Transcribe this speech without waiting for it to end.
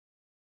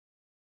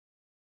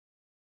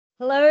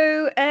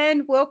Hello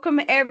and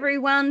welcome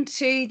everyone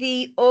to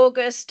the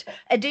August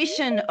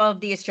edition of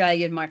the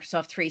Australian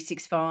Microsoft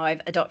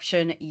 365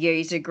 Adoption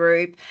User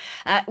Group.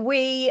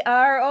 We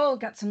are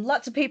got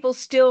lots of people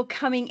still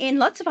coming in,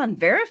 lots of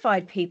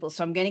unverified people.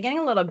 So I'm getting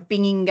a lot of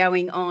binging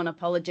going on.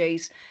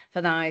 Apologies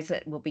for those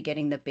that will be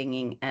getting the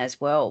binging as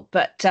well.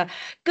 But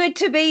good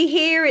to be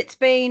here. It's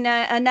been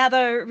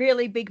another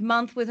really big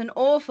month with an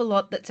awful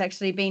lot that's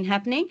actually been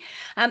happening.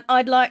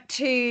 I'd like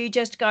to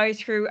just go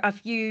through a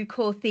few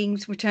core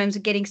things in terms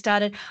of getting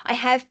started. I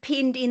have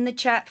pinned in the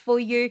chat for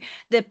you.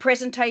 The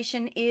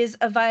presentation is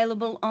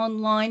available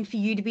online for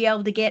you to be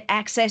able to get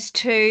access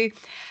to.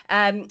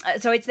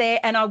 So it's there,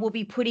 and I will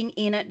be putting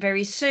in it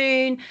very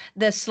soon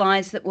the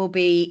slides that will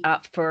be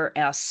up for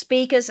our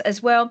speakers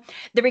as well.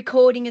 The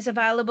recording is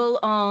available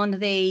on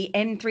the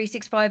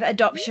M365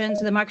 Adoptions,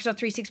 the Microsoft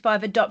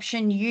 365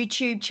 Adoption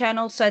YouTube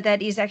channel. So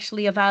that is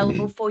actually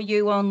available for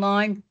you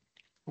online.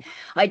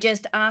 I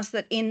just ask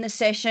that in the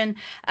session,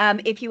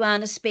 if you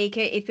aren't a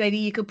speaker, if maybe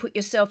you could put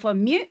yourself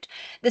on mute.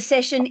 The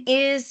session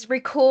is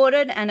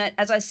recorded, and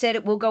as I said,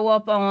 it will go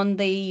up on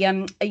the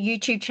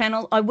YouTube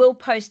channel. I will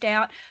post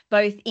out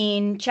both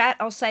in chat.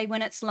 I'll say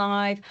when it's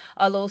live.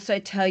 I'll also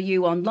tell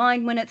you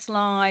online when it's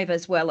live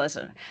as well as.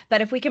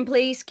 But if we can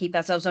please keep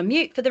ourselves on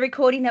mute for the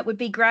recording, that would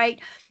be great.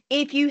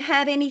 If you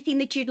have anything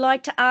that you'd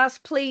like to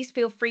ask, please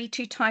feel free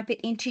to type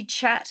it into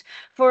chat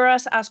for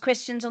us, ask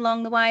questions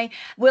along the way.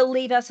 We'll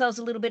leave ourselves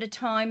a little bit of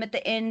time at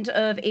the end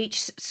of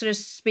each sort of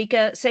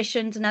speaker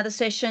sessions and other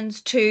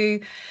sessions to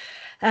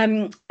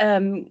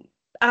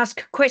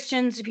ask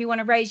questions. If you want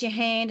to raise your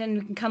hand and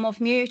you can come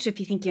off mute, if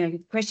you think your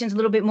question's a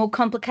little bit more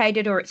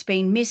complicated or it's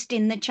been missed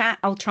in the chat,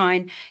 I'll try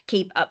and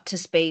keep up to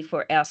speed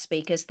for our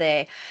speakers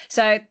there.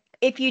 So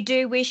if you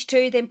do wish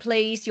to, then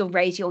please, you'll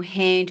raise your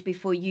hand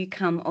before you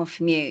come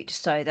off mute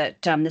so that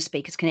the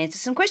speakers can answer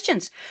some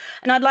questions.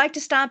 And I'd like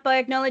to start by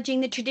acknowledging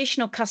the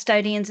traditional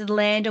custodians of the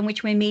land on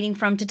which we're meeting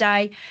from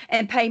today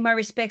and pay my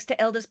respects to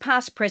elders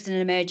past, present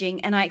and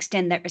emerging, and I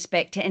extend that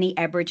respect to any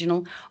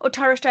Aboriginal or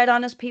Torres Strait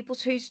Islanders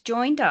peoples who's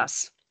joined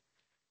us.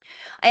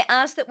 I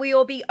ask that we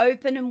all be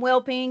open and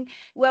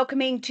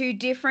welcoming to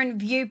different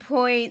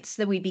viewpoints,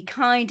 that we be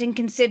kind and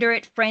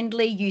considerate,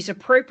 friendly, use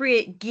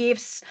appropriate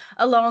gifts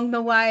along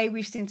the way.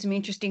 We've seen some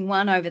interesting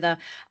one over the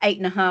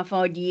 8.5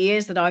 odd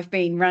years that I've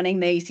been running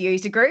these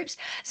user groups.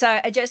 So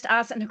I just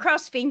ask, and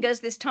cross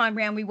fingers, this time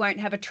round we won't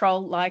have a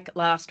troll like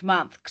last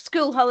month.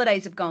 School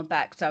holidays have gone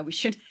back, so we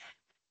should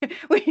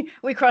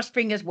we cross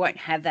fingers won't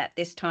have that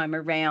this time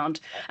around.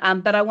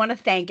 But I want to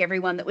thank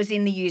everyone that was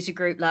in the user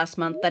group last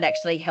month that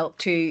actually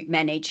helped to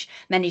manage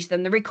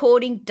them. The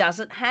recording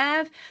doesn't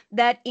have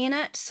that in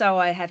it, so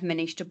I have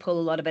managed to pull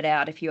a lot of it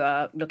out if you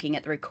are looking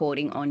at the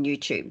recording on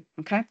YouTube.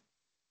 Okay.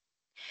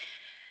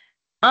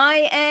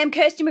 I am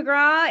Kirsty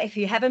McGrath. If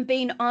you haven't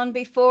been on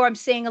before, I'm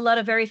seeing a lot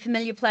of very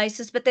familiar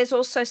places, but there's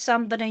also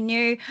some that are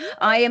new.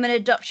 I am an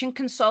adoption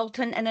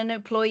consultant and an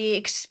employee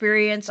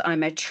experience.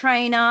 I'm a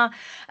trainer.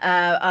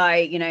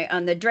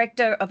 I'm the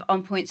director of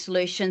On Point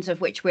Solutions,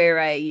 of which we're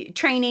a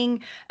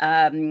training,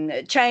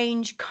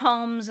 change,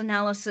 comms,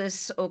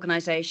 analysis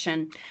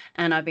organization,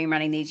 and I've been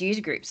running these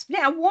user groups.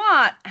 Now,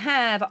 what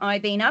have I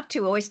been up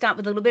to? I always start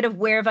with a little bit of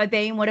where have I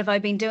been, what have I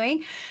been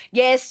doing?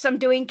 Yes, I'm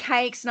doing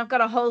cakes, and I've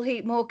got a whole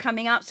heap more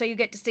coming up, so you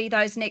get to see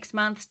those next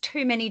month.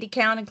 Too many to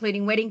count,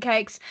 including wedding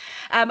cakes.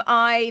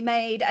 I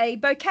made a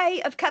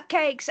bouquet of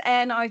cupcakes,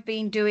 and I've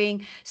been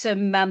doing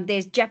some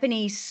there's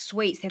Japanese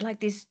sweets. They're like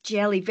this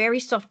jelly, very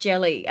soft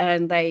jelly,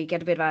 and they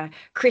get a bit of a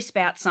crisp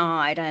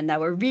outside, and they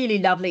were really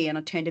lovely, and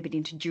I turned a bit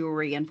into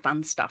jewelry and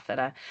fun stuff at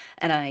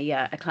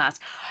a class.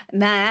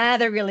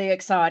 They're really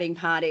exciting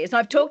parties.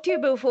 I've talked to you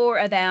before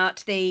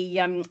about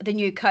the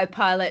new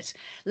Copilot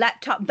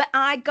laptop, but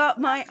I got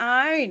my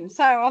own,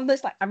 so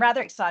I'm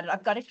rather excited.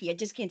 I've got it here,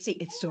 just can't see.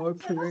 It's so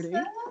pretty.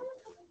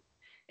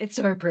 It's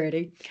so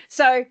pretty.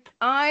 So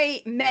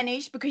I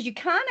managed, because you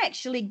can't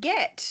actually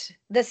get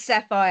the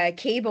Sapphire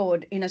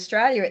keyboard in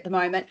Australia at the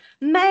moment,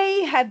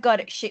 may have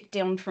got it shipped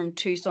down from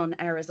Tucson,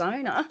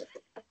 Arizona.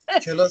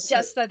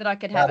 Just so that I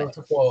could have it.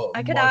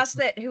 I could ask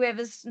that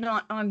whoever's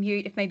not on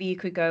mute, if maybe you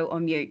could go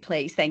on mute,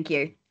 please. Thank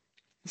you.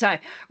 So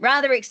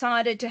rather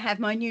excited to have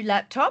my new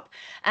laptop,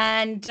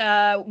 and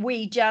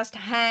we just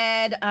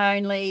had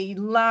only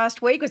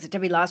last week, was it to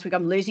be last week?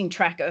 I'm losing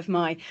track of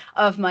my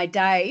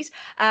days.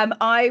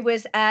 I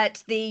was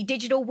at the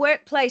Digital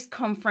Workplace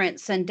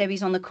Conference, and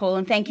Debbie's on the call,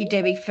 and thank you,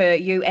 Debbie, for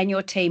you and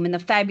your team and the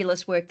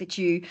fabulous work that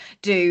you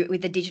do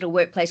with the Digital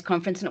Workplace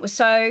Conference. And it was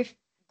so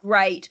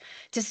great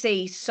to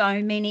see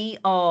so many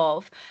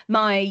of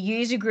my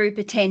user group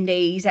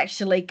attendees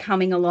actually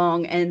coming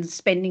along and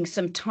spending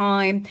some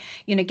time,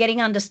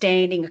 getting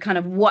understanding of kind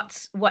of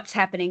what's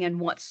happening and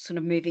what's sort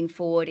of moving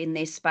forward in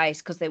this space,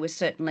 because there was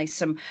certainly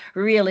some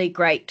really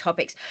great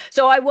topics.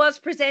 So I was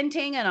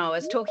presenting and I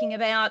was talking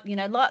about,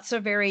 lots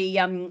of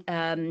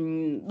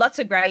lots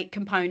of great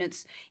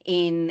components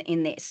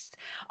in this.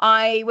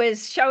 I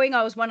was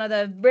one of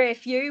the rare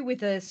few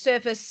with a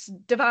Surface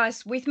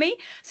device with me.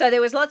 So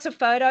there was lots of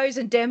photos photos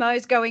and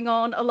demos going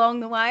on along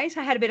the way.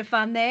 So I had a bit of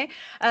fun there.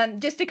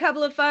 Just a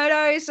couple of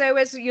photos. So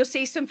as you'll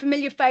see some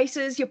familiar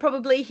faces, you're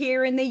probably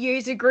here in the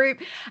user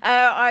group.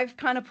 I've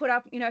kind of put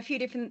up, a few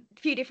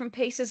different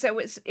pieces. So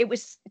it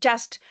was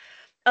just,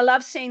 I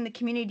love seeing the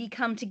community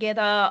come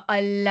together.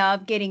 I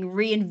love getting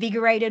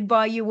reinvigorated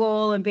by you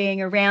all and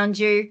being around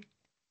you.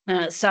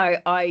 So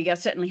I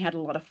certainly had a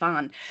lot of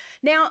fun.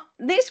 Now,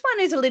 this one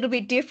is a little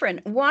bit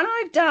different. What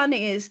I've done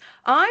is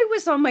I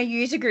was on my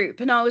user group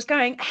and I was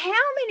going,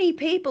 how many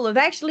people have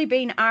actually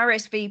been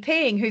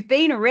RSVPing who've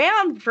been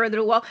around for a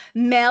little while?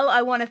 Mel,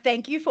 I want to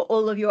thank you for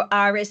all of your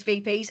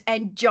RSVPs,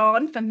 and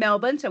John from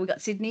Melbourne. So we've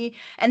got Sydney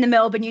and the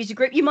Melbourne user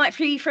group. You might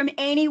be from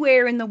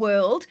anywhere in the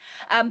world,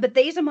 but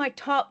these are my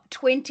top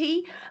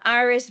 20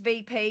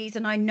 RSVPs,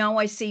 and I know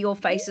I see your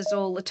faces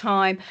all the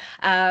time,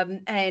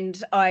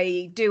 and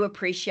I do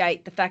appreciate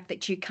the fact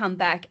that you come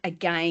back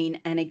again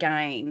and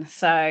again.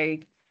 So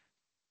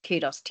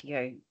kudos to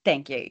you.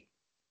 Thank you.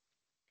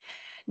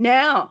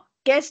 Now,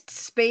 guest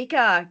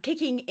speaker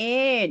kicking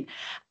in.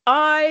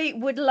 I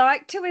would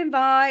like to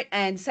invite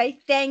and say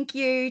thank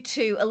you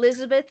to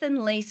Elizabeth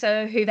and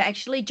Lisa, who've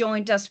actually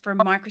joined us from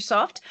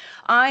Microsoft.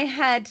 I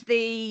had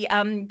the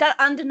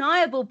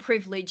undeniable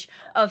privilege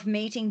of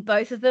meeting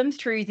both of them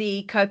through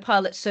the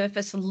Copilot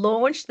Surface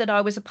launch that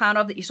I was a part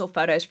of, that you saw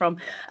photos from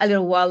a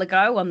little while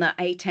ago on the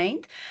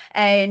 18th.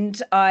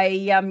 And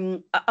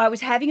I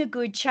was having a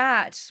good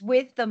chat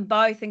with them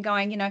both and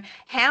going,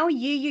 how are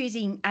you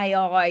using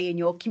AI in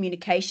your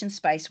communication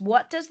space?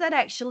 What does that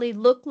actually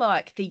look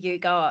like for you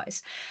guys?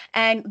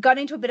 And got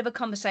into a bit of a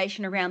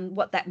conversation around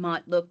what that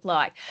might look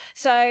like.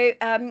 So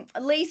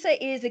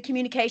Lisa is the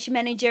communication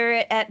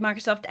manager at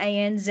Microsoft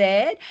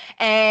ANZ,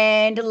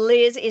 and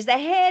Liz is the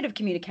head of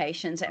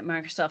communications at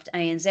Microsoft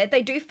ANZ.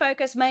 They do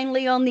focus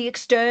mainly on the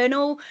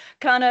external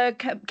kind of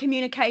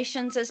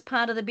communications as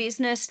part of the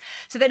business.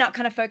 So they're not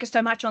kind of focused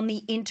so much on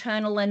the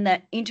internal and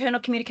the internal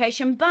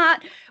communication,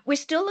 but we're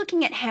still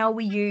looking at how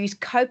we use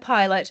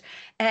Copilot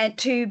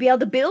to be able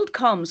to build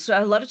comms.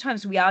 So a lot of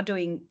times we are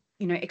doing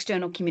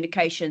external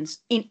communications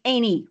in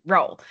any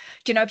role.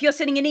 If you're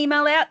sending an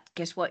email out,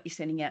 guess what? You're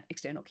sending out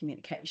external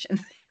communications.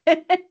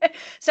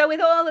 So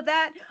with all of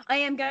that, I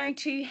am going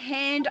to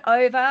hand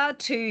over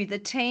to the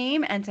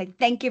team and say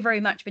thank you very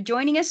much for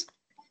joining us.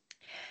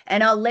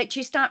 And I'll let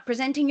you start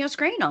presenting your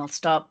screen. I'll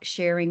stop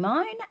sharing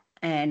mine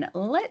and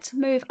let's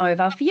move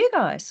over for you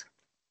guys.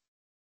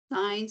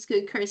 Sounds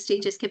good, Kirsty.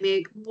 Just give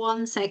me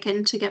 1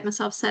 second to get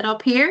myself set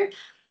up here.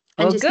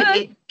 And just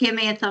give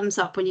me a thumbs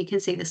up when you can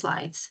see the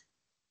slides.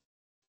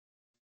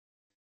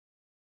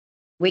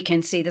 We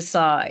can see the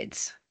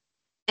sides.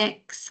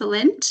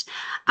 Excellent.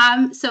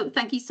 So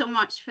thank you so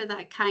much for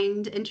that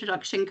kind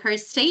introduction,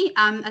 Kirsty.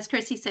 As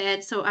Kirsty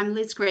said, so I'm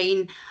Liz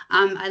Greene.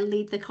 I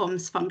lead the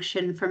comms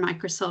function for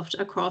Microsoft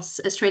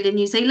across Australia and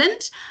New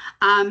Zealand,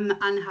 and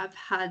have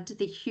had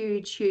the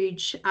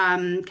huge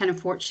kind of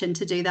fortune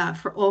to do that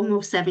for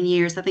almost 7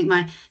 years. I think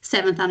my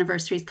 7th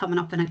anniversary is coming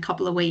up in a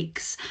couple of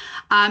weeks.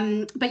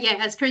 But yeah,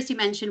 as Kirsty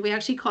mentioned, we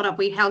actually caught up.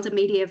 We held a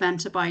media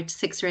event about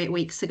 6 or 8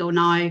 weeks ago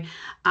now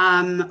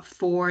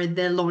for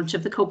the launch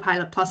of the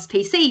Copilot Plus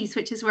PC,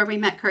 which is where we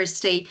met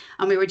Kirsty,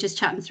 and we were just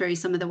chatting through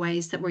some of the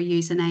ways that we're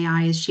using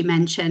AI, as she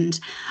mentioned.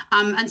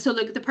 And so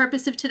look, the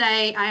purpose of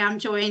today, I am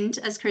joined,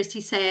 as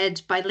Kirsty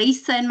said, by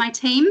Lisa and my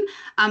team.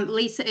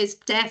 Lisa is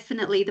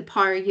definitely the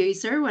power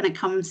user when it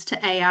comes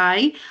to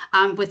AI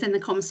within the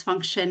comms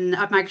function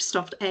at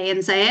Microsoft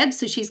ANZ.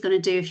 So she's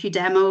going to do a few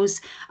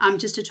demos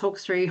just to talk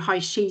through how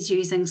she's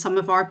using some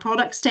of our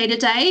products day to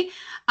day.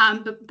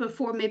 But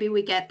before maybe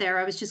we get there,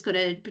 I was just going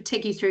to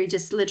take you through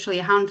just literally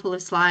a handful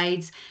of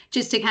slides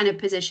just to kind of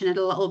position it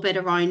a little bit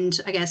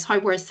around, I guess, how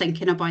we're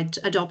thinking about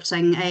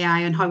adopting AI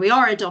and how we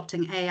are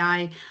adopting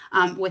AI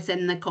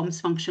within the comms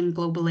function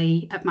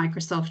globally at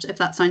Microsoft, if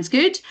that sounds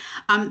good.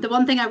 The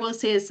one thing I will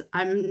say is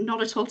I'm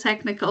not at all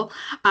technical.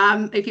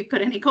 If you've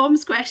got any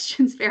comms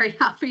questions, very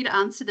happy to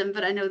answer them,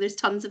 but I know there's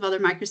tons of other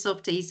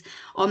Microsofties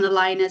on the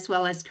line as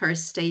well as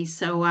Kirsty.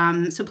 So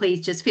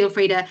please just feel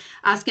free to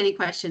ask any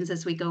questions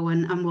as we go,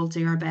 and we'll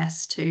do our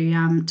best to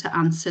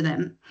answer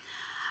them.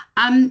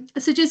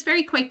 So just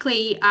very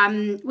quickly,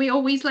 we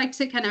always like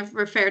to kind of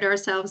refer to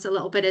ourselves a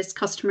little bit as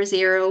customer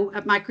zero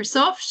at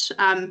Microsoft.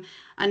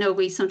 I know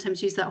we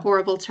sometimes use that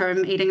horrible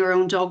term, eating our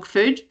own dog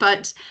food,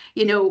 but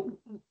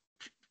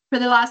for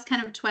the last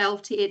kind of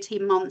 12 to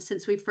 18 months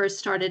since we first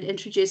started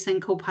introducing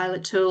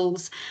Copilot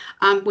tools,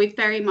 we've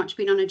very much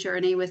been on a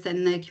journey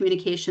within the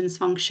communications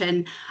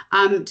function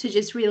to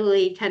just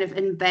really kind of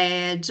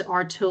embed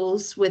our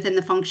tools within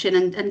the function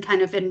and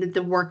kind of in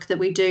the work that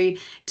we do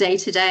day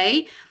to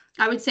day.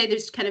 I would say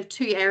there's kind of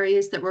two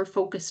areas that we're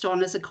focused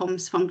on as a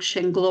comms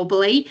function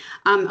globally.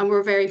 And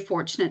we're very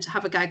fortunate to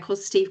have a guy called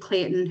Steve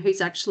Clayton,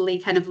 who's actually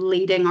kind of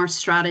leading our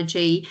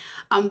strategy.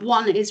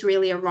 One is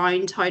really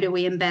around how do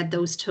we embed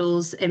those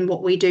tools in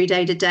what we do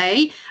day to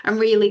day, and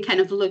really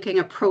kind of looking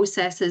at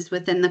processes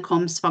within the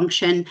comms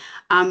function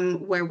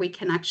where we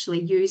can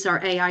actually use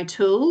our AI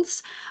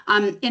tools.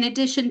 In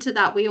addition to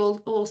that, we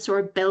also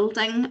are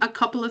building a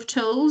couple of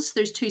tools.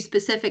 There's two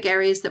specific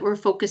areas that we're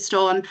focused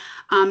on,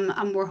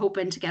 and we're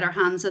hoping to get our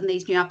hands on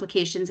these new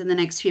applications in the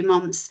next few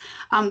months.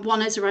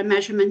 One is around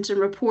measurement and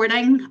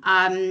reporting.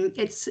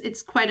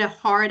 It's quite a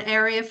hard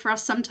area for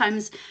us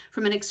sometimes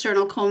from an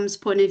external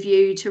comms point of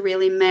view to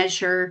really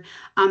measure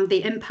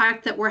the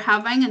impact that we're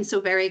having. And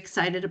so very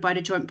excited about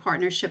a joint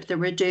partnership that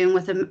we're doing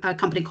with a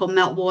company called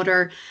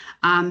Meltwater,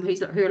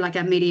 who are like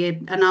a media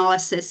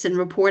analysis and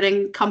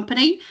reporting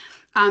company,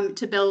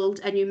 to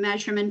build a new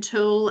measurement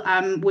tool,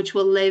 which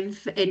will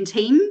live in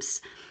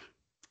Teams.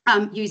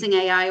 Using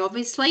AI,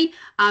 obviously.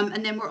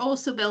 And then we're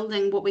also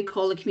building what we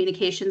call a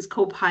communications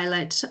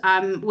Copilot,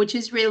 which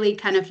is really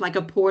kind of like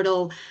a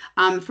portal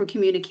for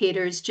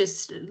communicators,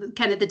 just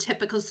kind of the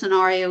typical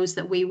scenarios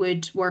that we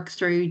would work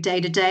through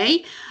day to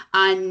day.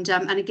 And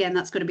again,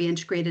 that's going to be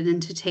integrated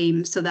into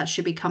Teams. So that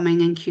should be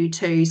coming in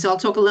Q2. So I'll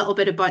talk a little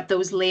bit about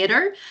those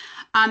later.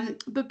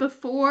 But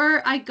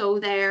before I go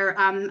there,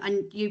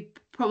 and you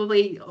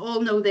probably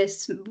all know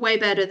this way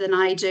better than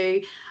I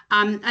do.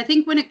 I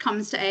think when it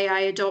comes to AI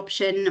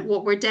adoption,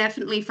 what we're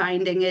definitely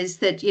finding is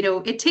that,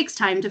 it takes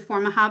time to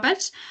form a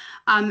habit.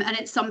 And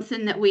it's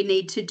something that we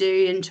need to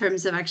do in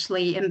terms of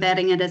actually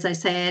embedding it, as I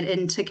said,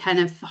 into kind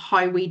of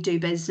how we do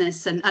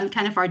business and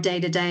kind of our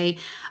day-to-day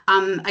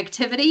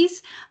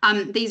activities.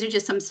 These are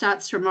just some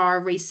stats from our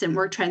recent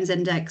Work Trends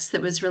Index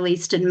that was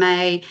released in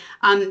May.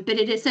 But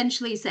it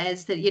essentially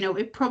says that,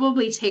 it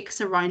probably takes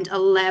around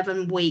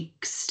 11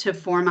 weeks to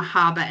form a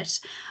habit.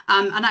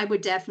 And I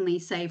would definitely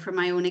say from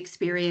my own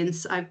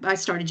experience, I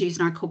started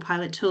using our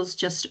Copilot tools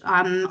just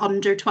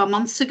under 12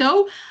 months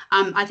ago.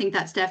 I think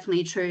that's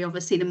definitely true.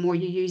 Obviously, the more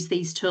you use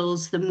these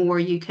tools, the more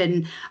you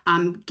can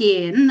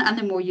gain and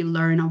the more you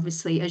learn,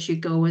 obviously, as you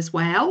go as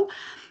well.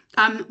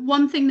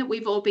 One thing that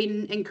we've all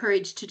been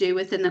encouraged to do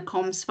within the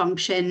comms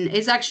function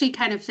is actually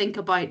kind of think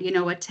about,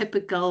 a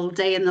typical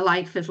day in the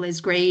life of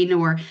Liz Greene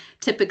or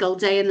typical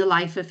day in the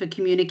life of a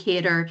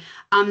communicator,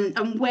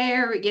 and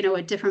where,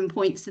 at different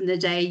points in the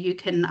day, you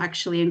can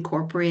actually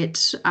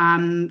incorporate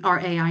our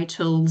AI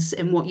tools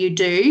in what you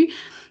do.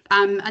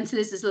 And so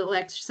this is a little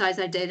exercise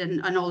I did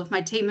and all of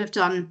my team have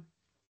done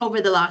over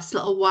the last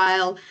little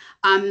while,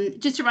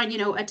 just around,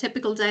 a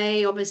typical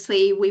day.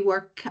 Obviously, we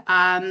work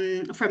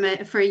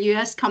for a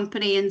US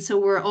company, and so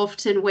we're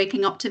often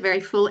waking up to very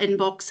full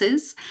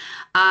inboxes.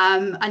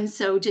 And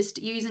so just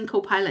using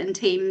Copilot and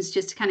Teams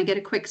just to kind of get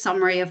a quick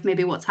summary of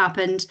maybe what's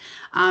happened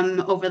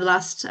over the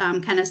last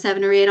kind of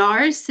 7 or 8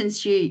 hours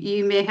since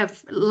you may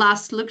have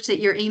last looked at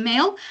your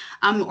email,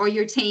 or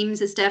your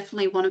Teams is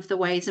definitely one of the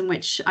ways in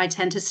which I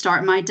tend to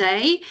start my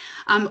day.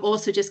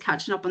 Also just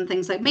catching up on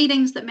things like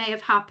meetings that may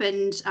have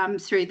happened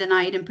through the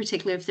night, in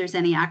particular if there's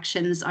any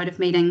actions out of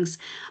meetings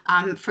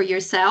for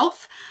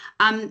yourself.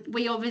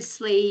 We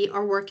obviously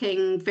are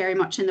working very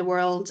much in the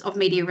world of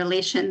media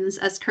relations,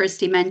 as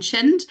Kirsty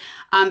mentioned.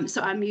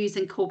 So I'm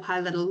using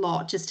Copilot a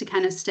lot just to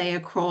kind of stay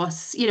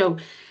across,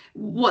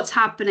 what's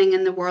happening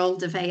in the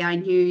world of AI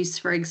news,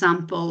 for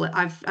example.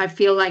 I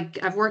feel like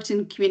I've worked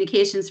in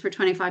communications for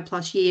 25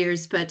 plus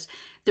years, but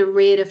the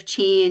rate of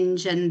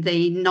change and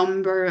the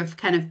number of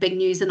kind of big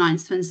news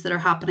announcements that are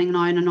happening now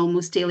on an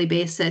almost daily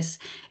basis,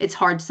 it's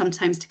hard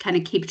sometimes to kind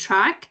of keep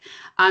track.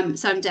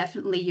 So I'm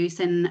definitely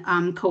using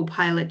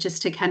Copilot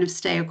just to kind of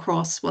stay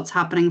across what's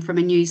happening from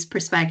a news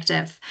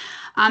perspective.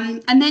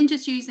 And then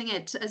just using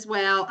it as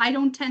well. I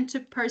don't tend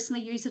to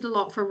personally use it a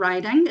lot for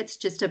writing. It's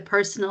just a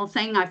personal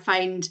thing. I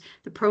find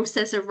the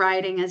process of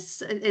writing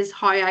is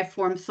how I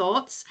form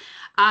thoughts.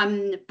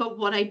 But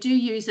what I do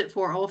use it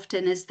for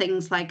often is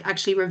things like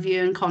actually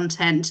reviewing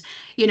content,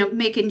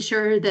 making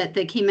sure that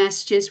the key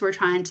messages we're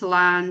trying to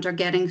land are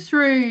getting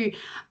through,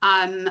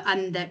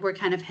 and that we're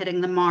kind of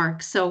hitting the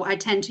mark. So I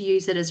tend to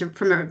use it as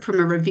from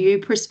a review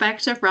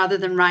perspective rather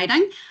than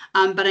writing.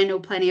 But I know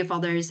plenty of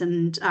others,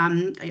 and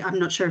I'm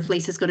not sure if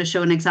Lisa's going to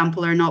show an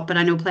example or not, but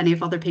I know plenty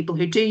of other people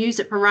who do use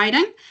it for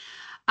writing.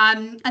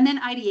 And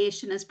then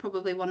ideation is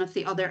probably one of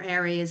the other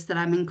areas that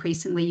I'm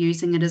increasingly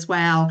using it as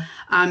well.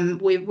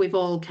 We've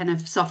all kind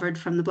of suffered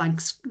from the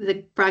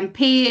blank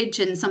page,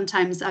 and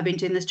sometimes I've been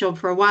doing this job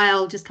for a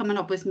while, just coming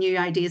up with new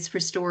ideas for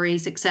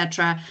stories,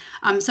 etc.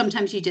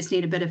 Sometimes you just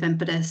need a bit of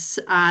impetus,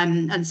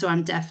 and so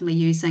I'm definitely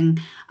using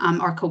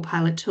our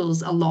Copilot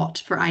tools a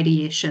lot for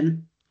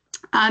ideation.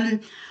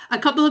 A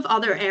couple of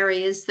other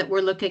areas that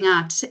we're looking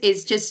at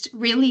is just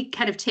really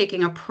kind of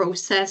taking a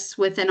process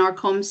within our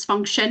comms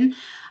function.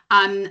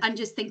 and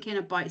just thinking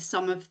about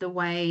some of the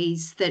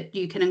ways that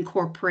you can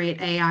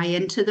incorporate AI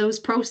into those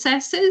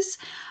processes.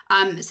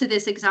 So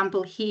this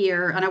example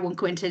here, and I won't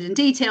go into it in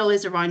detail,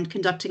 is around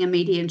conducting a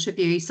media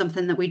interview,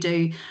 something that we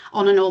do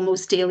on an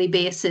almost daily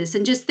basis,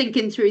 and just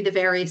thinking through the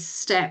various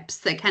steps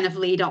that kind of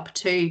lead up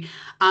to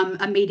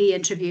a media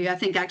interview. I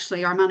think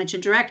actually our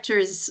managing director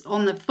is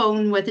on the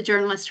phone with a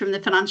journalist from the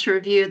Financial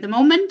Review at the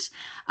moment.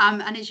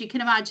 And as you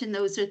can imagine,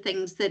 those are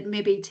things that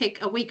maybe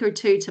take a week or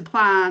two to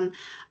plan.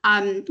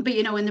 But,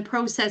 you know, in the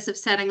process of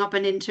setting up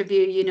an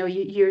interview, you know,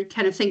 you're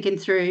kind of thinking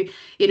through,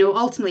 you know,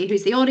 ultimately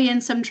who's the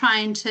audience I'm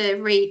trying to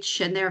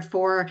reach, and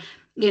therefore,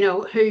 you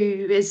know, who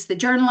is the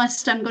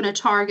journalist I'm going to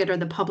target, or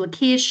the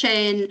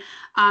publication,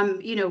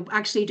 you know,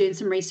 actually doing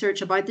some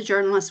research about the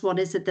journalist. What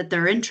is it that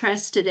they're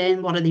interested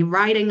in? What are they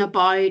writing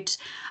about?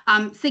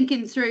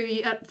 Thinking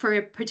through for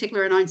a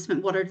particular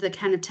announcement, what are the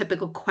kind of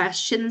typical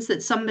questions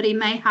that somebody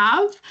may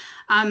have?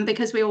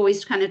 Because we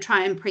always kind of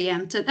try and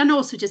preempt it, and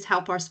also just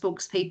help our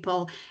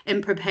spokespeople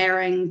in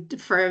preparing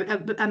for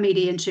a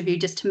media interview,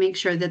 just to make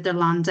sure that they're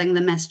landing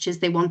the messages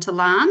they want to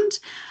land,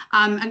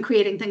 and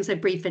creating things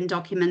like briefing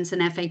documents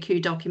and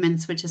FAQ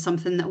documents, which is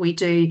something that we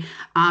do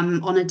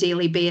on a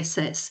daily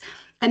basis.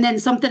 And then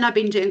something I've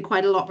been doing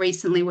quite a lot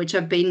recently, which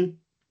I've been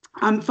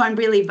found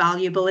really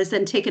valuable, is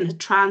then taking a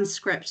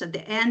transcript at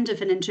the end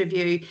of an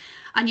interview.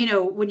 And, you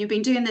know, when you've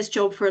been doing this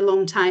job for a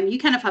long time, you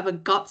kind of have a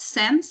gut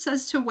sense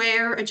as to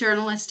where a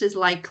journalist is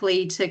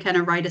likely to kind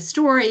of write a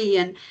story,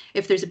 and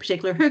if there's a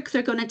particular hook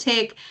they're going to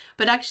take.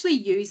 But actually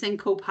using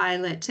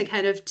Copilot to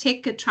kind of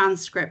take a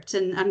transcript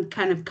and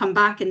kind of come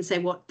back and say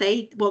what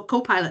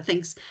Copilot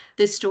thinks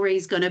this story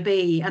is going to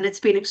be. And it's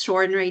been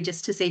extraordinary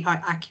just to see how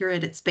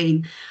accurate it's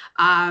been.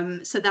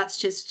 So that's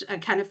just a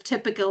kind of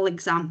typical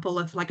example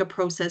of like a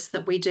process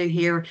that we do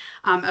here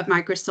at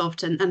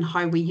Microsoft, and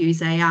how we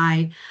use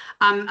AI.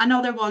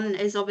 Another one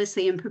is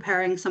obviously in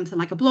preparing something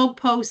like a blog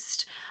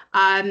post.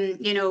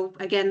 You know,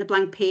 again, the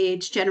blank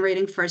page,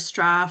 generating first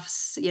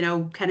drafts, you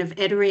know, kind of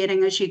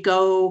iterating as you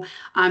go,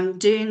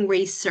 doing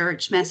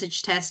research,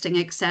 message testing,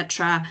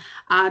 etc.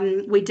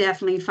 We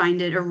definitely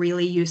find it a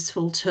really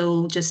useful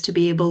tool just to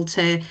be able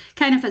to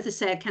kind of, as I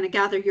said, kind of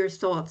gather your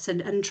thoughts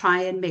and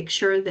try and make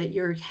sure that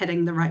you're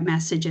hitting the right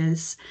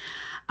messages.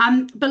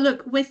 But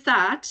look, with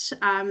that,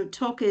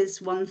 talk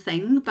is one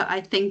thing, but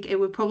I think it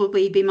would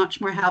probably be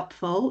much more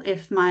helpful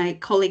if my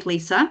colleague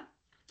Lisa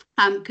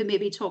could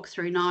maybe talk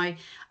through now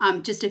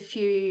just a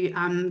few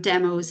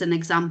demos and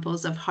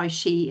examples of how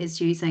she is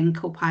using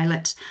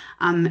Copilot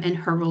in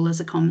her role as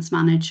a comms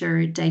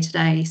manager day to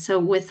day. So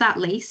with that,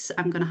 Lisa,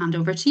 I'm going to hand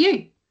over to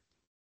you.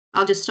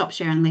 I'll just stop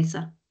sharing,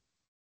 Lisa.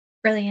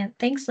 Brilliant.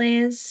 Thanks,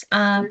 Liz.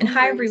 And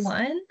hi,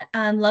 everyone.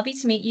 Lovely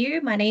to meet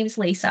you. My name is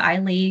Lisa. I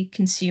lead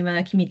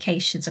consumer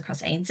communications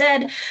across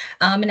ANZ.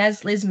 And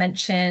as Liz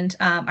mentioned,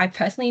 I've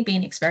personally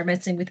been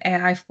experimenting with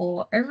AI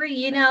for over a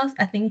year now.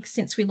 I think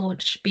since we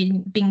launched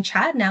Bing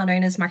Chat, now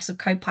known as Microsoft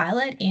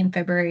Copilot, in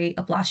February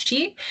of last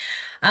year.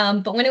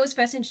 But when it was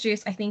first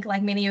introduced, I think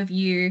like many of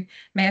you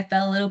may have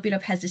felt a little bit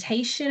of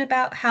hesitation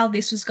about how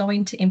this was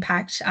going to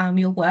impact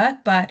your work.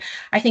 But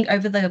I think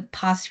over the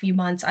past few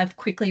months, I've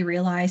quickly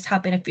realized how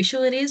beneficial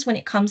it is when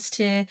it comes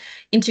to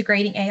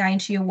integrating AI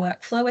into your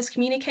workflow as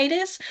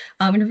communicators,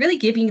 and really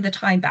giving you the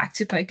time back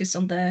to focus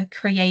on the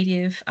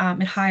creative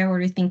and higher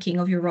order thinking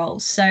of your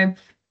roles. So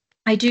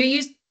I do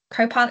use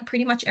Copilot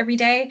pretty much every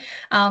day,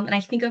 and I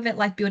think of it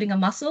like building a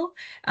muscle.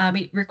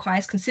 It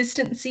requires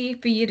consistency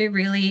for you to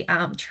really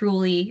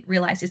truly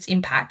realize its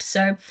impact.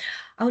 So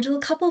I'll do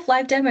a couple of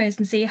live demos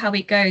and see how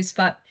it goes.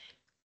 But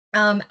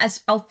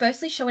as I'll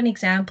firstly show an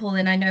example,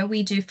 and I know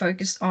we do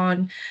focus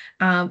on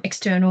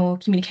external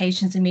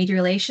communications and media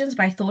relations,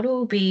 but I thought it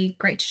would be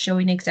great to show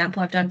an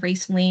example I've done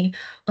recently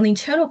on the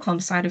internal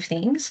comms side of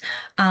things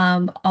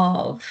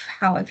of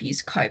how I've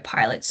used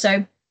Copilot.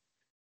 So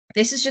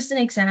this is just an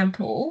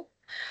example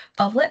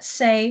of, let's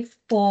say,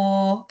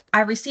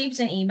 I received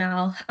an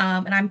email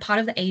and I'm part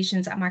of the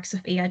Asians at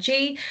Microsoft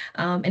ERG,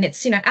 and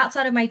it's, you know,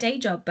 outside of my day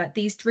job, but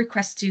these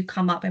requests do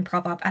come up and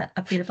prop up at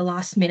a bit of a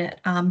last minute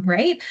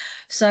rate.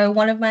 So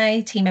one of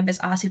my team members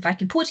asked if I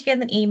can pull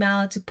together an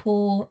email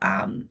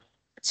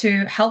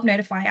to help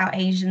notify our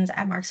Asians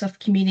at Microsoft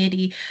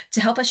community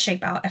to help us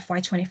shape our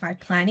FY25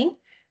 planning.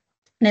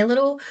 And a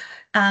little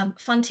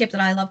fun tip that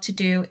I love to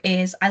do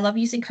is I love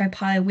using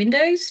Copilot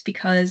Windows,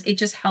 because it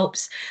just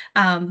helps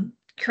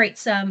create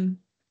some,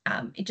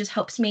 it just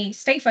helps me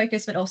stay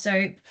focused, but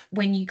also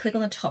when you click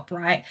on the top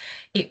right,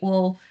 it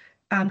will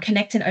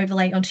connect and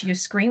overlay onto your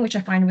screen, which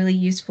I find really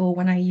useful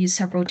when I use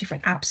several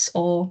different apps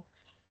or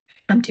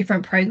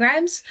different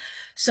programs.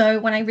 So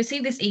when I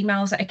received this email,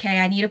 I was like, okay,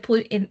 I need to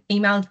put an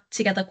email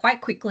together quite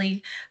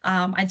quickly.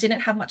 I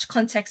didn't have much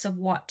context of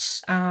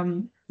what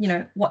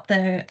what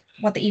the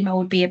email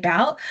would be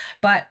about.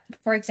 But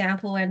for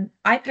example, and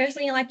I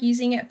personally like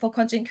using it for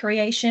content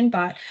creation,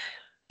 but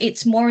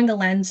it's more in the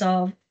lens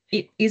of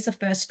it is a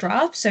first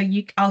draft. So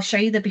I'll show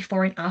you the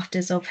before and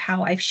afters of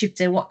how I've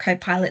shifted what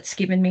Copilot's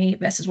given me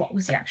versus what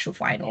was the actual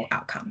final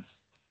outcome.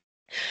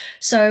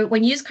 So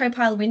when you use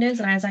Copilot Windows,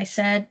 and as I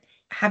said,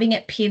 having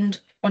it pinned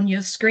on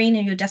your screen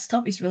and your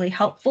desktop is really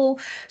helpful.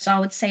 So I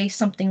would say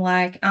something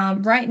like,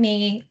 write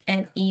me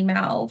an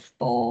email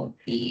for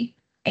the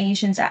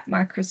Asians at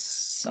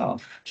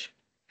Microsoft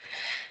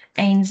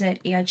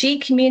ANZ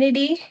ERG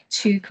community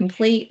to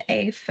complete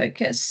a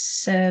focus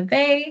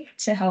survey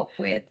to help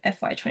with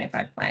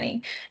FY25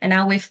 planning. And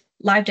now with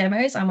live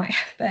demos, I might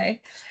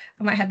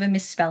have a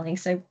misspelling,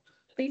 so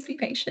please be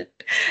patient.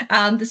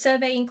 The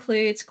survey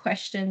includes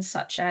questions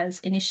such as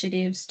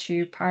initiatives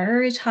to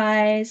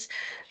prioritize,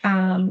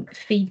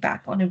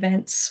 feedback on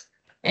events,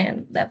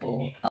 and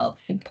level of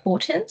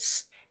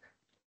importance.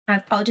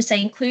 I'll just say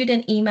include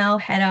an email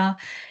header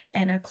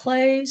and a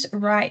close,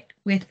 write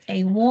with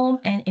a warm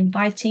and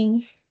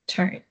inviting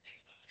tone.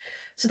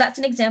 So that's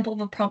an example of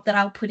a prompt that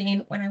I'll put in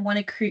when I want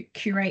to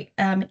curate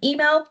an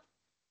email.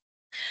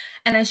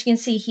 And as you can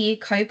see here,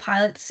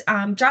 Copilot's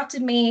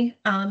drafted me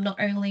not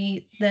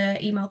only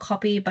the email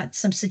copy, but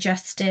some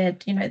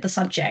suggested, the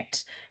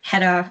subject,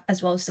 header,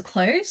 as well as the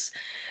close.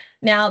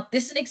 Now,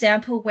 this is an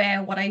example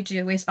where what I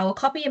do is I will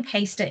copy and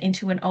paste it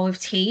into an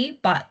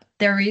OFT, but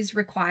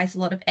requires a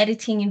lot of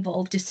editing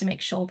involved just to make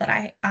sure that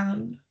I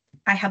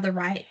have the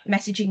right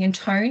messaging and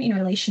tone in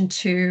relation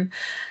to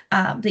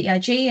the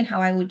ERG and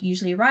how I would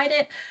usually write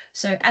it.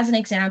 So as an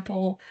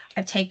example,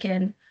 I've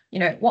taken,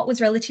 what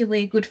was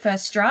relatively a good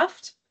first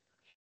draft,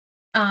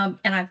 and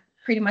I've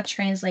pretty much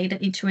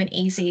translated into an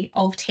easy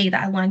OFT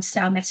that aligns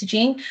to our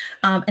messaging.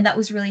 And that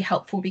was really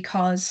helpful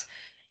because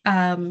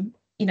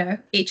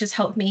it just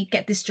helped me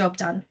get this job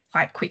done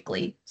quite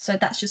quickly. So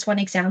that's just one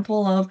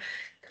example of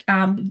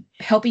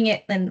helping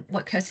it. Then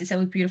what Kirsty said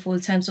was beautiful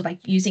in terms of like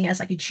using it as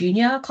like a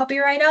junior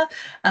copywriter,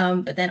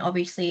 but then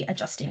obviously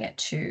adjusting it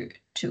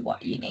to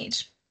what you need.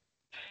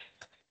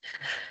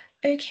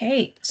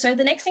 Okay, so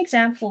the next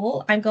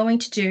example I'm going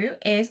to do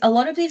is a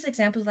lot of these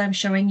examples that I'm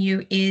showing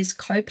you is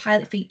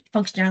Copilot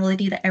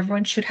functionality that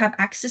everyone should have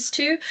access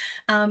to.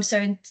 So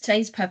in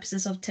today's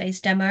purposes of today's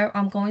demo,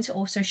 I'm going to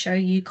also show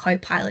you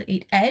Copilot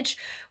in Edge,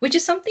 which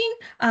is something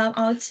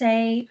I would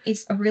say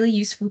is a really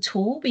useful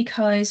tool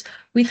because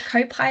with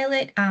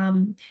Copilot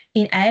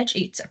in Edge,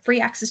 it's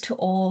free access to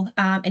all,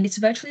 and it's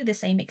virtually the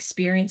same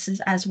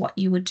experiences as what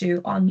you would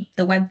do on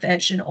the web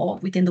version or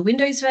within the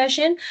Windows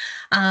version.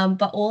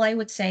 But all I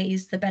would say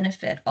is the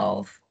benefit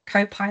of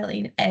Copilot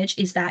in Edge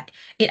is that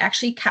it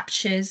actually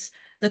captures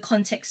the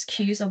context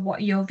cues of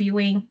what you're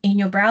viewing in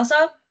your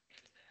browser.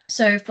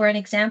 So for an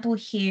example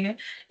here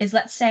is,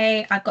 let's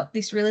say I've got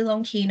this really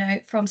long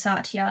keynote from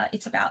Satya.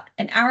 It's about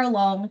an hour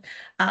long,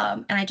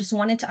 and I just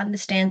wanted to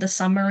understand the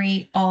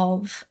summary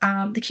of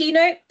the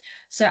keynote.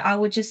 So I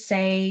would just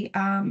say,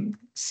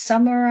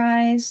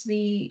 summarize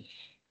the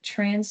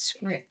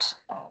transcript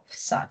of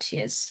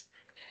Satya's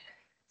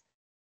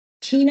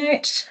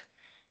keynote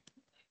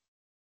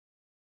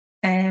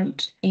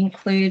and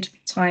include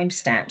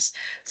timestamps.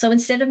 So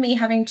instead of me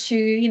having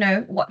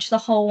to, watch the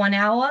whole 1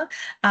 hour,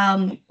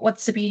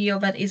 what's the beauty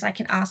of it is I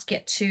can ask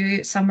it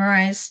to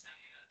summarize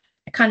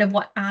kind of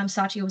what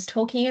Satya was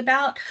talking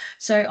about.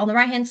 So on the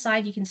right-hand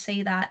side, you can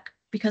see that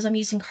because I'm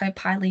using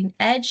Copilot in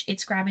Edge,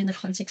 it's grabbing the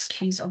context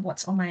cues of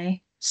what's on my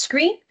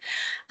screen.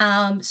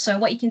 So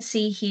what you can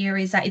see here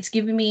is that it's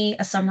giving me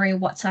a summary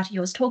of what Satya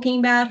was talking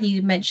about. He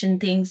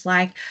mentioned things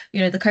like,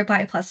 the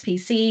Copilot Plus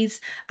PCs,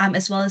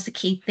 as well as the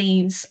key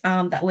themes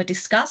that were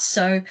discussed.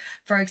 So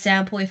for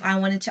example, if I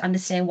wanted to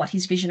understand what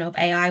his vision of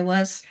AI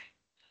was,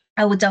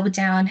 I would double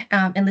down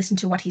and listen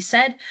to what he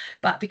said.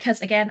 But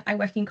because, again, I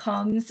work in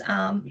comms,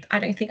 I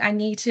don't think I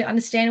need to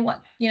understand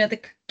what, the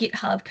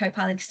GitHub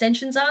Copilot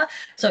extensions are.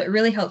 So it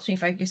really helps me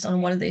focus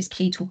on one of those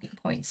key talking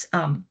points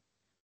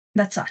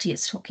that Satya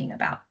is talking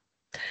about.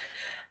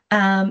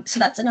 So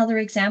that's another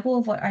example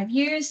of what I've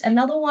used.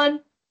 Another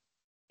one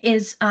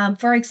is,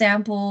 for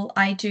example,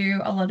 I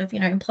do a lot of,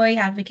 employee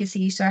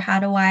advocacy. So how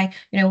do I,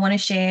 want to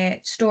share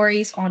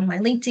stories on my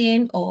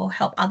LinkedIn or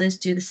help others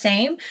do the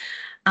same?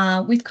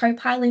 With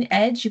Copilot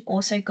Edge, you've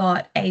also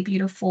got a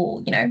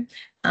beautiful,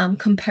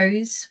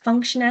 compose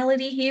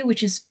functionality here,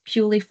 which is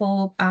purely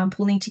for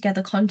pulling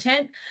together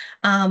content.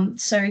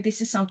 So this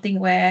is something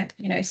where,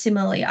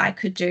 similarly, I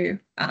could do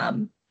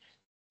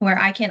where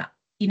I can,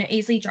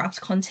 easily draft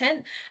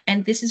content.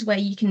 And this is where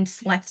you can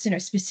select,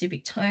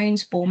 specific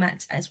tones,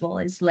 formats, as well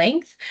as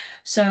length.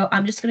 So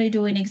I'm just going to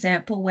do an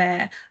example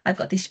where I've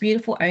got this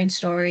beautiful own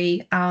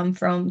story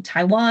from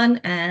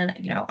Taiwan, and,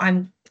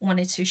 I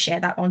wanted to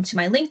share that onto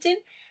my LinkedIn.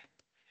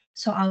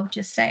 So I'll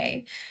just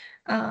say,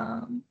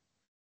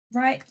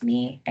 write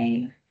me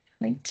a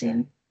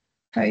LinkedIn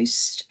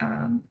post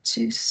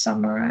to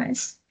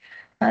summarize,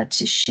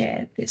 to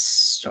share this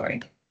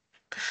story.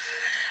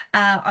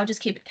 I'll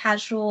just keep it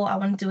casual. I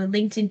want to do a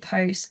LinkedIn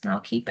post and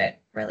I'll keep it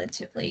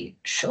relatively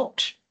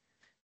short.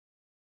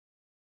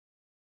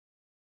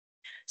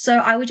 So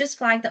I would just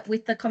flag that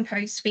with the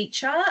compose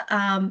feature,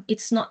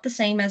 it's not the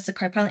same as the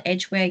Copilot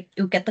Edge where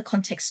you'll get the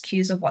context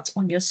cues of what's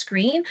on your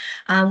screen.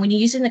 When you're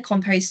using the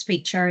compose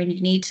feature and you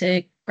need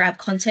to grab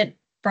content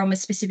from a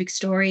specific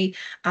story,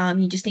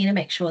 you just need to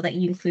make sure that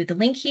you include the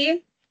link here.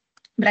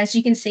 But as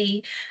you can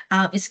see,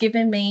 it's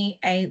given me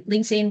a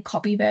LinkedIn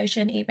copy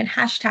version, even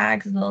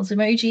hashtags as well as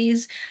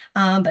emojis.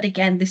 But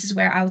again, this is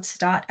where I would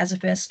start as a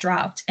first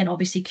draft and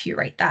obviously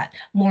curate that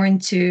more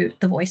into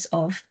the voice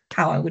of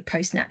how I would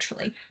post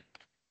naturally.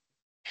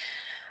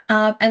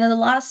 And then the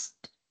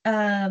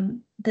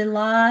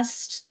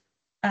last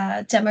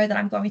demo that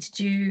I'm going to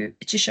do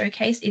to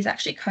showcase is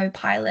actually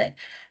Copilot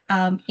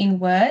in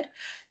Word.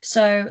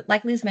 So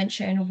like Liz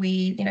mentioned,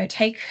 we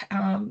take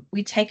a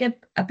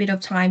bit of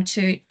time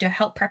to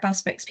help prep our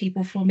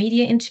spokespeople for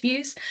media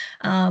interviews.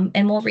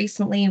 And more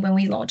recently, when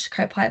we launched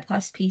Copilot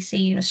Plus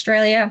PC in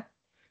Australia,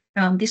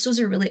 this was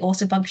a really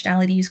awesome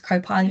functionality to use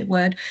Copilot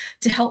Word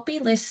to help me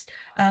list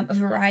a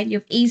variety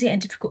of easy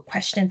and difficult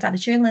questions that a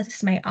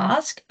journalist may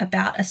ask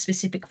about a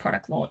specific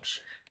product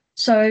launch.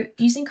 So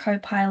using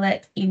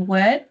Copilot in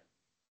Word,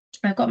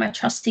 I've got my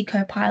trusty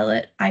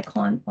Copilot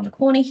icon on the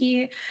corner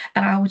here,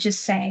 and I will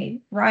just say,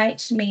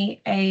 write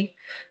me a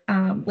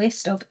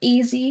list of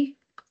easy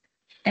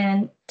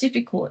and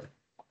difficult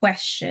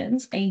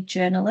questions a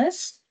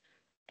journalist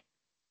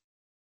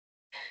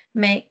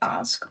may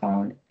ask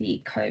on the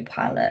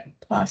Copilot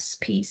Plus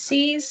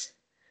PCs.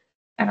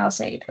 And I'll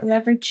say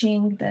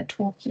leveraging the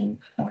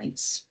talking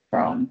points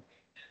from,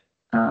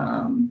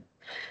 I'm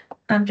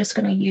just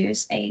going to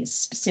use a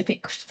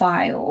specific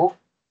file.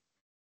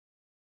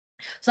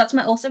 So that's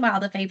also my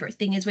other favorite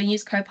thing is when you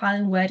use Copilot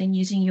in Word and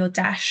using your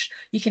dash,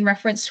 you can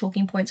reference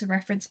talking points or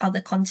reference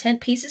other content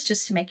pieces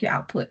just to make your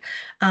output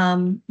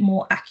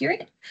more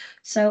accurate.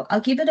 So I'll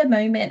give it a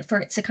moment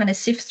for it to kind of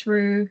sift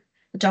through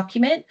the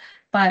document,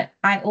 but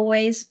I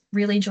always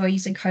really enjoy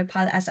using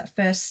Copilot as that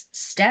first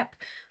step.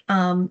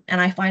 And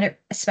I find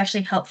it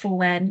especially helpful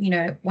when,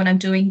 when I'm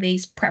doing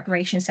these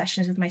preparation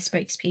sessions with my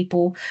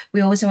spokespeople, we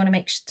always want to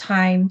make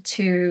time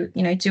to,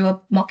 do a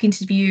mock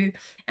interview.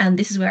 And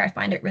this is where I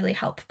find it really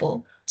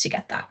helpful to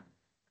get that.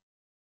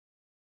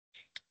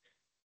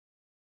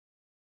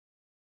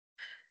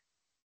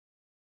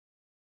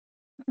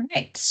 All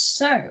right,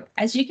 so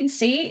as you can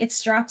see,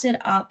 it's drafted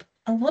up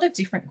a lot of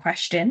different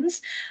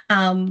questions,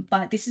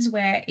 but this is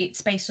where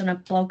it's based on a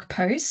blog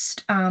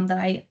post that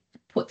I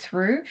put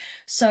through.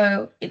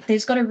 So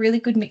there's got a really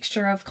good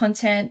mixture of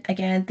content.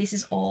 Again, this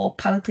is all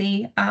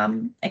publicly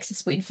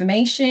accessible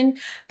information,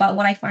 but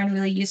what I find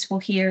really useful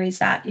here is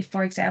that if,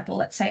 for example,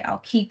 let's say I'll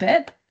keep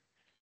it,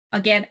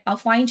 again, I'll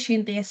fine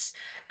tune this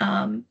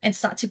and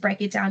start to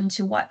break it down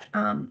into what,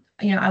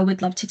 I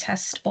would love to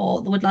test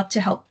or would love to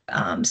help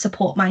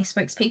support my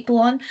spokespeople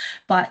on.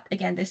 But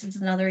again, this is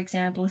another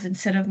example is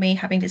instead of me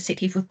having to sit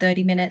here for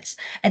 30 minutes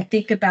and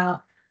think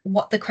about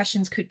what the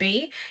questions could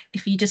be,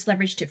 if you just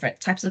leverage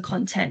different types of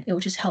content, it will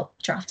just help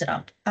draft it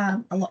up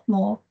a lot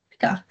more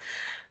quicker.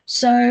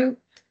 So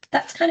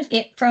that's kind of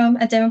it from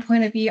a demo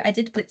point of view. I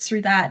did blitz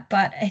through that,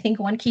 but I think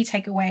one key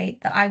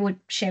takeaway that I would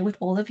share with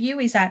all of you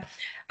is that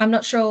I'm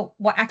not sure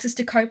what access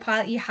to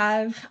Copilot you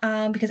have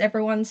because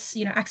everyone's,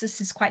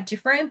 access is quite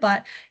different.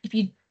 But if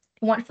you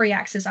want free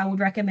access, I would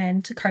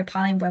recommend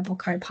Copilot in Web or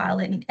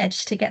Copilot in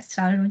Edge to get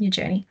started on your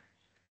journey.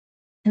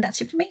 And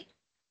that's it for me.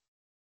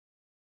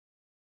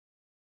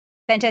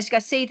 Fantastic. I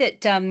see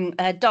that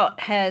Dot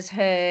has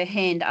her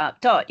hand up.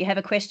 Dot, you have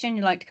a question?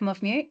 You'd like to come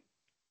off mute?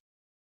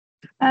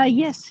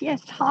 Yes.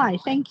 Hi,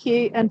 thank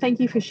you. And thank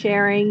you for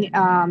sharing.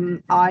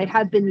 I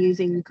have been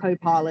using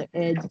Copilot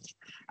Edge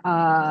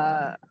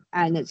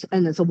and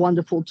it's a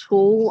wonderful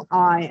tool.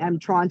 I am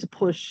trying to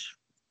push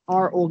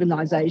our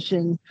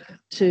organization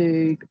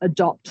to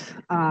adopt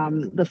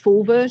the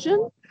full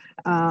version.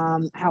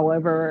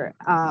 However,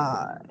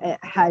 it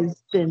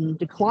has been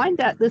declined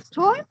at this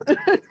time,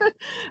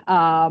 but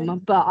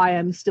I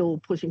am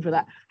still pushing for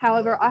that.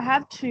 However, I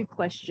have two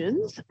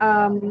questions.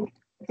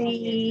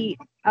 The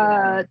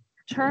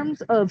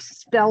terms of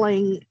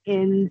spelling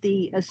in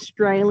the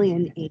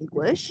Australian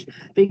English,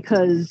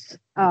 because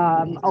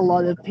a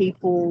lot of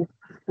people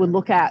would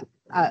look at,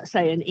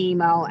 say, an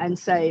email and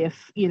say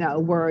if, a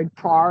word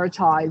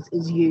prioritize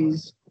is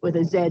used with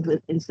a Z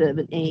instead of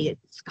an E,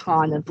 it's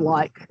kind of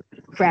like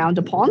frowned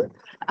upon.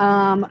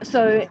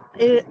 So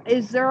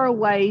is there a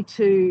way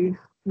to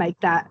make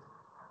that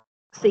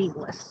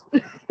seamless?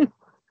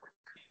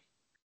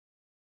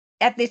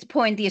 At this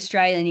point, the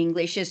Australian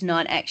English has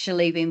not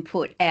actually been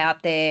put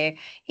out there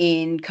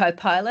in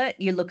Copilot.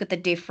 You look at the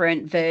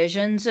different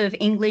versions of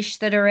English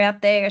that are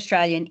out there.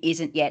 Australian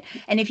isn't yet.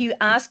 And if you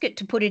ask it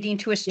to put it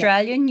into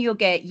Australian, you'll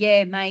get,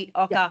 yeah, mate,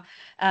 ochre,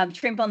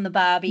 shrimp on the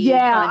barbie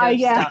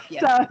kind of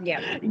stuff.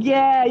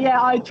 Yeah,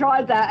 I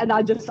tried that and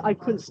I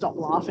couldn't stop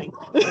laughing.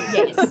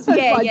 Yes, that's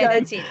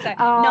it. So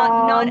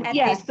not at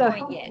this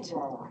point yet.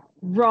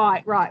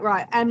 Right.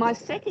 And my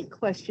second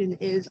question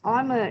is,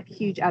 I'm a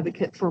huge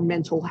advocate for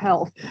mental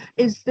health.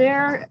 Is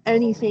there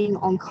anything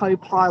on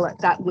Copilot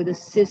that would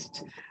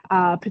assist,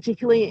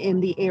 particularly in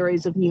the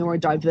areas of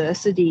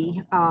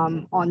neurodiversity,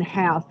 on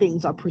how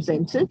things are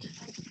presented?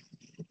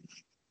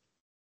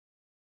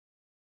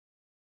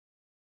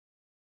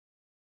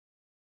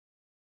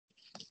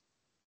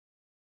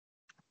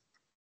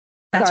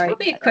 That's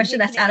probably a question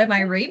that's out of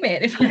my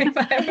remit. If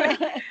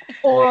I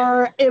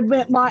or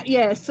it might,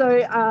 yeah. So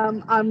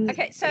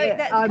Okay, so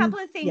yeah, a couple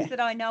of things that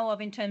I know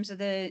of in terms of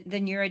the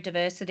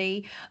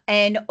neurodiversity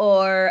and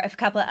or a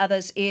couple of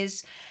others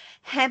is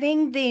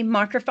having the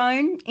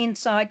microphone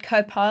inside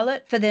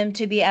Copilot for them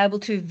to be able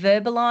to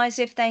verbalize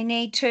if they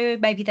need to.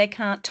 Maybe they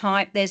can't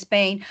type. There's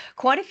been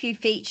quite a few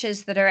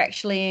features that are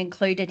actually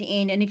included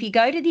in. And if you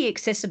go to the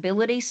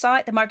accessibility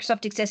site, the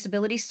Microsoft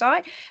accessibility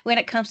site, when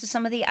it comes to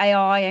some of the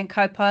AI and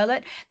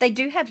Copilot, they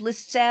do have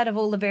lists out of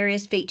all the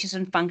various features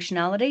and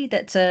functionality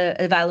that's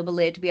available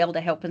there to be able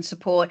to help and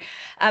support.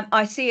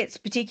 I see it's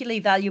particularly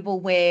valuable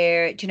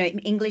where,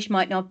 English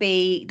might not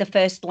be the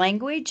first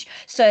language.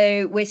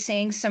 So we're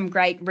seeing some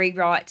great rewrites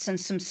and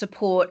some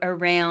support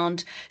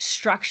around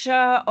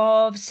structure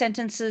of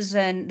sentences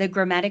and the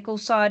grammatical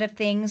side of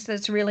things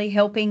that's really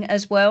helping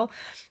as well.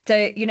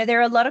 So, there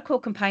are a lot of cool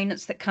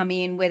components that come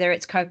in, whether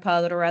it's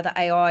Copilot or other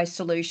AI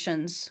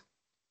solutions.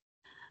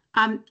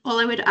 All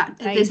I would add,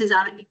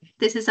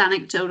 this is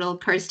anecdotal,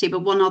 Kirsty, but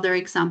one other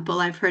example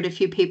I've heard a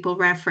few people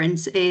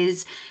reference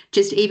is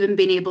just even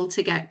being able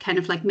to get kind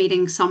of like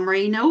meeting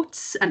summary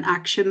notes and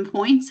action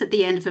points at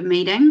the end of a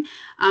meeting.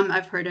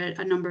 I've heard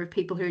a number of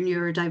people who are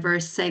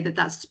neurodiverse say that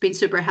that's been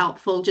super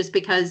helpful, just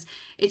because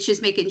it's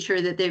just making sure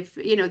that they've,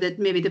 that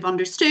maybe they've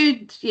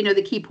understood,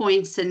 the key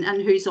points and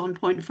who's on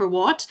point for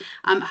what.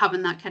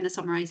 Having that kind of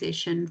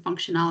summarization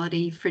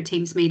functionality for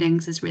Teams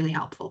meetings is really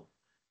helpful.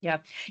 Yeah.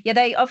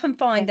 They often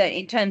find that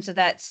in terms of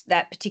that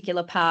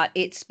particular part,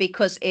 it's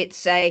because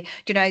it's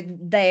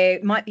they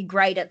might be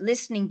great at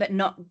listening, but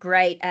not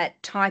great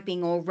at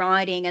typing or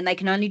writing, and they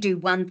can only do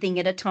one thing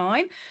at a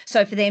time.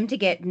 So for them to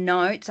get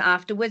notes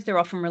afterwards, they're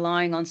often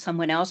relying on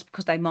someone else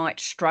because they might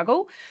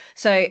struggle.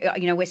 So,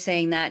 we're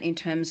seeing that in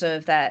terms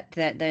of the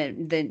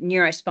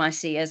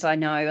neurospicy, as I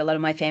know a lot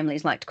of my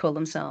families like to call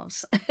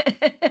themselves.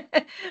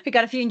 We've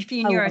got a few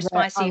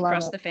neurospicy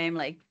across the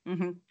family.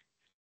 Mm-hmm.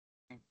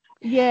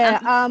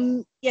 Yeah,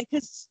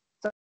 because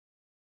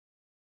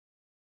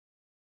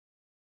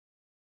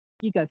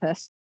you go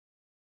first.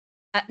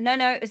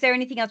 No. Is there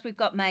anything else? We've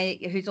got May,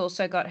 who's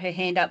also got her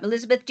hand up.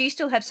 Elizabeth, do you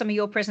still have some of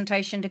your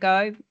presentation to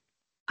go?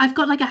 I've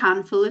got like a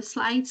handful of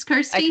slides,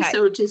 Kirsty. Okay.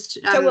 So just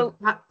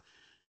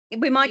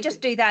we might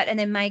just do that, and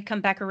then May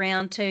come back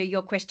around to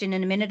your question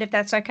in a minute, if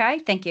that's okay.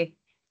 Thank you.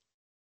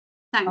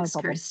 Thanks,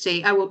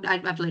 Kirsty. I've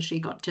literally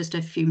got just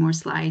a few more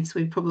slides.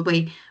 We've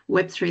probably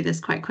whipped through this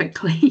quite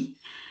quickly.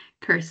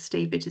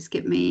 Kirsty, but just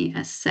give me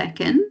a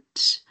second,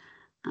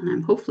 and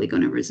I'm hopefully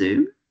going to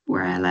resume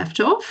where I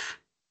left off.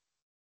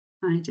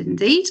 I did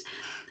indeed.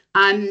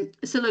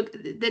 So look,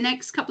 the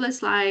next couple of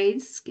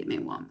slides, give me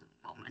one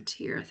moment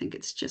here. I think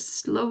it's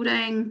just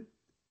loading.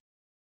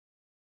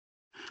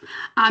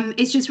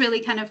 It's just really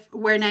kind of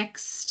where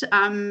next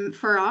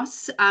for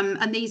us.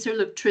 And these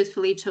are,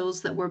 truthfully,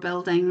 tools that we're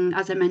building,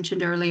 as I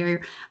mentioned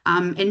earlier,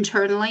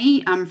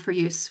 internally for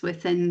use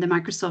within the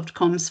Microsoft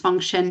Comms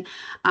function.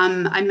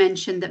 I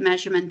mentioned that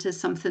measurement is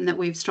something that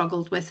we've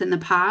struggled with in the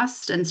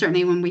past. And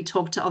certainly when we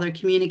talk to other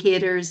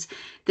communicators,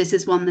 this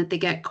is one that they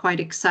get quite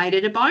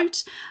excited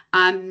about.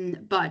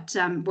 But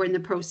we're in the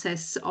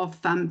process of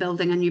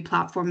building a new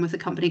platform with a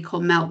company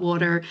called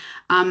Meltwater,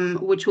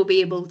 which will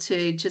be able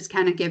to just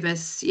kind of give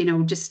us,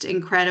 just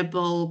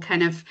incredible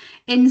kind of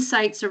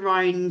insights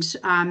around,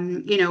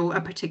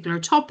 a particular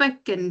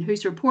topic and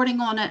who's reporting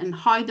on it and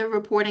how they're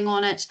reporting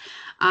on it.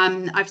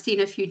 I've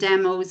seen a few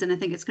demos, and I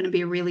think it's going to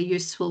be a really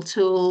useful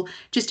tool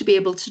just to be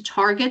able to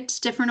target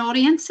different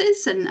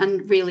audiences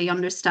and really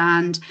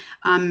understand,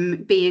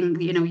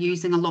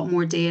 using a lot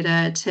more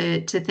data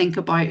to think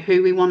about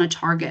who we want to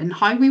target and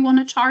how we want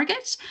to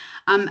target.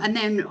 And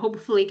then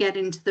hopefully get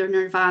into the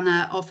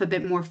nirvana of a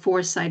bit more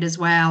foresight as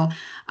well,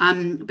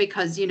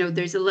 because,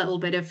 there's a little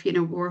bit of,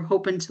 we're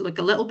hoping to look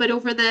a little bit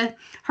over the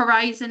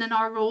horizon in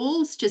our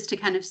roles just to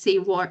kind of see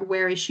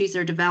where issues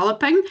are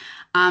developing.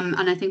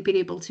 And I think being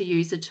able to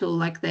use a tool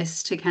like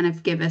this to kind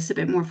of give us a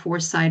bit more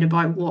foresight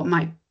about what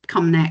might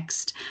come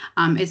next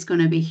is going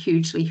to be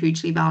hugely,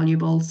 hugely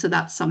valuable. So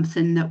that's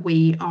something that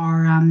we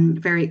are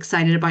very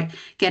excited about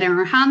getting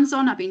our hands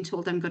on. I've been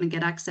told I'm going to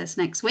get access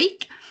next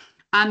week.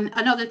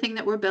 Another thing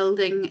that we're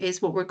building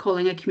is what we're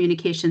calling a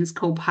communications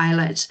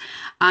Copilot.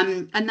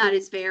 And that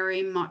is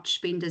very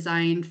much been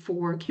designed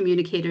for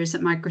communicators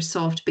at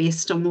Microsoft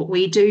based on what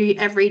we do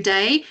every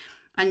day.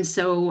 And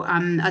so,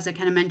 as I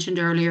kind of mentioned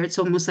earlier, it's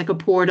almost like a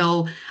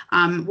portal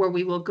where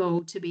we will go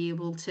to be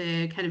able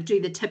to kind of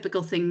do the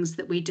typical things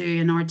that we do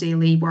in our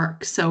daily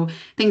work. So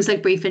things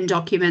like briefing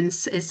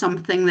documents is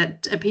something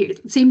that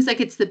seems like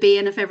it's the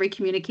bane of every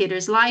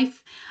communicator's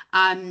life.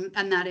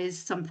 And that is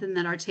something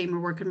that our team are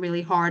working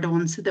really hard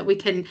on so that we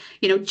can,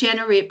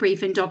 generate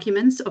briefing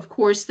documents. Of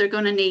course, they're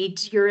going to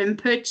need your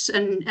input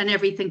and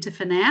everything to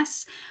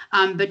finesse,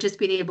 but just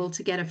being able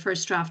to get a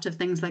first draft of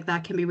things like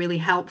that can be really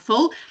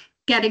helpful.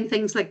 Getting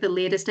things like the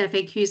latest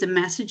FAQs and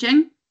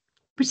messaging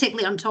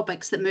particularly on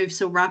topics that move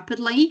so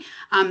rapidly,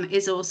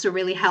 is also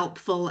really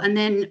helpful. And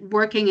then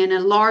working in a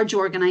large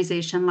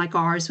organization like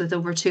ours with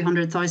over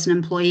 200,000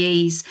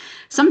 employees,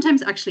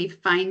 sometimes actually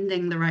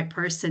finding the right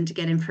person to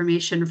get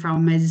information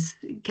from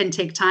can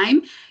take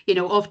time. You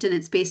know, often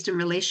it's based in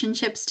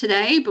relationships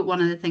today, but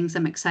one of the things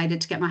I'm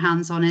excited to get my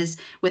hands on is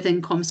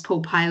within Comms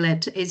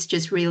Copilot is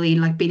just really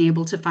like being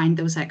able to find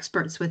those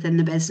experts within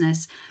the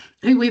business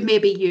who we've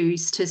maybe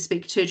used to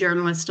speak to a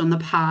journalist on the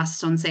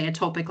past on, say, a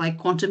topic like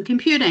quantum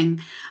computing,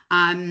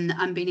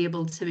 and being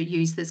able to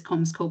use this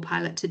Comms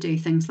Copilot to do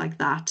things like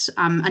that,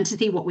 and to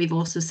see what we've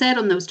also said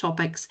on those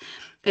topics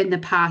in the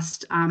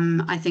past,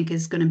 I think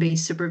is going to be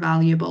super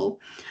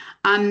valuable.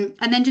 And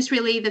then just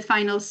really the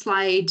final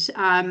slide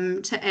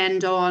to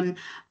end on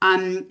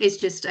is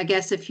just, I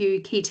guess, a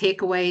few key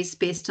takeaways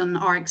based on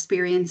our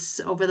experience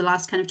over the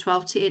last kind of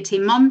 12 to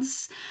 18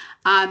 months.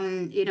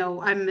 You know,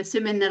 I'm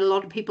assuming that a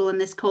lot of people in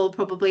this call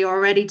probably are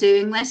already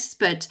doing this,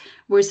 but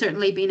we're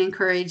certainly being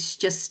encouraged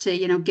just to,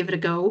 you know, give it a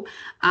go.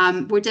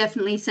 We're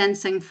definitely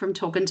sensing from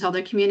talking to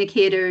other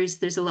communicators,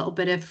 there's a little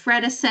bit of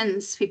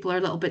reticence. People are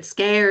a little bit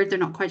scared. They're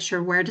not quite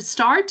sure where to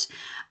start.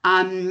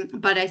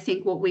 But I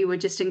think what we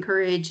would just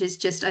encourage is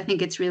just, I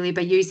think it's really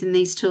by using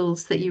these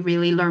tools that you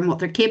really learn what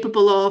they're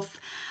capable of.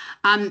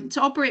 To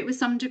operate with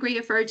some degree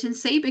of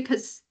urgency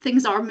because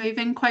things are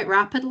moving quite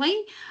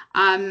rapidly.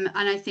 And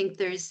I think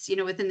there's, you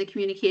know, within the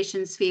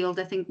communications field,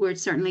 I think we're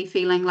certainly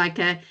feeling like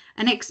an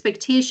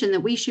expectation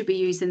that we should be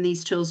using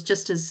these tools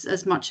just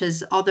as much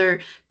as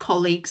other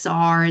colleagues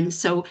are. And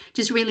so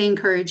just really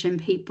encouraging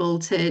people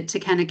to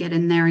kind of get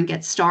in there and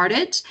get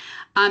started.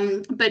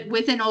 But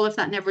within all of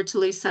that, never to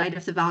lose sight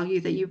of the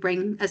value that you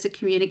bring as a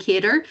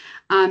communicator.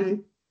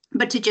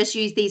 But to just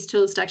use these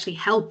tools to actually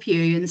help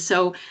you. And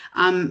so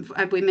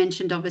we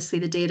mentioned, obviously,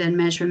 the data and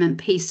measurement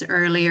piece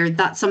earlier.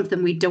 That's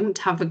something we don't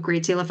have a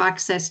great deal of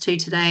access to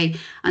today.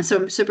 And so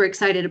I'm super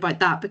excited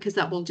about that because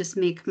that will just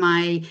make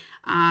my,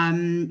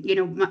 you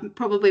know,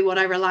 probably what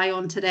I rely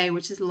on today,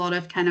 which is a lot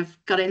of kind of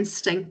gut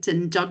instinct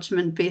and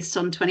judgment based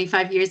on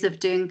 25 years of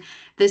doing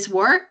this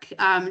work,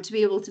 to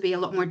be able to be a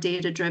lot more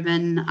data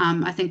driven,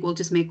 I think will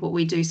just make what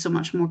we do so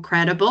much more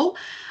credible.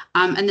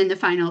 And then the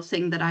final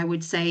thing that I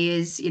would say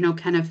is, you know,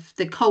 kind of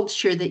the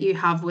culture that you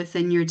have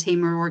within your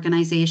team or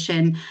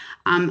organization.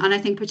 And I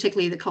think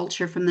particularly the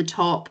culture from the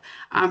top,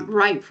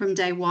 right from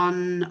day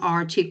one,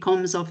 our Chief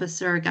Comms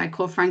Officer, a guy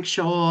called Frank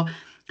Shaw,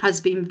 has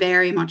been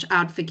very much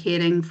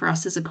advocating for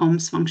us as a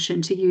comms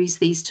function to use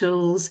these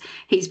tools.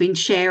 He's been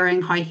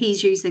sharing how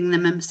he's using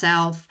them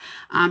himself.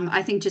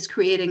 I think just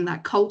creating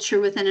that culture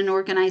within an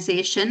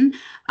organization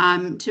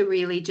to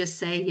really just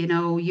say, you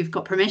know, you've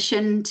got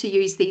permission to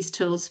use these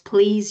tools.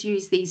 Please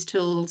use these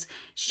tools,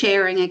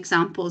 sharing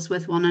examples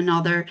with one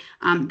another.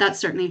 That's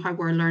certainly how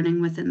we're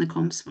learning within the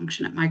comms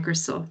function at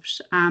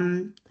Microsoft.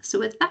 So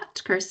with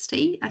that,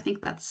 Kirsty, I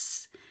think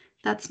that's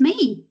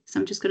me. So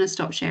I'm just going to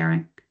stop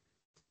sharing.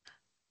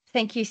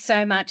 Thank you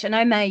so much.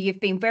 And May, you've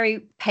been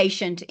very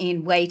patient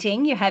in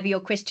waiting. You have your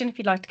question if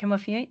you'd like to come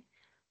off mute.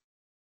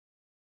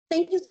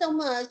 Thank you so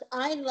much.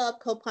 I love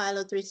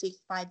Copilot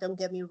 365, don't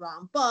get me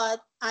wrong,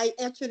 but I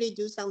actually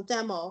do some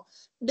demo.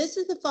 This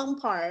is the fun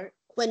part.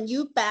 When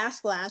you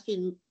backslash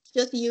in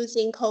just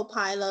using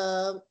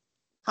Copilot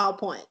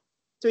PowerPoint,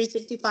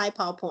 365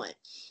 PowerPoint,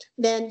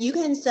 then you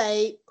can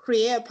say,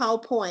 create a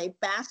PowerPoint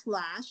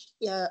backslash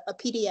a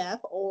PDF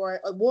or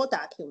a Word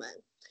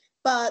document.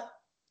 But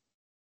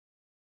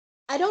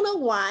I don't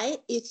know why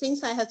it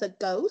seems like has a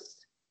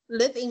ghost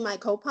live in my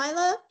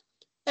Copilot.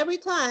 Every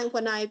time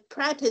when I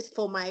practice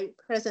for my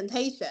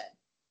presentation,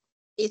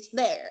 it's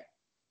there.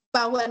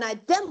 But when I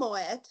demo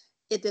it,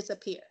 it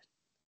disappears.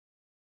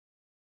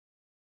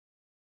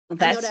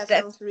 I know that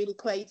sounds really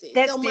crazy.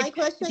 So my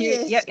question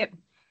is,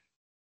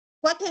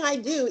 what can I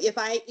do if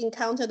I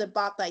encounter the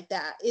bug like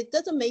that? It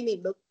doesn't make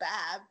me look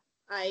bad.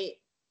 I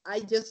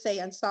just say,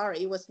 I'm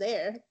sorry, it was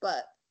there,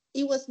 but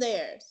it was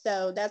there.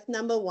 So that's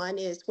number one,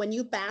 is when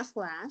you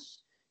backslash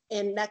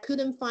and that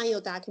couldn't find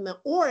your document,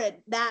 or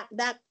that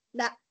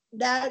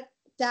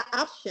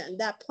option,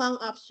 that plumb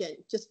option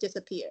just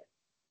disappeared.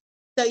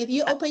 So if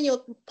you open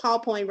your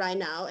PowerPoint right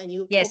now and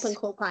you open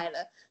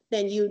Copilot,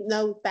 then you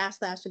know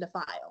backslash to the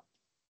file.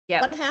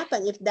 What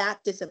happened if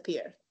that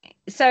disappeared?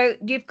 So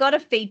you've got a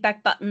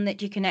feedback button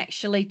that you can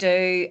actually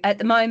do at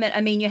the moment.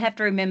 I mean, you have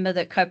to remember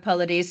that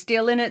Copilot is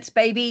still in its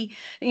baby,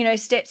 you know,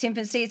 steps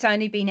infancy. It's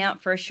only been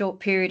out for a short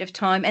period of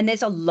time. And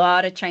there's a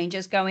lot of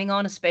changes going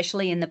on,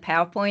 especially in the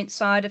PowerPoint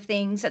side of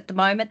things at the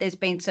moment. There's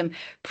been some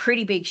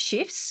pretty big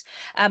shifts.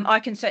 I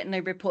can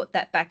certainly report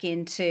that back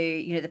into,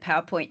 you know, the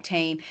PowerPoint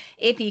team.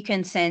 If you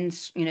can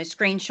send, you know,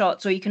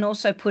 screenshots, or you can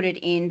also put it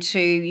into,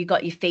 you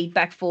got your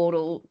feedback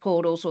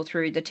portals or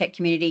through the tech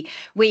community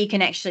where you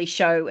can actually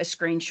show a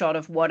screenshot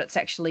of what it's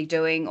actually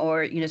doing,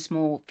 or, you know,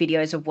 small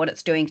videos of what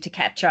it's doing to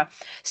capture,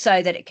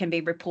 so that it can be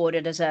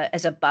reported as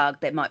a bug.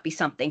 There might be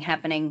something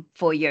happening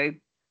for you.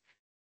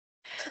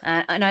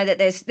 I know that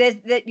there's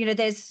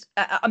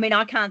I mean,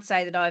 I can't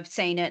say that I've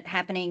seen it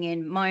happening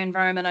in my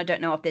environment. I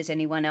don't know if there's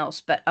anyone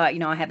else, but you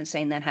know, I haven't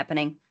seen that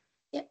happening.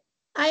 Yep.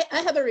 I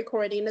have a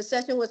recording. The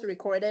session was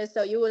recorded,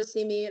 so you will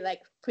see me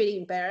like pretty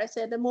embarrassed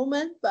at the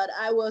moment, but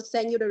I will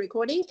send you the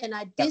recording. And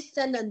I did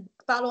send a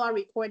follow-up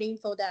recording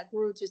for that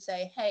group to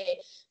say, hey,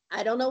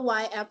 I don't know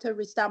why after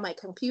restart my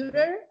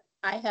computer,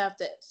 I have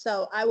this.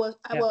 So I will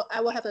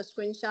have a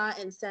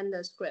screenshot and send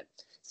the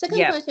script.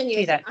 Second question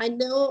is, I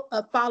know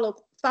a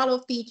follow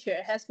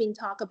feature has been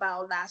talked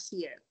about last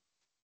year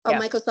on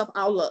Microsoft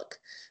Outlook,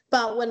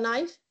 but when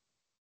I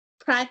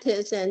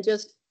practice and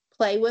just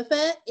play with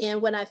it,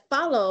 and when I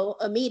follow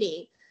a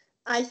meeting,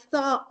 I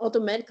thought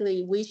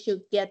automatically we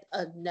should get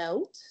a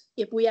note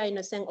if we are in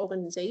the same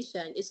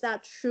organization. Is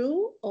that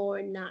true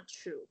or not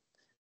true?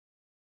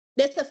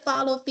 That's a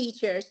follow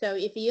feature. So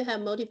if you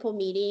have multiple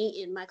meetings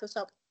in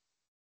Microsoft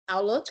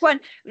Outlook.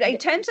 One, in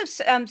terms of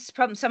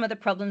some of the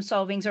problem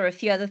solvings or a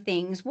few other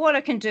things, what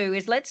I can do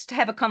is let's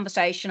have a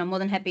conversation. I'm more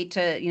than happy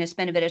to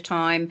spend a bit of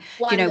time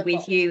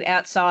with you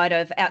outside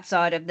of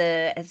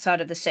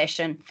the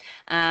session,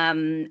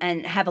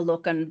 and have a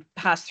look and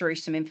pass through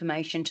some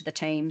information to the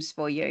teams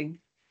for you.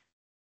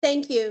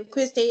 Thank you,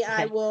 Christy. Okay.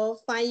 I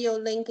will find your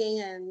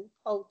LinkedIn and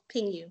I'll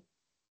ping you.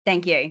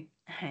 Thank you.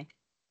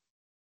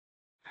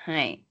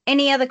 Hey.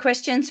 Any other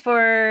questions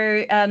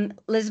for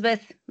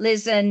Elizabeth,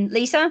 Liz, and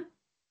Lisa?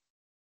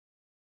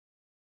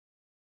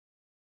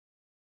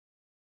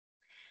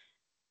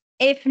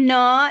 If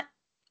not,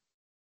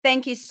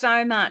 thank you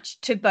so much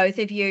to both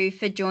of you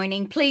for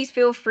joining. Please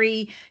feel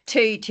free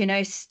to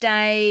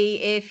stay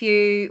if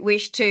you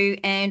wish to,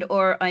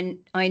 or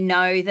I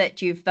know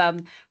that you've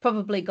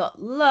probably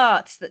got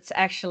lots that's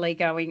actually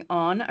going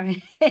on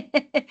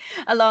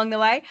along the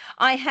way.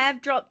 I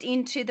have dropped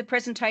into the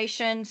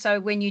presentation,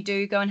 so when you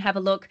do go and have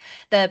a look,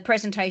 the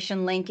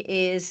presentation link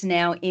is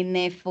now in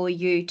there for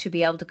you to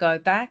be able to go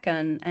back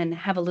and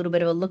have a little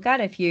bit of a look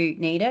at if you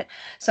need it.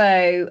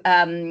 So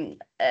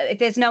if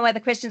there's no other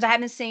questions, I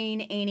haven't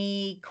seen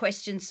any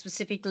questions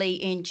specifically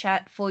in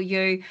chat for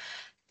you.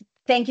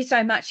 Thank you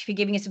so much for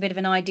giving us a bit of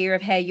an idea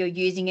of how you're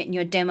using it in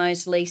your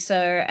demos,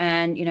 Lisa,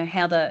 and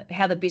how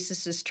the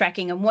business is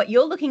tracking and what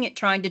you're looking at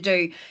trying to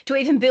do to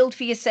even build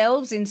for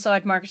yourselves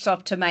inside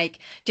Microsoft to make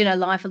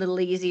life a little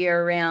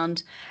easier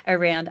around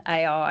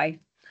AI.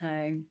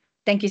 So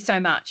thank you so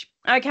much.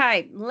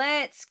 Okay,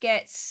 let's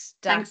get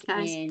stuck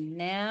in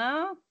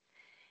now.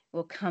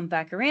 We'll come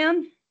back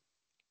around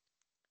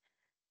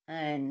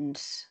and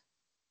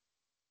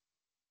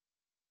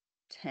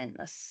turn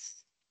the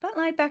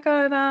spotlight back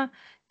over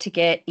to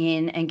get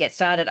in and get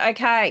started.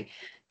 Okay,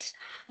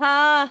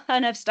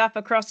 ton of stuff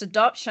across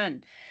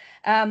adoption.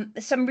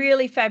 Some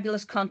really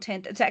fabulous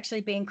content that's actually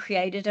being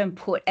created and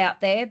put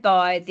out there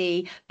by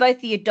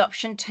both the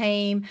adoption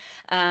team,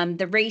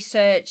 the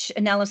research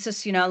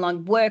analysis,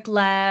 along Work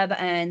Lab,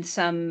 and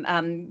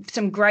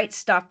some great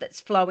stuff that's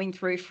flowing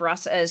through for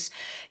us as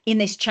in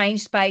this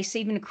change space,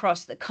 even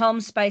across the comm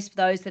space for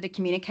those that are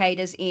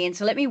communicators in.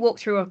 So let me walk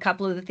through a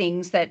couple of the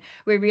things that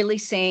we're really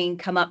seeing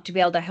come up to be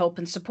able to help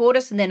and support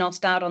us, and then I'll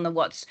start on the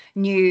what's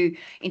new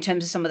in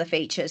terms of some of the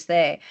features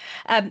there.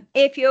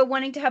 If you're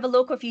wanting to have a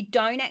look, or if you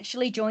don't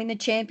actually join the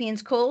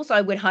champions calls,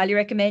 I would highly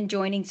recommend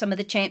joining some of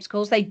the champs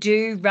calls. They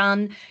do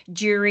run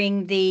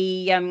during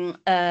the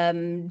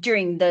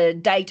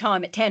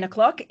daytime at 10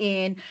 o'clock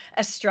in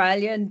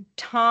Australian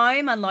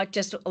time, unlike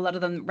just a lot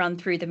of them run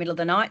through the middle of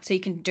the night, so you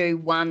can do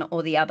one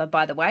or the other,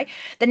 by the way.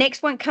 The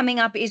next one coming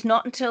up is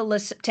not until the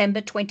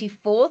September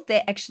 24th.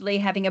 They're actually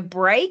having a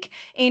break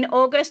in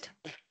August.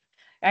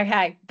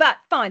 Okay, but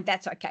fine,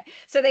 that's okay.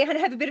 So they're going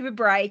to have a bit of a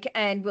break,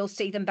 and we'll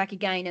see them back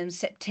again in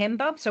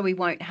September. So we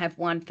won't have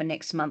one for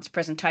next month's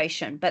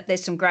presentation, but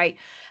there's some great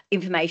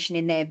information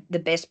in there, the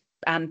best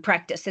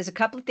practice. There's a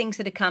couple of things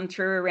that have come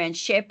through around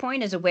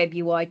SharePoint as a web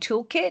UI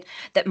toolkit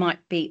that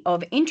might be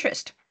of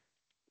interest.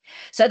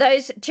 So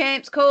those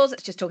champs calls,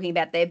 it's just talking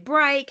about their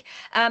break.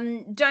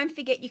 Don't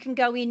forget, you can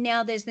go in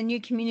now. There's the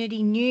new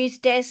community news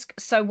desk.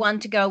 So one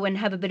to go and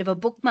have a bit of a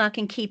bookmark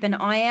and keep an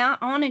eye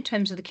out on in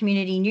terms of the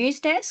community news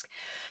desk.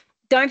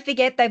 Don't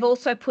forget, they've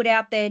also put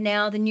out there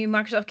now the new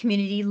Microsoft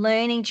Community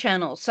Learning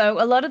channel.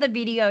 So a lot of the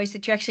videos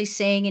that you're actually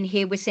seeing in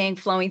here, we're seeing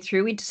flowing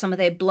through into some of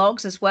their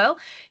blogs as well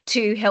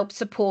to help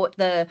support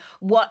the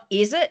what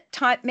is it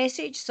type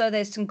message. So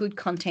there's some good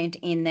content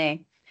in there.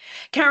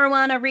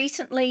 Caruana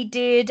recently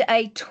did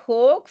a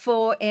talk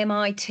for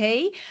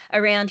MIT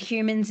around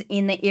humans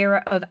in the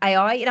era of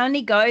AI. It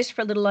only goes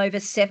for a little over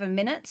 7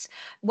 minutes.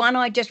 One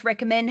I just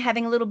recommend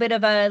having a little bit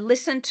of a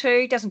listen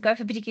to. Doesn't go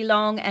for particularly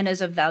long and is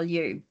of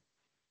value.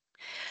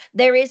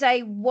 There is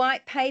a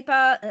white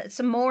paper,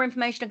 some more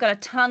information. I've got a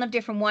ton of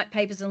different white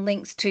papers and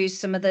links to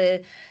some of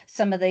the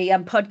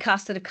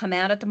podcasts that have come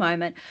out at the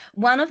moment.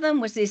 One of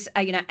them was this,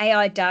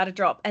 AI data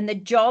drop, and the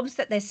jobs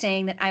that they're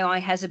seeing that AI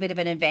has a bit of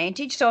an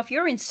advantage. So if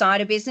you're inside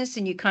a business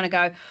and you kind of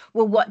go,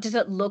 well, what does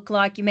it look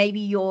like? Maybe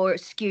you're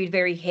skewed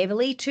very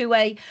heavily to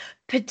a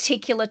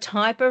particular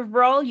type of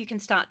role, you can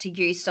start to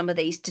use some of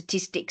these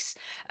statistics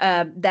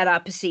that are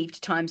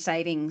perceived time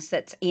savings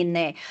that's in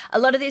there. A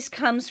lot of this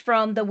comes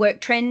from the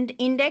work trend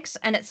index. index,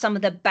 and it's some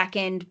of the back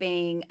end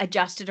being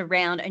adjusted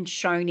around and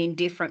shown in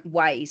different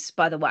ways,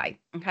 by the way.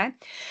 Okay.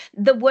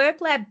 The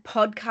Work Lab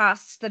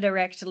podcasts that are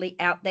actually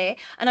out there,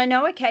 and I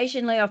know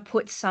occasionally I've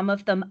put some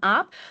of them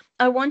up.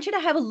 I want you to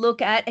have a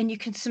look at, and you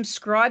can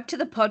subscribe to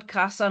the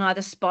podcast on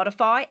either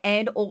Spotify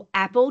and or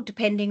Apple,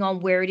 depending on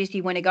where it is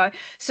you want to go.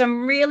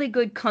 Some really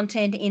good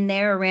content in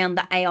there around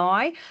the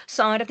AI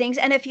side of things.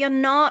 And if you're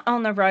not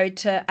on the road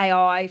to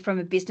AI from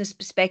a business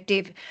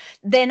perspective,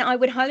 then I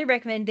would highly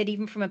recommend that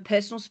even from a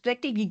personal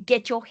perspective, you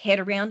get your head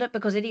around it,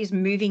 because it is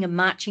moving and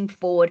marching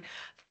forward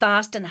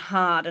fast and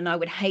hard. And I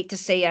would hate to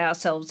see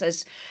ourselves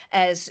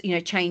as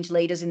change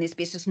leaders in this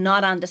business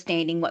not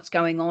understanding what's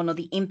going on, or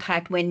the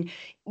impact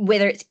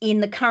whether it's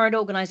in the current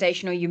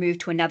organization or you move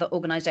to another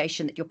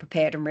organization, that you're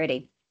prepared and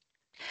ready.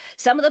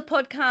 Some of the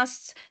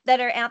podcasts that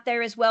are out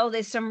there as well,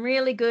 there's some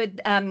really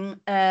good,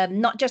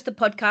 not just the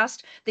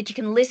podcast that you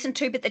can listen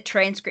to, but the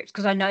transcripts,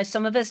 because I know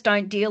some of us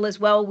don't deal as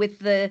well with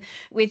the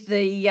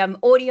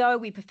audio.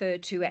 We prefer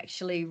to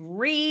actually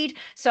read.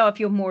 So if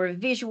you're more a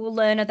visual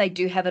learner, they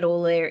do have it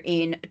all there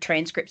in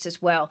transcripts as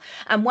well.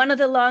 And one of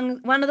the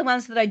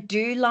ones that I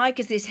do like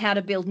is this How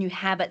to Build New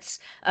Habits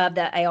of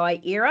the AI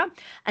Era.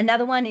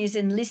 Another one is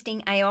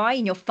Enlisting AI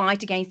in Your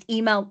Fight Against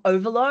Email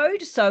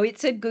Overload. So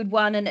it's a good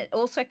one, and it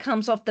also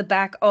comes off the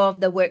back of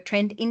the Work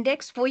Trend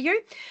Index for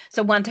you.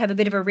 So one to have a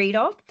bit of a read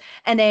of.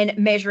 And then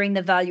Measuring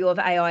the Value of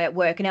AI at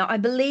Work. Now, I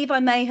believe I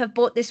may have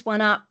brought this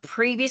one up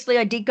previously.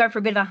 I did go for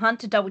a bit of a hunt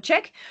to double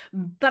check,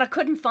 but I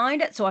couldn't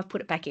find it, so I've put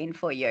it back in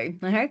for you.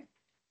 Okay.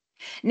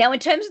 Now, in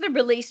terms of the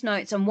release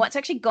notes and what's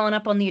actually gone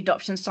up on the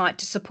adoption site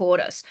to support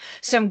us,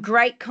 some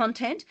great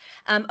content,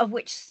 of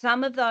which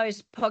some of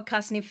those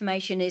podcasts and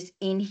information is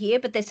in here,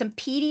 but there's some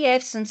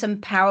PDFs and some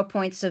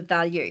PowerPoints of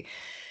value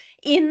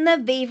in the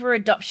Viva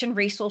adoption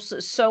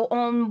resources. So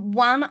on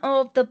one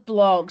of the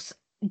blogs,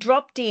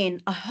 dropped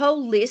in a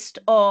whole list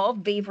of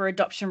Viva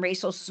adoption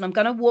resources, and I'm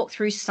going to walk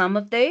through some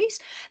of these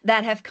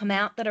that have come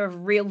out that are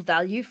of real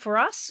value for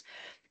us.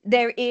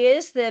 There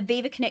is the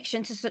Viva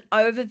Connections, it's an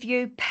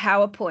overview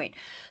PowerPoint.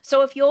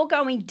 So if you're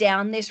going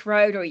down this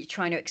road, or you're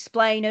trying to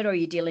explain it, or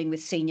you're dealing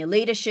with senior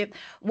leadership,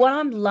 what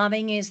I'm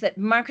loving is that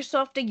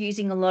Microsoft are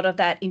using a lot of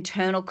that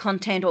internal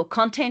content, or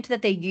content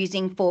that they're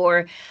using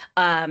for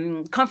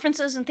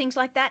conferences and things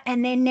like that,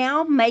 and they're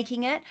now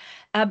making it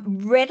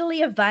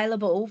readily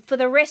available for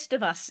the rest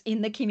of us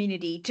in the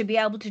community to be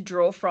able to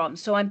draw from.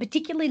 So I'm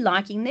particularly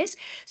liking this.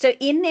 So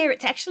in there,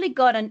 it's actually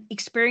got an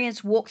experience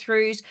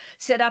walkthroughs,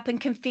 setup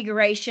and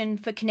configuration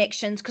for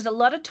connections, because a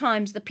lot of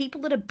times the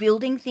people that are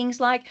building things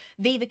like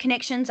Viva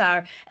Connections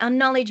are our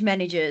knowledge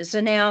managers,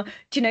 and our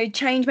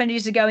change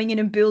managers are going in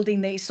and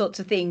building these sorts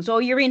of things,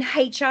 or you're in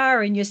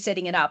HR and you're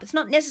setting it up. It's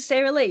not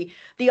necessarily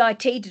the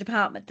IT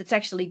department that's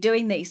actually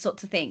doing these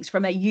sorts of things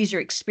from a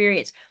user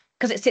experience,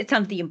 because it sits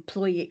under the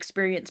employee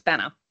experience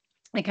banner.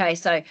 Okay,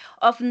 so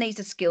often these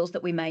are skills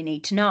that we may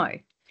need to know.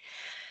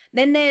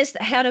 Then there's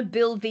how to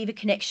build Viva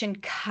Connection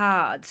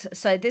cards.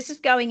 So this is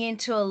going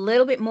into a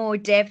little bit more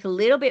depth, a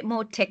little bit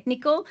more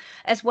technical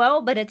as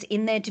well, but it's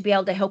in there to be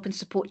able to help and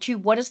support you.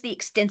 What is the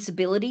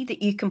extensibility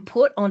that you can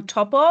put on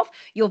top of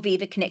your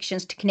Viva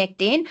Connections to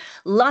connect in?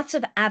 Lots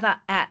of other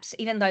apps,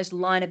 even those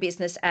line of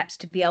business apps,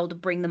 to be able to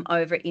bring them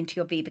over into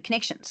your Viva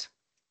Connections.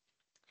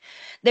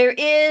 There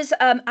is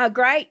a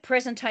great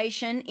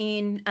presentation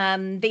in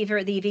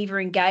the Viva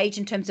Engage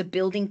in terms of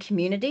building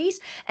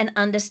communities and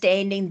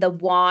understanding the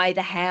why,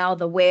 the how,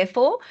 the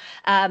wherefore.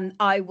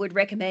 I would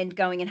recommend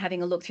going and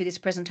having a look through this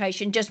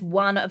presentation, just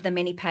one of the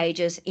many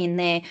pages in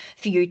there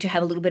for you to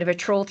have a little bit of a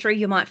trawl through.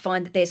 You might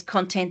find that there's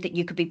content that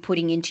you could be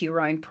putting into your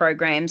own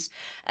programs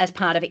as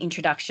part of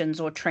introductions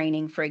or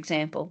training, for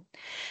example.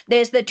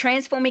 There's the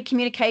Transforming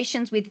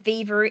Communications with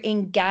Viva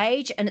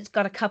Engage, and it's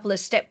got a couple of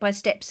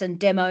step-by-steps and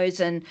demos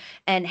and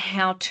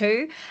how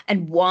to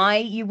and why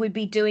you would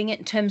be doing it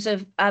in terms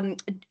of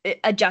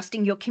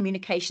adjusting your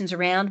communications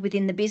around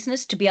within the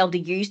business to be able to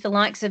use the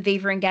likes of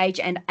Viva Engage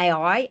and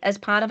AI as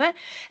part of it,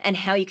 and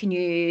how you can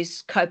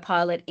use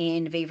Copilot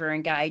in Viva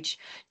Engage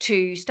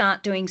to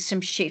start doing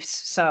some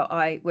shifts. So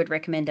I would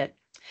recommend it.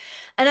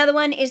 Another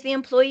one is the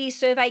Employee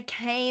Survey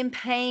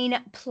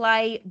Campaign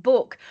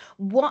Playbook.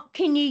 What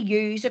can you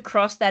use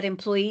across that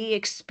employee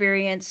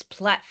experience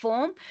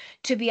platform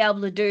to be able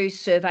to do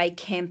survey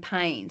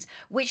campaigns?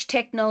 Which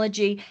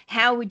technology?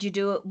 How would you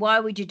do it? Why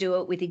would you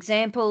do it? With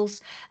examples.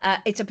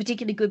 It's a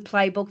particularly good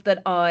playbook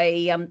that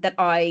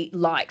I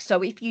like.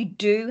 So if you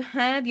do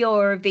have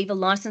your Viva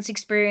license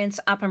experience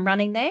up and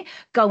running there,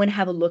 go and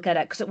have a look at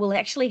it, because it will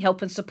actually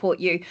help and support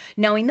you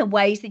knowing the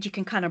ways that you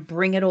can kind of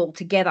bring it all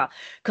together.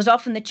 Because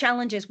often the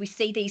challenge is we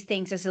see these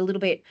things as a little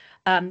bit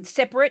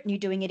separate, and you're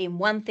doing it in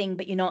one thing,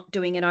 but you're not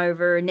doing it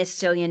over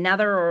necessarily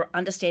another, or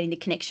understanding the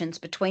connections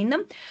between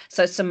them.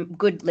 So some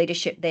good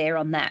leadership there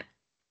on that.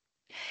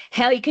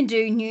 How you can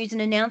do news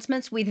and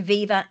announcements with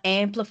Viva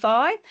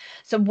Amplify.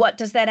 So what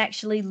does that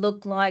actually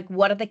look like?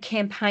 What are the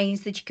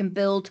campaigns that you can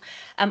build?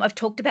 I've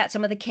talked about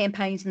some of the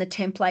campaigns and the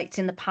templates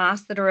in the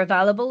past that are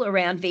available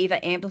around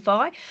Viva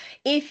Amplify.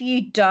 If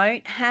you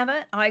don't have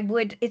it,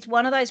 it's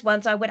one of those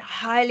ones I would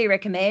highly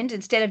recommend,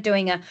 instead of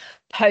doing a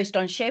post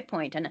on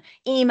SharePoint and an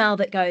email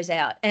that goes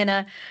out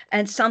and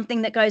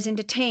something that goes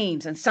into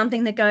Teams and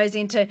something that goes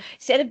into,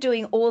 instead of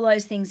doing all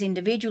those things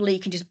individually, you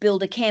can just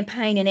build a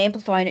campaign in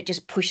Amplify and it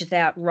just pushes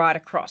out right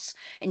across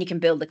and you can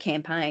build the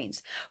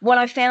campaigns. What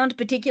I found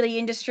particularly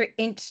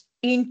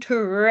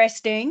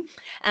interesting,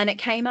 and it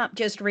came up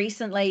just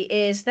recently,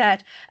 is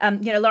that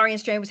Laurie and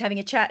Strand was having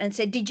a chat and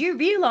said, did you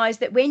realize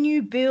that when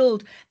you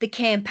build the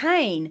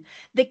campaign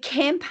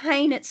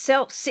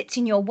itself sits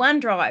in your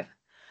OneDrive,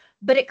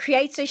 but it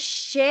creates a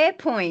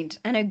SharePoint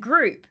and a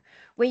group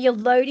where you're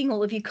loading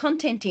all of your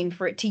content in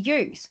for it to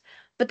use.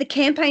 But the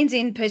campaign's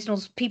in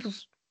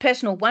people's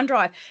personal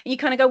OneDrive. And you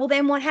kind of go, well,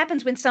 then what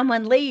happens when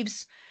someone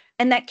leaves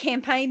and that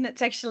campaign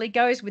that's actually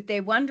goes with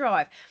their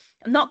OneDrive?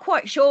 I'm not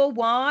quite sure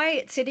why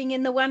it's sitting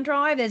in the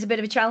OneDrive. There's a bit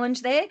of a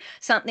challenge there,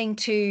 something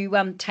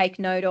to take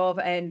note of.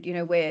 And,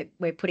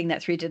 we're putting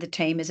that through to the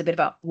team as a bit of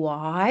a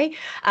why.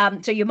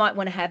 So you might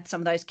want to have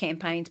some of those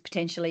campaigns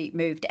potentially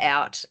moved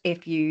out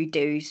if you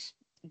do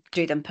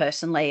them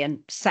personally and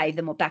save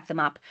them or back them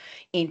up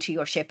into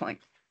your SharePoint.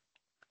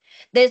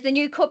 There's the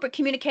new corporate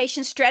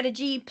communication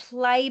strategy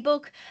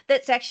playbook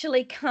that's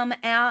actually come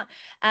out.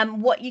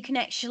 What you can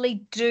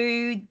actually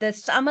do,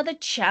 some of the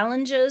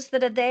challenges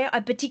that are there.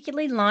 I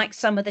particularly like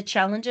some of the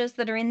challenges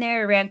that are in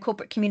there around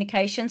corporate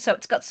communication. So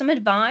it's got some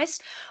advice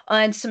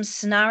and some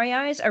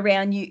scenarios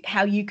around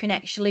how you can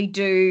actually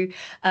do,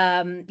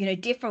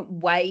 different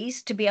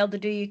ways to be able to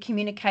do your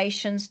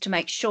communications to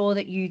make sure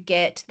that you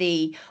get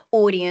the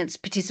audience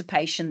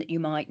participation that you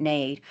might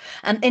need.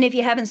 And if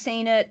you haven't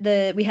seen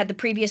it, we had the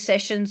previous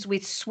sessions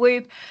with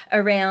Swoop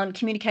around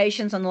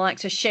communications on the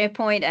likes of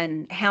SharePoint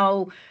and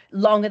how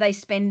long are they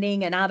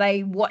spending and are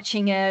they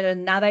watching it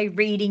and are they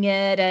reading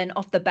it, and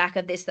off the back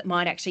of this that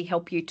might actually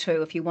help you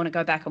too if you want to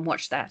go back and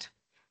watch that.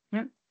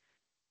 Yeah.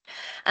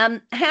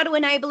 How to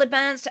enable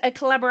advanced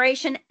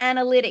collaboration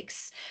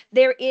analytics.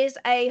 There is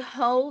a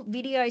whole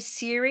video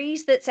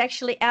series that's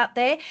actually out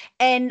there,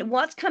 and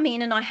what's come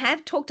in, and I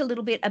have talked a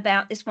little bit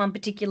about this one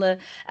particular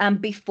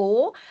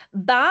before,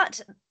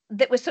 but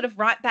that was sort of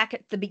right back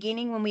at the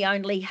beginning when we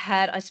only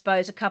had, I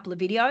suppose, a couple of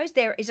videos.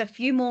 There is a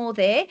few more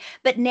there,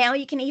 but now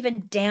you can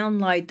even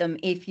download them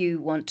if you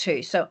want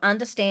to. So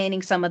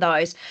understanding some of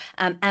those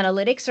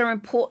analytics are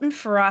important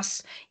for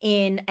us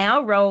in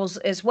our roles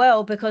as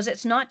well, because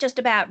it's not just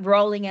about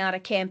rolling out a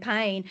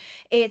campaign.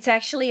 It's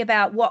actually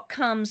about what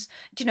comes,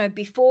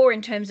 before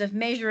in terms of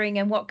measuring,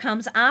 and what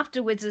comes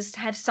afterwards is to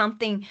have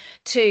something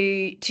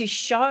to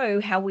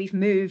show how we've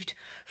moved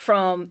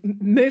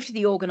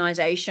the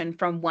organization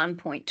from one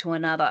point to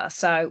another.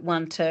 So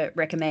one to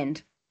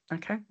recommend.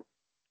 Okay.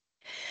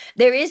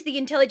 There is the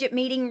Intelligent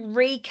Meeting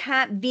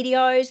recap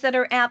videos that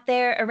are out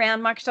there around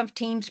Microsoft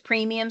Teams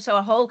Premium, so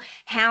a whole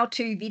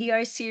how-to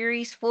video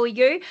series for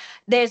you.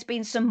 There's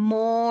been some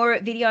more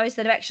videos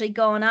that have actually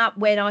gone up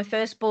when I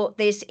first brought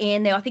this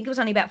in. I think it was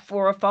only about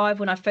 4 or 5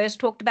 when I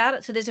first talked about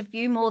it, so there's a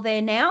few more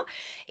there now.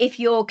 If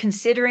you're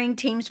considering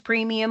Teams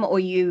Premium or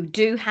you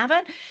do have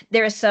it,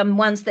 there are some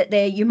ones that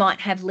you might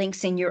have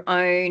links in your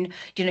own,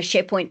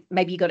 SharePoint.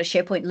 Maybe you got a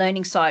SharePoint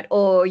learning site,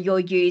 or you're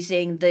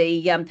using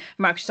the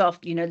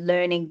Microsoft,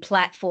 learning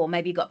platform.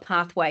 Maybe you've got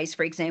Pathways,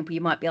 for example.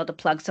 You might be able to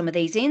plug some of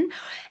these in,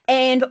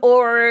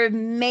 or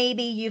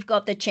maybe you've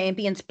got the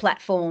Champions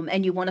platform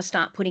and you want to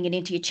start putting it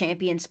into your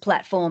Champions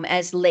platform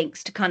as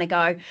links to kind of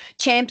go,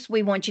 Champs,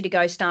 we want you to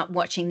go start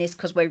watching this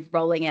because we're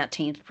rolling out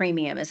Teams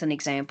Premium as an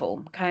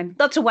example. Okay,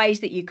 lots of ways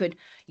that you could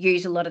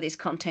use a lot of this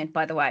content,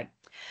 by the way.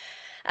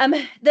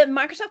 The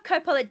Microsoft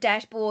Copilot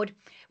dashboard,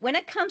 when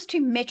it comes to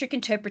metric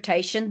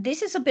interpretation,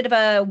 this is a bit of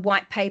a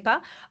white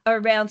paper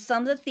around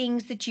some of the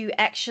things that you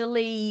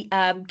actually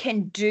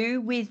can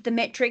do with the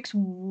metrics,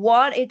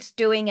 what it's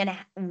doing and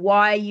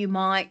why you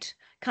might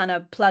kind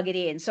of plug it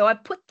in. So I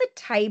put the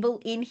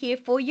table in here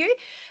for you.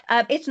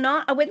 It's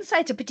not, I wouldn't say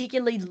it's a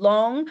particularly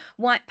long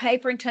white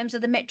paper in terms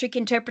of the metric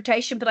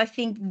interpretation, but I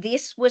think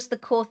this was the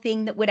core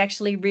thing that would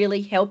actually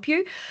really help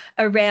you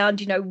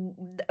around,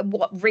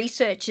 what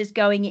research is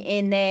going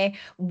in there,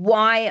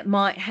 why it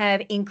might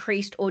have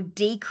increased or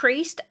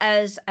decreased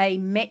as a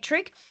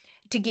metric,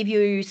 to give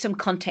you some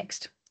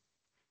context.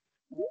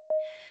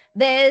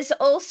 There's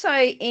also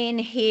in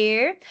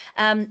here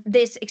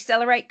this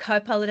Accelerate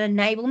Copilot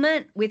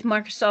Enablement with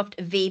Microsoft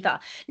Viva.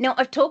 Now,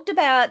 I've talked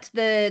about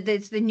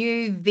there's the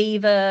new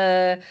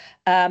Viva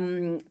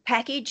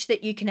package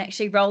that you can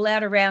actually roll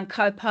out around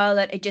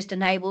Copilot. It just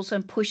enables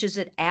and pushes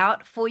it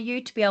out for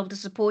you to be able to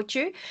support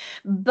you.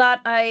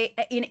 But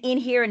in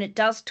here, and it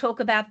does talk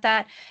about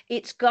that,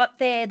 it's got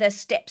there the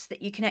steps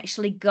that you can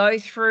actually go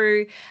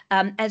through,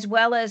 as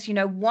well as,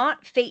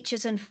 what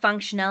features and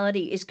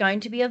functionality is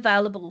going to be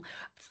available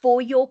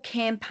for your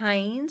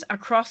campaigns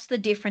across the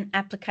different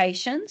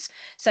applications.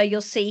 So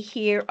you'll see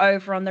here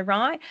over on the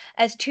right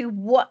as to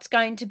what's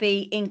going to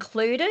be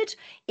included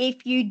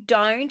if you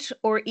don't,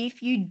 or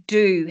if you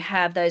do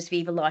have those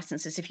Viva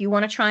licenses. If you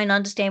want to try and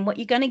understand what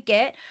you're going to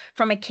get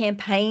from a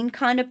campaign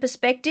kind of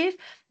perspective,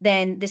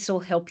 then this will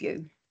help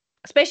you.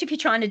 Especially if you're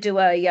trying to do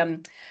a,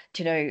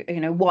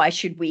 why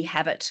should we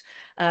have it?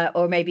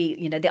 Or maybe,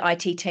 the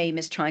IT team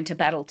is trying to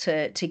battle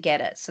to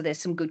get it. So there's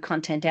some good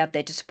content out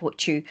there to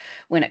support you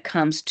when it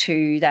comes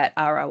to that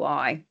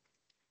ROI.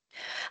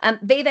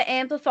 Viva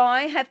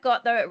Amplify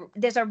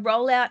there's a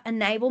rollout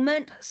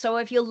enablement. So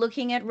if you're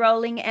looking at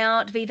rolling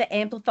out Viva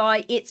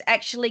Amplify, it's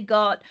actually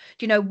got,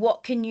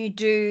 what can you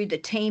do, the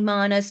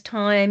T-minus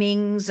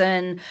timings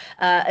and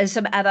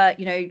some other,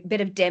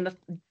 bit of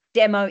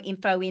demo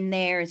info in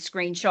there and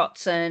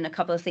screenshots and a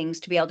couple of things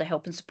to be able to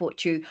help and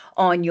support you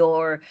on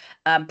your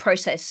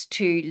process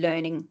to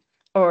learning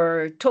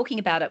or talking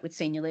about it with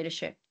senior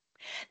leadership.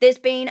 There's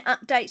been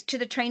updates to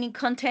the training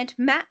content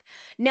map.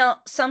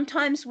 Now,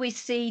 sometimes we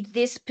see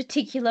this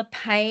particular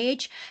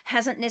page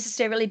hasn't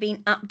necessarily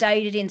been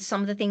updated in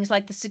some of the things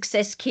like the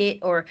success kit,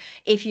 or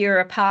if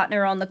you're a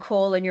partner on the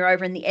call and you're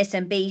over in the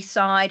SMB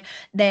side,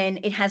 then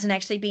it hasn't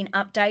actually been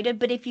updated.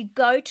 But if you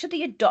go to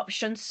the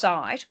adoption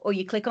site or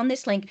you click on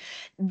this link,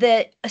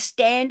 the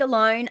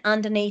standalone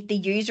underneath the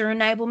user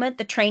enablement,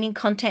 the training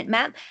content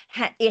map,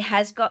 it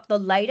has got the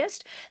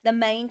latest. The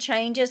main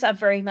changes are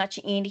very much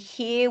in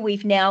here.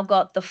 We've now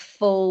got the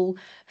full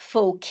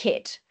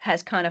kit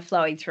has kind of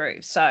flowing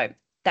through. So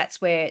that's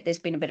where there's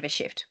been a bit of a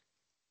shift.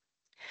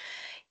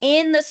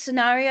 In the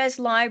scenarios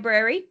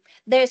library,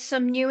 there's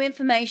some new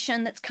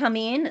information that's come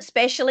in,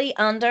 especially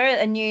under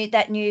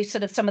that new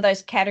sort of some of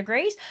those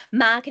categories.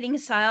 Marketing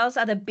and sales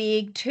are the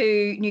big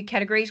two new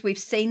categories. We've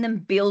seen them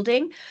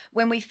building.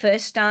 When we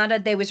first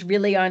started, there was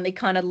really only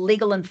kind of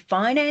legal and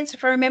finance,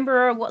 if I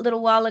remember a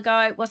little while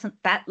ago. It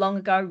wasn't that long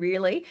ago,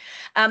 really.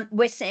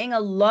 We're seeing a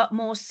lot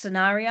more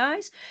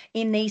scenarios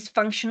in these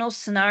functional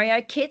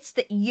scenario kits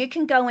that you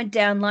can go and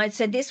download.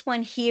 So this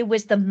one here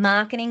was the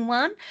marketing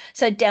one.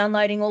 So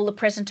downloading all the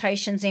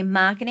presentations in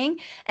marketing,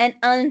 and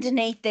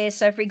underneath there,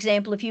 so for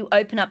example, if you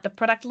open up the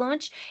product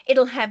launch,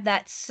 it'll have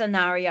that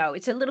scenario.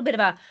 It's a little bit of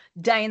a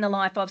day in the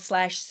life of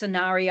 /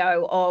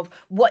 scenario of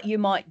what you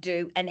might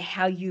do and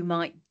how you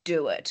might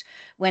do it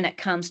when it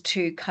comes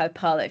to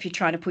Copilot if you're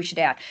trying to push it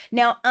out.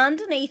 Now,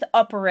 underneath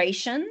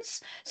operations,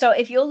 so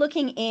if you're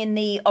looking in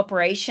the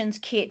operations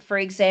kit, for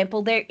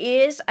example, there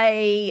is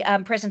a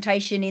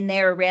presentation in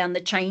there around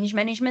the change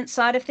management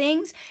side of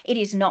things. It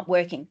is not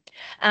working.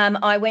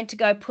 I went to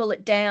go pull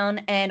it down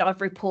and I've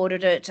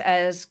reported it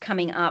as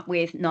coming up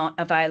with not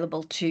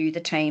available to the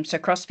team. So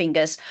cross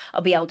fingers,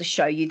 I'll be able to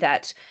show you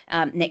that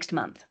next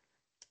month.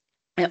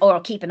 Or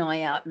I'll keep an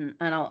eye out and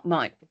I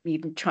might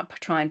even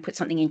try and put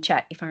something in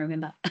chat if I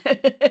remember.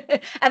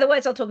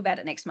 Otherwise, I'll talk about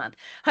it next month.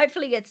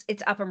 Hopefully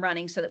it's up and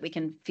running so that we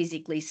can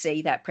physically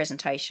see that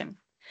presentation.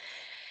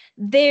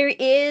 There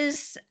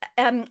is,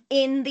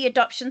 in the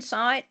adoption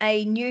site,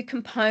 a new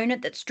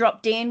component that's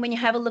dropped in. When you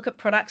have a look at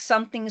products,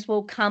 some things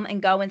will come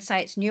and go and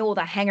say it's new, or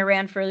they hang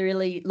around for a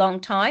really long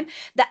time.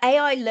 The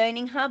AI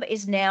Learning Hub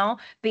is now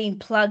being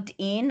plugged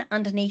in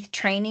underneath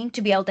training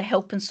to be able to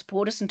help and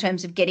support us in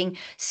terms of getting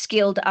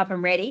skilled up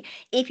and ready.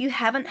 If you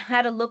haven't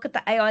had a look at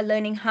the AI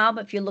Learning Hub,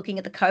 if you're looking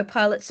at the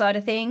Copilot side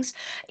of things,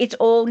 it's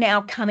all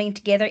now coming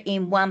together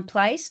in one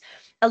place.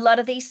 A lot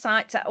of these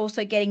sites are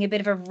also getting a bit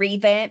of a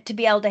revamp to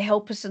be able to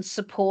help us and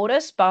support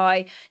us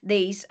by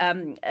these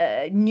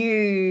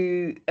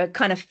new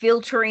kind of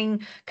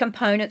filtering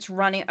components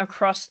running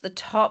across the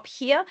top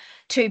here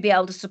to be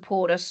able to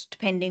support us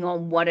depending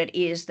on what it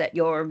is that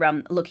you're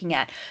looking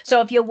at.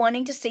 So if you're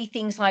wanting to see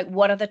things like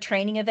what are the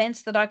training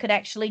events that I could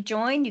actually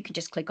join, you can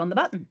just click on the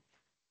button.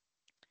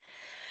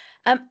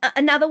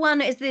 Another one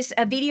is this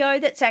video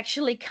that's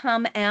actually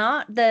come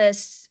out, the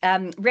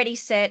Ready,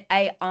 Set,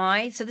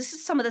 AI. So this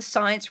is some of the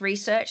science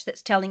research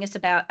that's telling us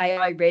about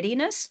AI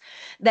readiness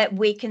that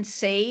we can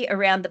see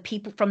around the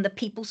people from the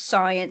people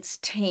science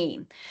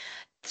team.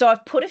 So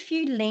I've put a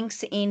few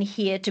links in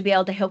here to be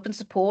able to help and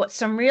support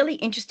some really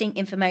interesting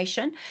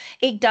information.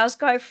 It does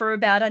go for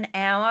about an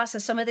hour. So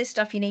some of this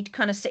stuff you need to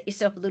kind of set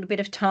yourself a little bit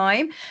of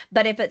time.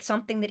 But if it's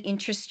something that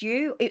interests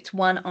you, it's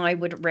one I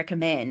would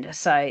recommend.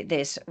 So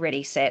there's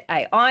Ready, Set,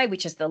 AI,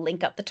 which is the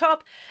link up the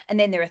top. And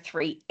then there are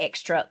 3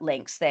 extra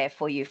links there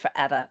for you for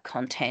other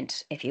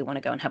content if you want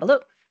to go and have a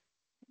look.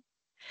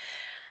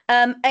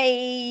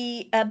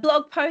 A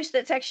blog post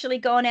that's actually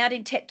gone out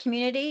in tech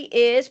community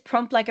is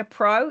Prompt Like a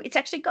Pro. It's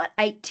actually got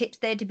 8 tips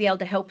there to be able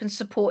to help and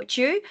support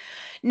you.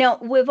 Now,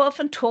 we've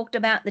often talked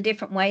about the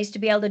different ways to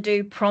be able to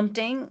do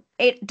prompting.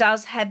 It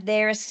does have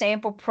there a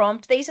sample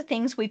prompt. These are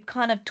things we've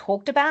kind of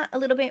talked about a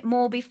little bit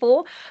more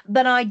before,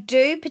 but I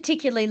do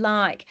particularly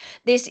like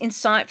this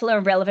insightful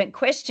and relevant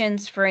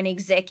questions for an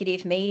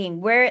executive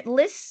meeting where it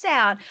lists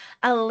out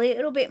a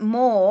little bit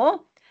more,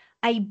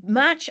 a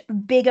much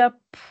bigger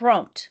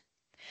prompt.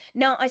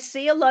 Now, I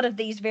see a lot of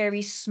these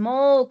very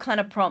small kind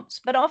of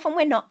prompts, but often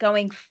we're not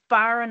going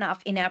far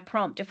enough in our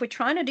prompt. If we're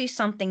trying to do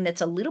something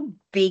that's a little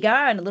bigger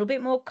and a little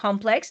bit more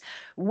complex,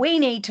 we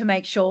need to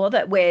make sure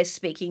that we're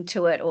speaking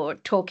to it or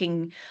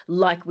talking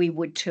like we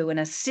would to an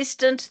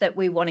assistant that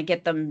we want to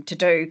get them to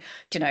do,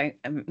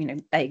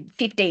 a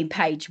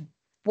 15-page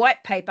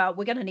white paper.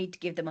 We're going to need to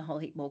give them a whole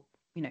heap more,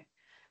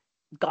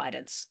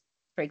 guidance,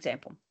 for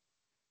example.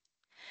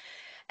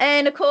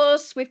 And of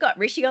course, we've got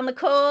Rishi on the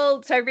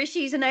call. So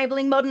Rishi's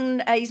enabling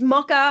he's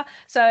Mocha.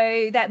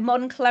 So that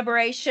modern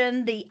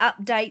collaboration, the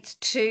updates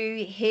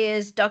to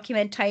his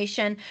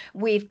documentation.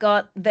 We've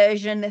got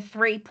version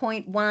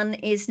 3.1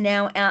 is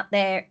now out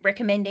there,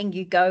 recommending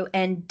you go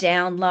and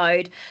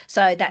download.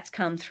 So that's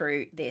come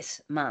through this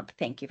month.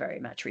 Thank you very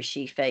much,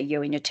 Rishi, for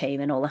you and your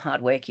team and all the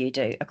hard work you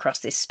do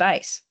across this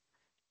space.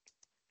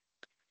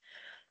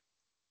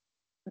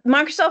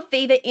 Microsoft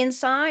Viva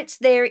Insights,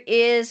 there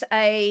is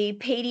a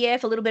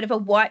PDF, a little bit of a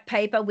white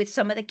paper with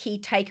some of the key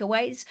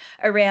takeaways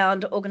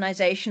around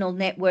organizational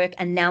network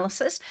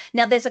analysis.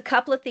 Now, there's a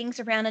couple of things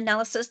around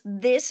analysis.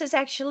 This has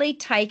actually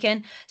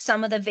taken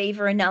some of the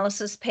Viva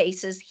analysis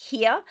pieces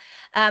here.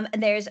 And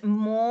there's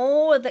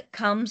more that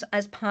comes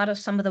as part of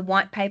some of the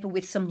white paper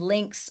with some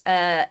links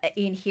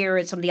in here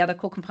and some of the other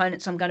core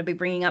components I'm going to be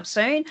bringing up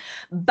soon.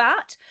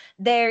 But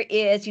there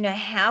is,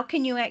 how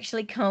can you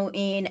actually go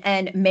in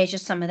and measure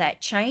some of that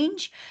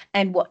change,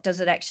 and what does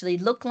it actually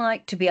look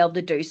like to be able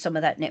to do some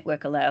of that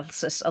network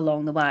analysis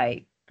along the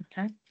way.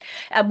 Okay,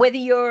 whether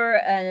you're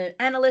an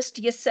analyst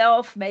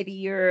yourself, maybe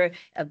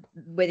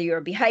whether you're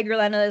a behavioral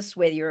analyst,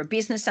 whether you're a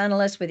business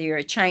analyst, whether you're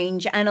a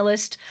change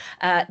analyst,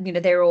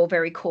 they're all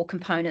very core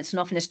components. And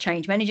often as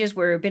change managers,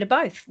 we're a bit of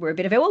both. We're a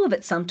bit of all of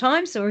it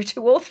sometimes, so we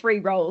do all three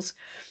roles.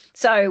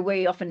 So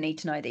we often need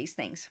to know these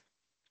things.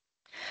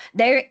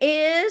 There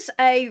is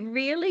a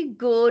really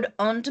good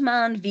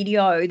on-demand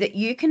video that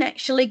you can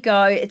actually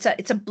go. It's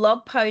a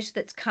blog post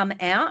that's come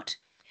out.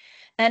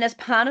 And as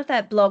part of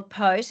that blog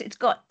post, it's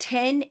got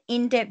 10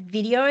 in-depth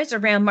videos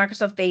around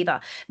Microsoft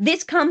Viva.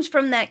 This comes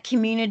from that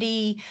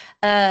community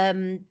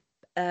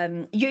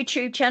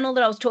YouTube channel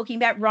that I was talking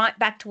about right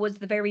back towards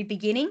the very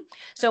beginning.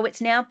 So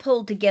it's now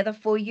pulled together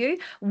for you.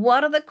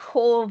 What are the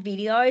core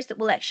videos that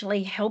will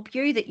actually help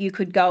you that you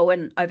could go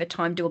and over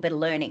time do a bit of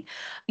learning?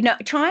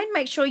 Try and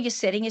make sure you're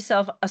setting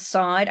yourself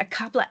aside a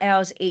couple of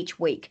hours each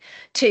week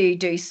to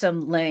do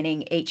some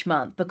learning each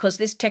month, because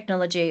this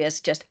technology is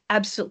just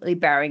absolutely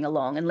barreling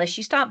along. Unless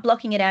you start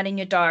blocking it out in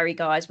your diary,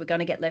 guys, we're going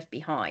to get left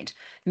behind.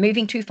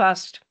 Moving too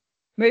fast.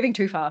 We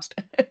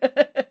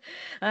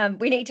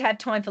need to have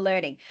time for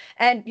learning.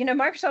 And,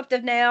 Microsoft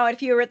have now,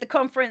 if you were at the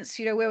conference,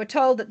 we were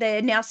told that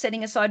they're now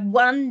setting aside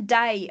 1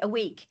 day a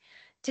week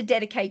to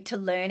dedicate to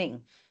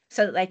learning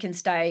so that they can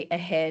stay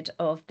ahead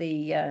of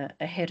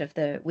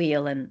the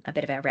wheel and a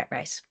bit of our rat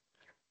race.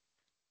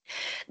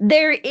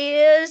 There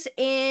is,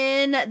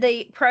 in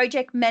the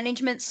project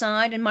management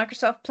side in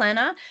Microsoft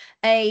Planner,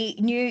 a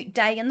new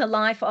day in the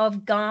life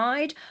of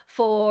guide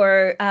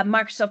for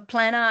Microsoft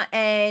Planner,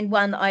 and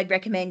one that I'd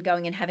recommend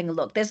going and having a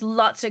look. There's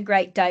lots of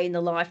great day in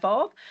the life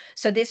of.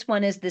 So this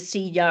one is the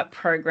Senior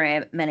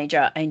Program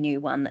Manager, a new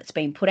one that's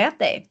been put out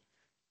there.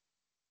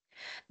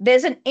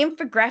 There's an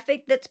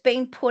infographic that's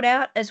been put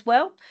out as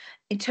well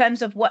in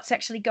terms of what's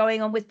actually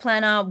going on with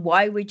Planner.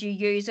 Why would you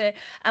use it?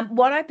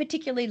 What I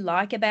particularly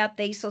like about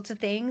these sorts of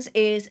things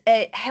is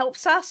it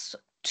helps us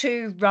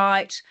to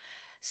write,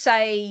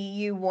 say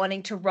you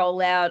wanting to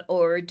roll out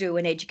or do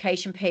an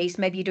education piece,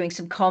 maybe you're doing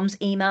some comms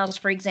emails,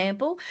 for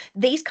example.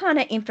 These kind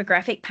of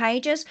infographic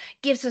pages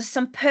gives us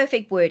some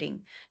perfect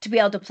wording to be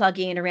able to plug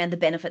in around the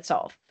benefits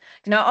of.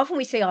 Often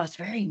we say, it's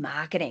very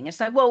marketing. It's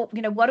like, well,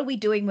 what are we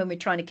doing when we're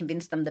trying to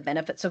convince them the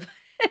benefits of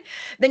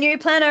the new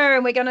planner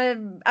and we're going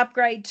to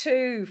upgrade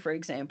to, for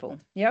example?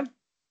 Yeah.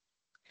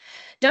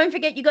 Don't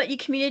forget, you got your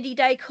community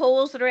day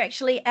calls that are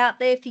actually out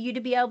there for you to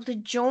be able to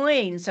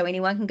join. So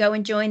anyone can go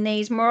and join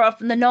these. More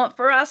often than not,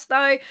 for us,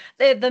 though,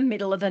 they're the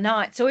middle of the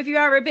night. So if you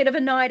are a bit of a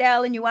night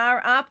owl and you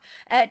are up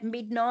at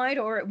midnight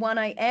or at 1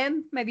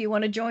 a.m., maybe you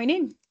want to join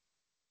in.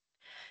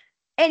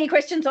 Any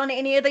questions on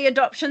any of the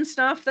adoption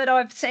stuff that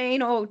I've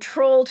seen or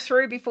trawled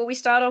through before we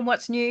start on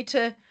what's new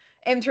to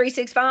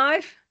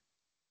M365?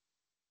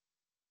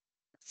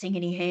 Seeing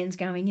any hands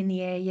going in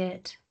the air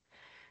yet?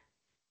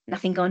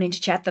 Nothing gone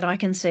into chat that I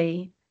can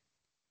see.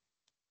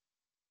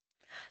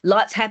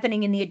 Lots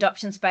happening in the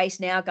adoption space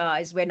now,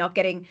 guys. We're not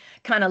getting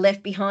kind of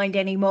left behind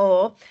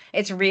anymore.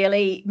 It's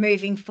really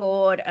moving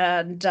forward,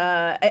 and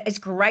it's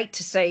great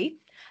to see.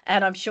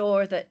 And I'm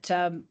sure that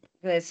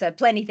there's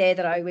plenty there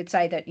that I would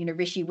say that,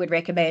 Rishi would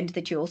recommend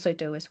that you also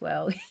do as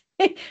well.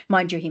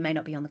 Mind you, he may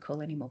not be on the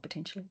call anymore,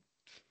 potentially.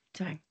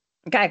 So,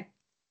 okay.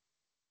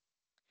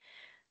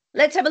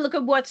 Let's have a look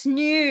at what's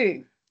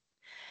new.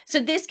 So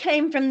this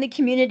came from the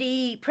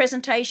community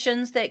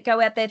presentations that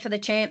go out there for the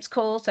champs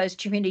calls, those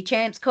community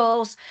champs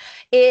calls.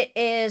 It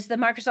is the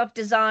Microsoft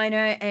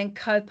Designer and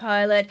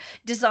Copilot.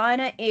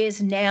 Designer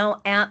is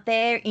now out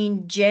there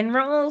in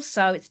general,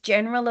 so it's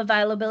general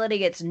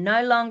availability. It's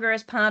no longer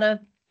as part of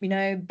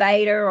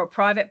beta or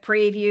private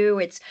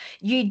preview.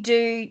 You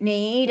do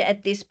need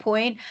at this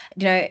point,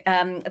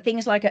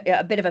 things like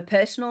a bit of a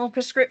personal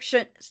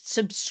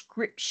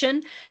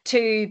subscription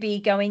to be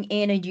going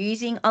in and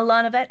using a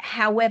lot of it.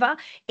 However,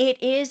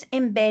 it is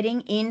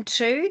embedding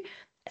into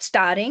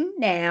starting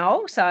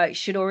now, so it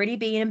should already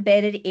be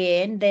embedded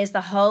in. There's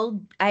the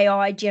whole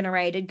AI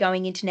generated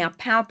going into now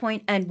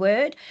PowerPoint and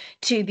Word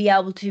to be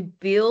able to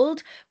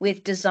build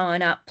with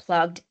Designer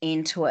plugged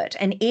into it,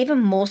 and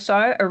even more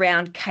so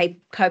around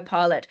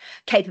Copilot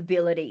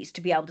capabilities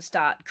to be able to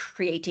start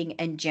creating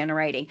and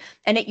generating.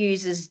 And it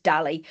uses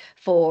DALL-E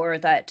for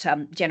that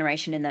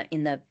generation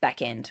in the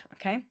back end.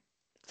 Okay,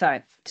 so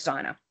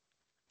Designer.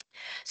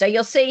 So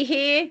you'll see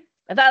here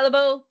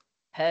available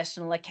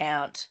personal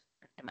account.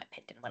 My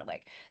pen didn't want to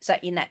work. So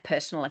in that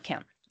personal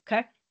account,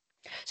 okay?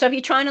 So if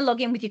you're trying to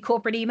log in with your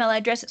corporate email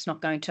address, it's not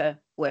going to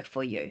work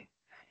for you.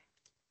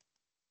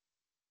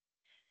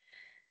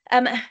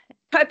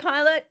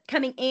 Copilot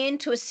coming in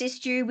to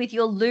assist you with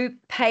your Loop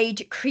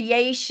page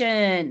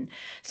creation.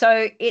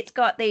 So it's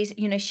got these,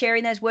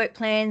 sharing those work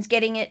plans,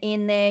 getting it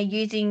in there,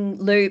 using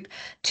Loop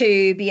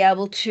to be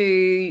able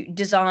to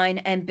design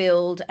and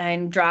build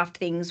and draft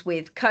things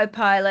with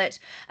Copilot.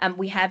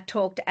 We have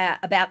talked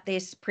about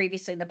this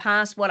previously in the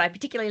past. What I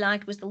particularly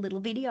liked was the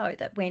little video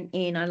that went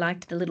in. I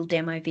liked the little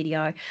demo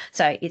video.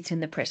 So it's in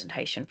the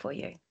presentation for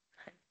you.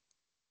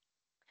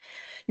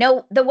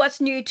 Now,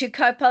 what's new to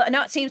Copilot? I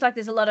know it seems like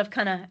there's a lot of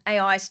kind of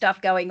AI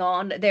stuff going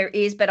on. There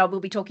is, but I will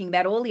be talking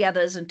about all the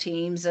others and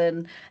Teams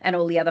and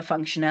all the other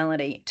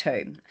functionality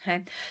too.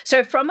 Okay.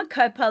 So from a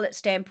Copilot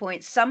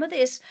standpoint, some of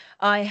this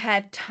I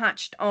have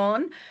touched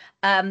on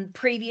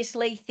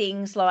previously,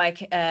 things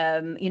like,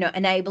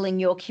 enabling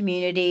your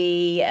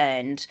community.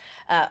 And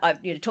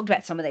I've talked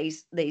about some of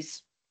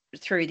these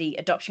through the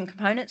adoption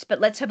components,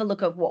 but let's have a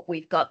look at what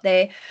we've got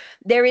there.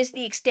 There is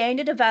the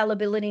extended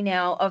availability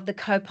now of the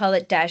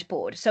Copilot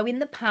dashboard. So in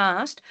the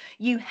past,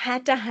 you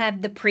had to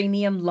have the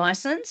premium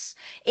license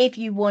if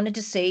you wanted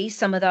to see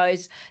some of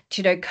those,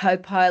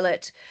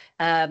 Copilot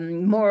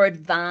more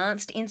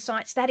advanced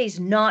insights. That is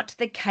not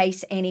the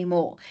case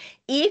anymore.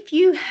 If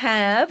you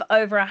have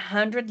over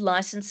 100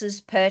 licenses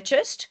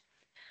purchased,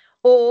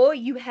 or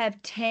you have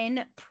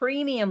 10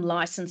 premium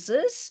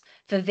licenses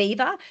for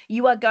Viva,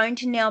 you are going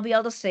to now be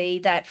able to see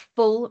that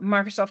full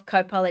Microsoft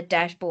Copilot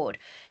dashboard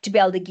to be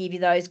able to give you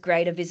those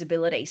greater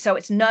visibility. So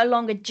it's no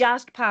longer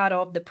just part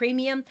of the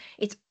premium.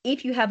 It's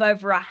if you have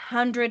over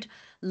 100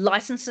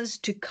 licenses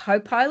to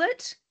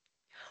Copilot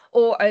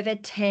or over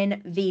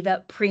 10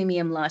 Viva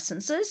premium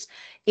licenses,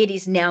 it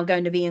is now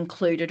going to be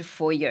included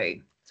for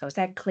you. So is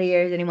that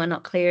clear? Is anyone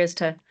not clear as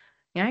to,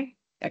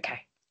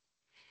 Okay.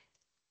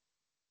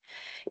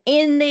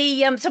 In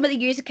the some of the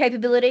user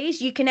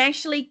capabilities, you can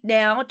actually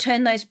now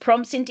turn those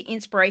prompts into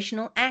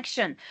inspirational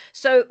action.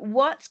 So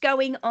what's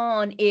going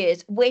on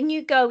is when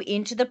you go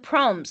into the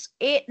prompts,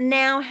 it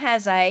now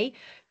has a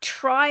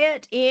try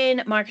it in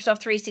Microsoft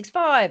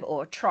 365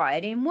 or try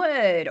it in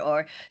Word,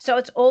 so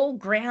it's all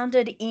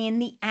grounded in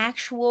the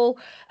actual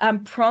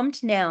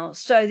prompt now,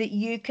 so that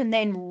you can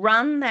then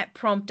run that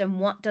prompt and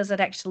what does it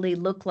actually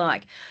look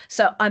like.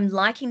 So I'm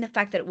liking the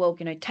fact that it will,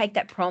 take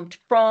that prompt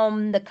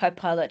from the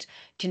Copilot,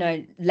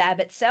 lab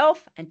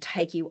itself and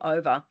take you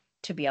over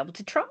to be able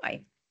to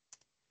try.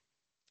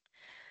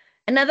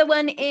 Another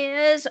one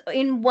is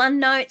in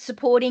OneNote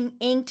supporting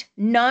inked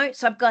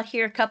notes. I've got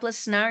here a couple of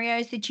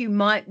scenarios that you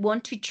might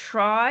want to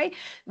try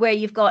where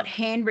you've got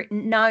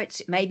handwritten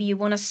notes. Maybe you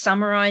want to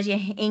summarize your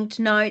inked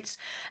notes.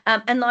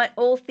 And like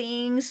all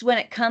things, when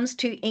it comes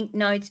to inked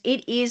notes,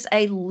 it is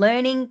a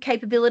learning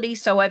capability.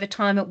 So over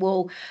time, it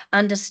will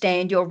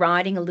understand your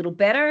writing a little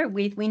better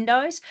with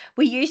Windows.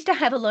 We used to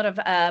have a lot of,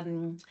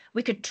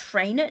 we could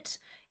train it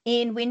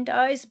in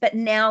Windows, but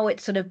now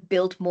it's sort of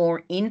built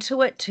more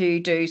into it to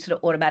do sort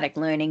of automatic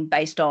learning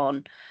based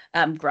on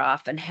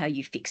graph and how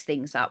you fix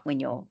things up when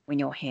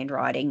you're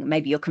handwriting.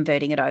 Maybe you're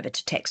converting it over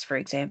to text, for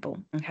example.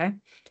 Okay.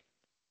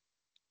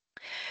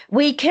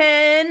 We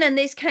can, and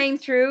this came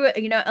through,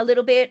 a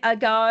little bit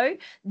ago,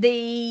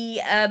 the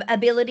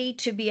ability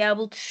to be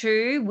able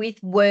to,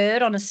 with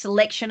Word on a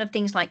selection of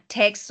things like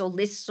texts or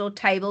lists or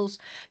tables,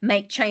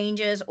 make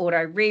changes,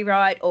 auto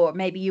rewrite, or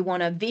maybe you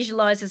want to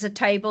visualize as a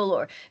table,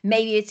 or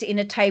maybe it's in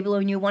a table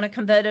and you want to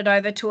convert it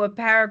over to a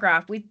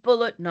paragraph with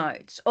bullet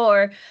notes,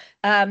 or,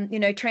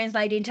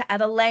 translate into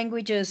other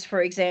languages,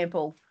 for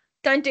example.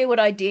 Don't do what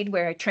I did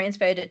where I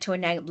transferred it to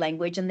a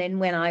language, and then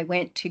when I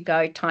went to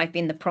go type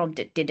in the prompt,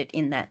 it did it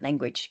in that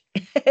language.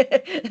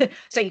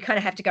 So you kind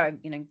of have to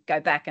go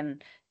back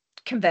and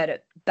convert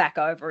it back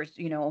over,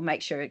 or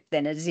make sure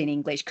then it is in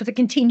English, because it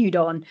continued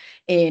on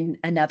in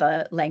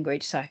another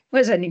language. So it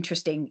was an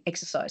interesting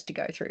exercise to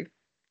go through.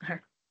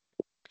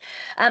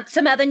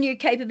 Some other new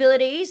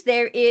capabilities,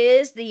 there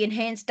is the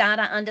enhanced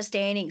data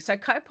understanding. So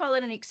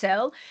Copilot in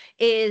Excel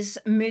is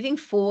moving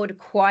forward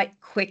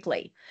quite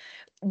quickly.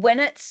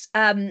 When it's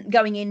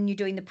going in and you're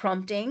doing the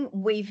prompting,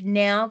 we've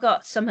now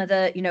got some of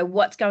the,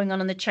 what's going on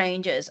in the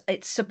changes.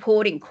 It's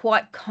supporting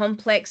quite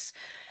complex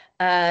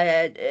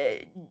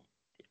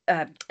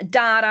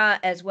data,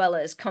 as well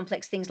as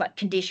complex things like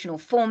conditional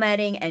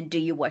formatting and do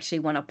you actually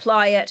want to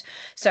apply it.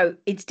 So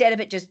instead of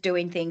it just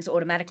doing things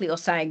automatically or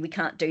saying we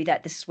can't do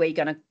that, this is where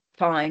you're going to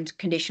find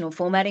conditional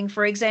formatting,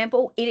 for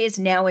example, it is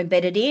now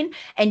embedded in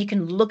and you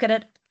can look at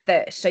it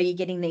first. So you're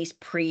getting these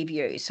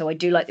previews. So I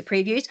do like the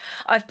previews.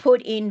 I've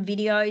put in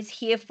videos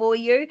here for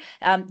you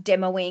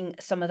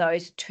demoing some of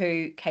those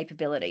two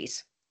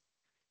capabilities.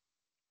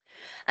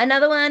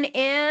 Another one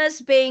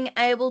is being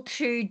able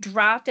to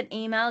draft an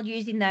email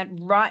using that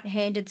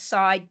right-handed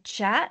side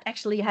chat,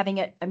 actually having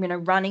it,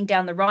 running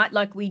down the right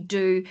like we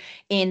do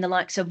in the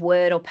likes of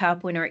Word or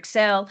PowerPoint or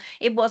Excel.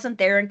 It wasn't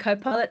there in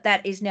Copilot.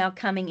 That is now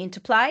coming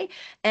into play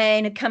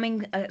and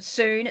coming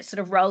soon. It's sort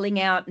of rolling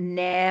out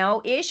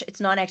now-ish.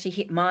 It's not actually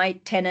hit my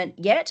tenant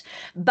yet,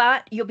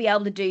 but you'll be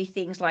able to do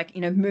things like,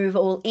 move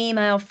all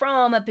email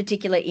from a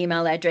particular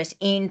email address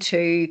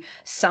into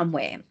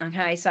somewhere.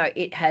 Okay, so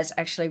it has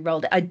actually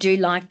rolled. I do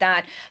like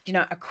that,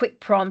 a quick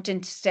prompt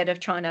instead of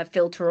trying to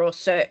filter or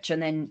search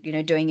and then,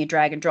 doing your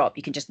drag and drop.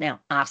 You can just now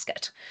ask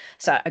it.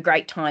 So a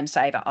great time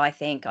saver, I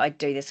think. I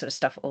do this sort of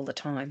stuff all the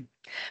time.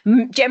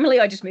 Generally,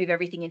 I just move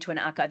everything into an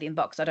archive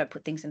inbox. I don't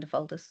put things into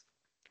folders.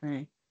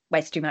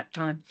 Waste too much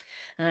time.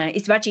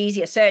 It's much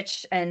easier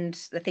search and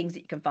the things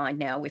that you can find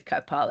now with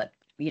Copilot.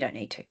 You don't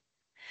need to.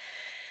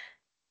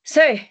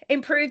 So,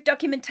 improved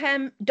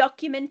documentation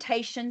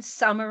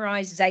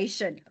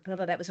summarization. Oh,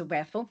 that was a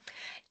mouthful.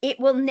 It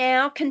will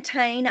now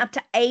contain up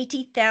to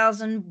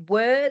 80,000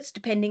 words,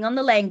 depending on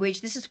the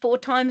language. This is 4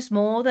 times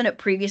more than it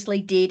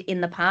previously did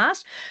in the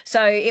past.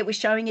 So it was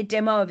showing a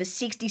demo of a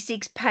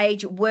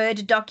 66-page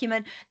Word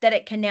document that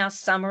it can now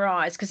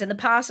summarize. Because in the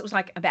past, it was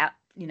like about,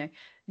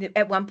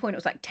 at one point it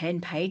was like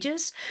 10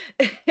 pages.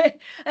 And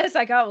it's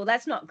like, oh, well,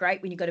 that's not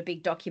great when you've got a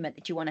big document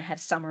that you want to have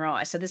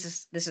summarized. So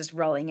this is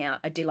rolling out.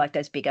 I do like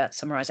those bigger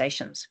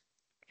summarizations.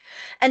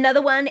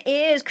 Another one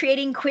is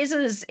creating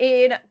quizzes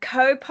in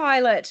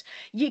Copilot.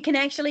 You can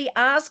actually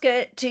ask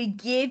it to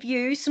give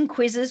you some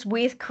quizzes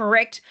with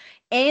correct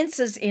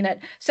answers in it.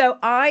 So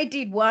I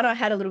did one. I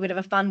had a little bit of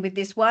a fun with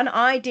this one.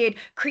 I did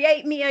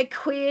create me a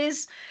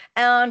quiz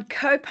on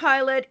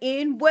Copilot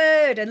in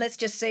Word, and let's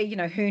just see,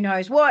 who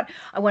knows what.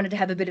 I wanted to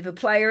have a bit of a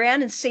play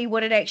around and see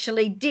what it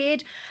actually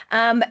did,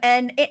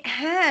 and it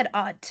had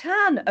a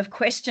ton of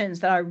questions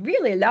that I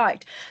really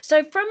liked.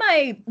 So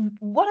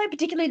what I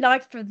particularly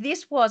liked for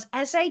this was,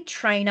 as a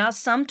trainer,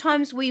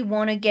 sometimes we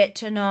want to get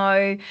to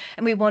know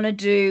and we want to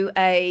do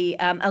a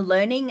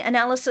learning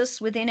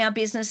analysis within our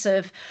business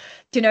of,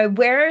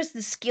 where is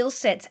the skill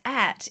sets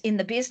at in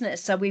the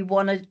business? So we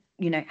want to,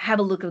 have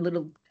a look a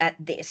little at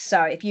this.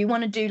 So if you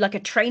want to do like a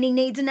training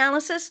needs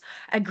analysis,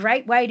 a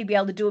great way to be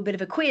able to do a bit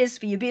of a quiz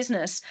for your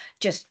business,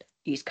 just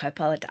use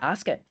Copilot to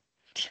ask it.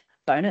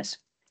 Bonus.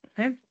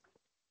 Okay.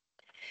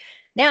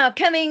 Now,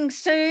 coming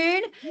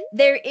soon,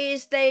 there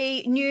is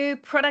the new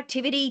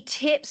productivity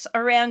tips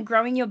around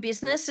growing your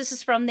business. This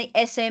is from the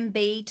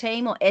SMB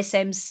team or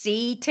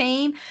SMC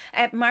team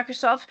at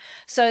Microsoft.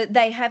 So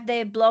they have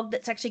their blog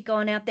that's actually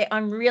gone out there.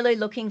 I'm really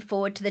looking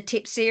forward to the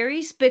tip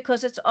series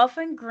because it's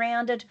often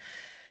grounded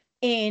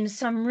in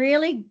some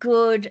really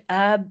good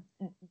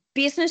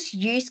business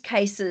use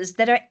cases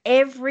that are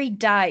every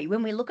day.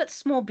 When we look at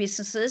small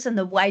businesses and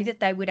the way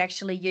that they would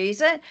actually use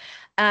it,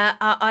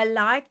 I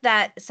like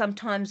that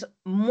sometimes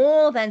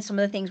more than some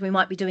of the things we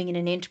might be doing in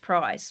an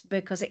enterprise,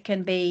 because it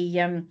can be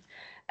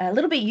a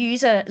little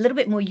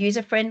bit more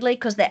user friendly,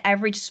 because the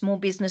average small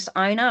business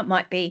owner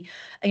might be,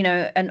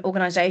 an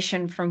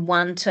organization from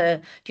 1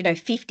 to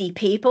 50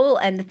 people,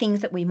 and the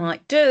things that we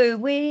might do,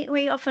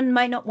 we often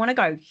may not want to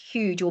go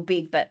huge or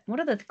big, but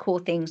what are the core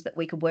things that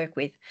we could work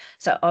with?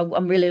 So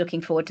I'm really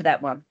looking forward to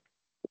that one.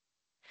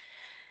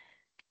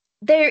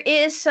 There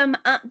is some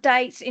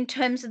updates in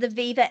terms of the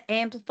Viva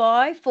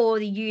Amplify for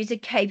the user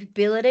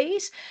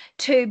capabilities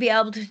to be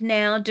able to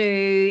now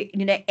do,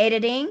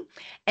 editing.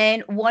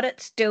 And what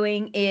it's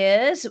doing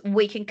is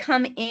we can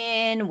come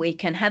in, we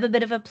can have a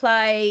bit of a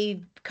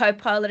play.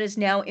 Copilot is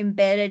now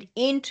embedded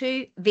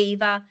into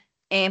Viva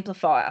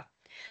Amplifier.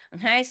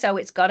 Okay, so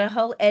it's got a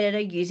whole editor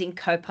using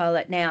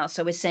Copilot now.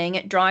 So we're seeing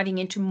it driving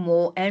into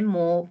more and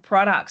more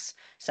products.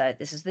 So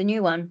this is the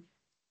new one.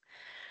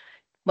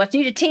 What's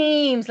new to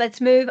Teams? Let's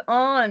move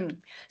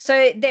on.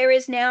 So there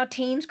is now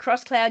Teams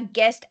cross-cloud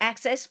guest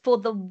access for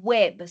the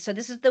web. So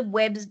this is the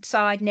web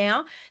side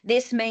now.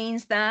 This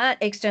means that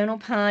external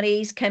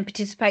parties can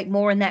participate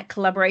more in that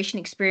collaboration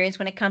experience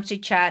when it comes to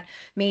chat,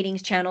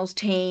 meetings, channels,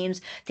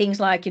 Teams,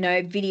 things like,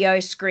 video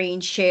screen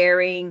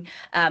sharing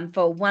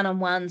for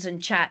one-on-ones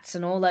and chats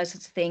and all those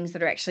sorts of things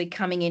that are actually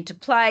coming into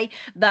play.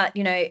 But,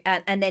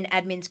 and then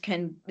admins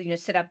can,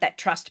 set up that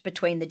trust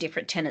between the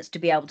different tenants to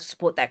be able to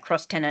support that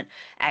cross-tenant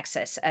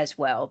access as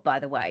well, by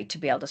the way, to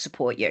be able to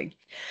support you.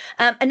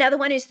 Another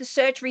one is the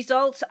search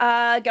results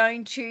are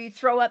going to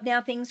throw up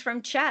now things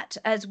from chat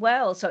as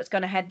well. So it's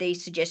going to have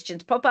these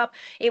suggestions pop up.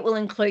 It will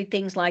include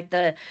things like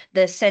the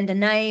sender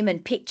name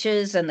and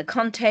pictures and the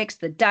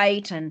context, the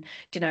date and,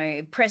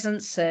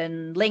 presence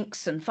and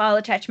links and file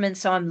attachments.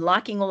 So I'm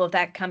liking all of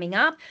that coming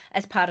up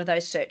as part of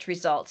those search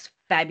results.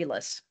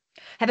 Fabulous.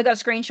 Haven't got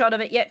a screenshot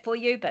of it yet for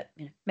you, but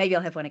maybe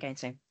I'll have one again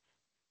soon.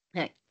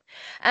 Okay.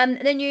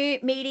 The new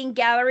meeting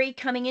gallery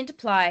coming into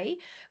play.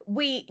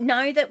 We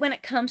know that when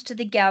it comes to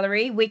the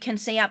gallery, we can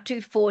see up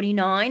to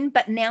 49,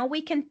 but now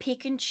we can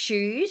pick and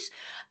choose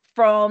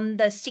from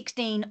the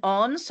 16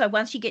 on. So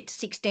once you get to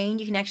 16,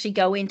 you can actually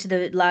go into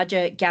the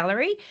larger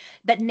gallery,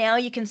 but now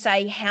you can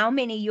say how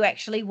many you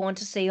actually want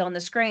to see on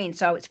the screen.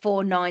 So it's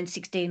 4, 9,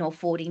 16, or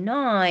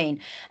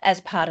 49 as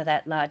part of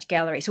that large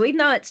gallery. So even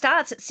though it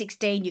starts at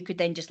 16, you could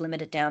then just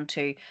limit it down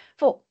to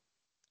 4.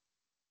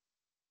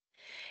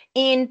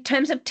 In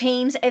terms of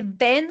Teams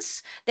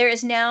events, there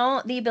is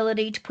now the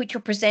ability to put your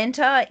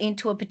presenter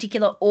into a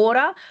particular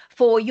order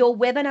for your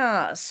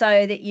webinar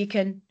so that you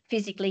can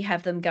physically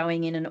have them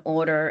going in an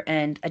order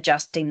and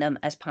adjusting them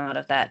as part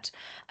of that.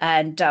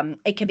 And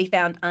it can be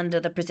found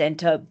under the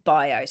presenter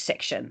bio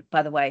section,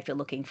 by the way, if you're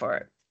looking for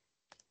it.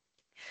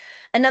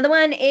 Another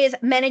one is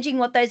managing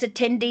what those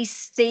attendees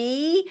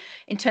see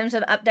in terms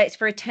of updates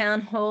for a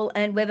town hall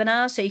and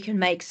webinar, so you can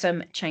make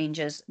some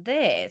changes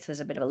there. So there's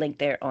a bit of a link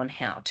there on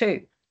how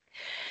to.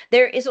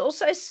 There is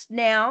also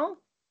now,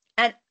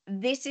 and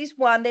this is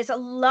one, there's a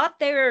lot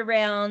there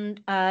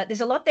around,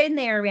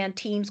 around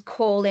Teams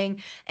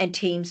calling and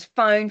Teams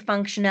phone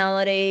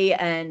functionality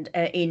and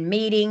in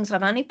meetings.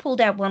 I've only pulled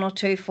out 1 or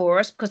 2 for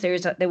us because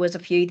there was a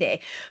few there.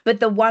 But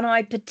the one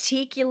I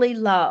particularly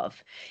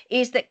love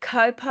is that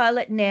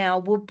Copilot now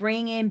will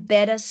bring in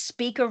better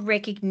speaker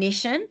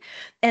recognition,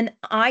 and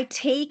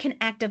IT can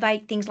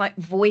activate things like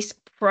voice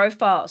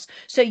profiles.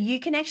 So you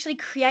can actually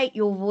create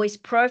your voice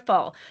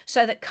profile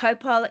so that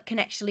Copilot can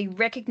actually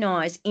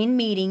recognize in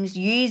meetings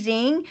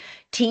using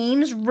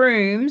Teams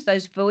rooms,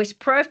 those voice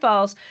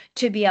profiles,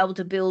 to be able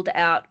to build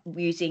out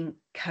using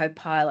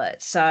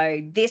Copilot.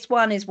 So this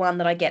one is one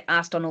that I get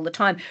asked on all the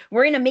time.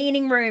 We're in a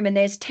meeting room and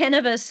there's 10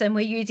 of us and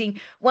we're using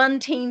one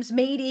Teams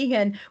meeting,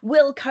 and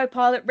will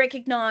Copilot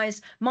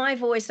recognize my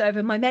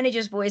voiceover, my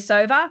manager's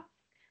voiceover?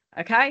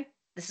 Okay.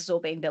 This is all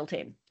being built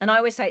in. And I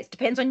always say it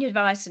depends on your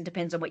device and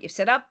depends on what you've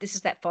set up. This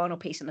is that final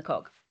piece in the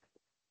cog.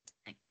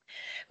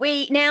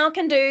 We now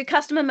can do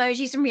custom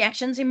emojis and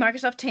reactions in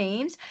Microsoft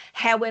Teams.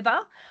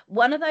 However,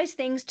 one of those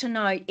things to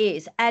note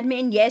is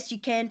admin, yes, you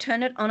can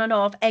turn it on and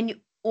off,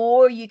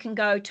 or you can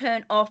go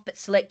turn off but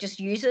select just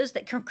users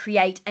that can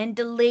create and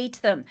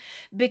delete them,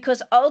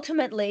 because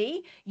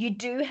ultimately you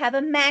do have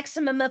a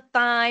maximum of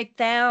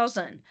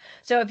 5,000.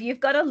 So if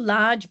you've got a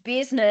large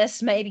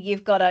business, maybe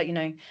you've got a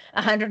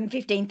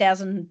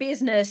 115,000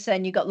 business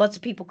and you've got lots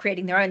of people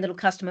creating their own little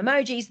custom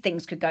emojis,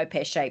 things could go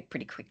pear-shaped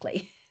pretty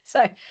quickly.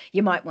 So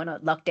you might want to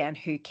lock down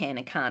who can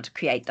and can't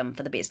create them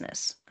for the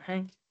business.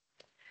 Okay.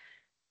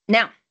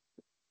 Now,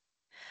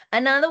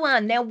 another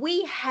one. Now,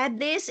 we had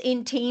this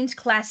in Teams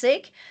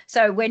Classic.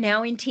 So we're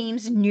now in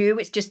Teams New.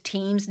 It's just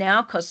Teams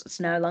now because it's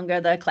no longer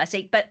the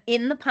Classic. But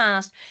in the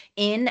past,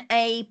 in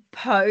a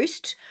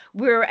post,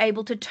 we were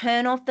able to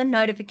turn off the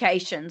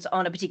notifications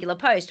on a particular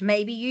post.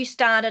 Maybe you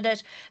started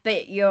it,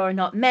 but you're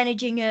not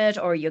managing it,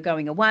 or you're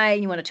going away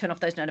and you want to turn off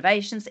those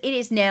notifications. It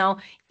is now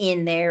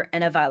in there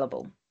and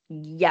available.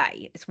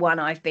 Yay. It's one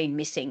I've been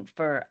missing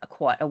for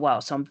quite a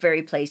while. So I'm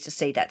very pleased to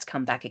see that's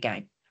come back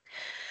again.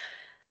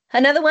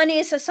 Another one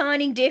is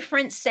assigning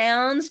different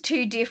sounds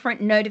to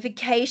different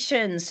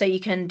notifications. So you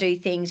can do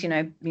things,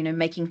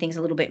 making things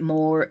a little bit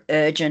more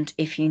urgent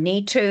if you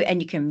need to,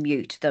 and you can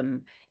mute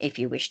them if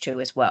you wish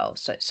to as well.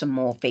 So some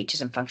more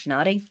features and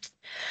functionality.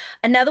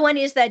 Another one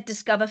is that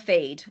Discover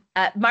feed.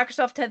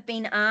 Microsoft have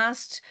been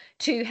asked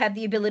to have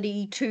the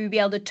ability to be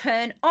able to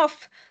turn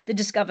off the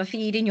Discover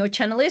feed in your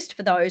channel list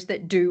for those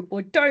that do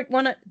or don't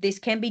want it. This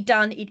can be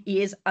done. It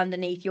is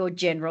underneath your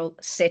general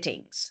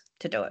settings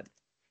to do it.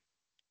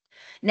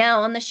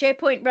 Now, on the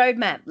SharePoint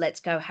roadmap, let's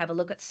go have a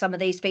look at some of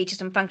these features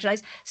and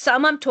functionalities.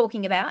 Some I'm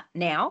talking about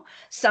now,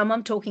 some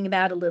I'm talking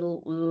about a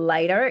little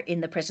later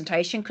in the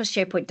presentation, because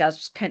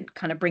SharePoint can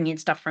kind of bring in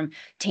stuff from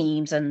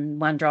Teams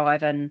and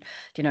OneDrive and,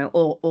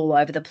 all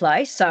over the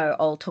place. So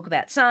I'll talk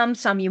about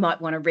some you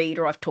might want to read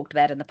or I've talked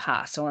about in the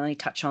past. So I'll only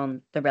touch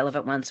on the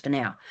relevant ones for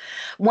now.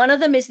 One of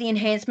them is the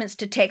enhancements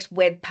to text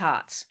web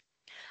parts.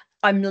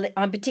 I'm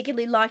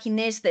particularly liking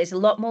this. There's a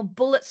lot more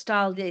bullet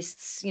style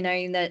lists,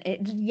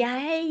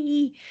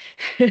 yay.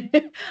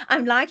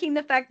 I'm liking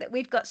the fact that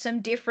we've got some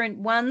different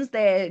ones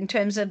there in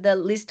terms of the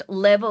list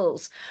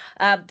levels.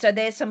 So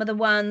there's some of the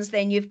ones.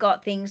 Then you've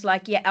got things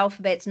like your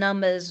alphabets,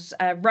 numbers,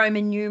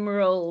 Roman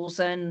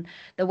numerals, and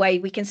the way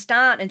we can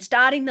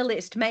starting the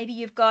list. Maybe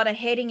you've got a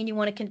heading and you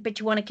want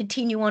to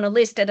continue on a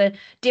list at a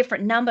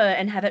different number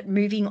and have it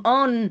moving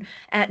on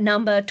at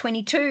number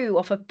 22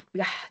 off of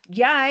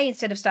yay,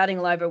 instead of starting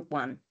all over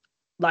one.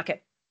 Like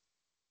it.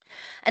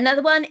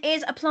 Another one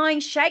is applying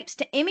shapes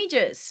to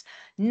images.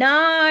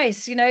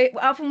 Nice.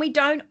 Often we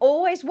don't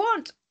always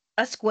want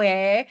a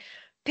square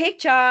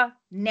picture.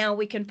 Now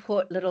we can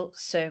put little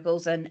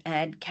circles and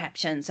add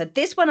captions. So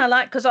this one I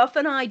like, because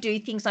often I do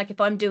things like if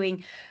I'm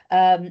doing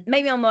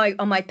maybe on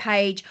my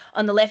page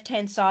on the left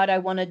hand side, I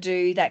want to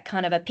do that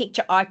kind of a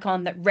picture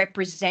icon that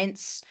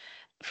represents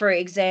for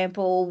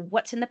example,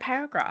 what's in the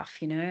paragraph,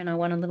 and I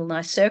want a little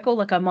nice circle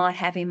like I might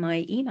have in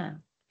my email.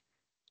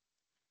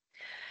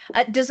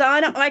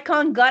 Designer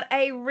icon got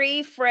a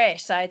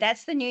refresh. So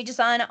that's the new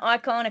designer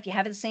icon. If you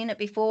haven't seen it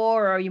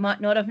before, or you might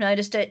not have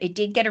noticed it, it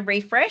did get a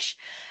refresh.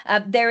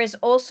 There is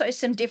also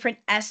some different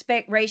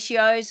aspect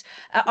ratios.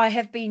 I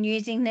have been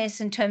using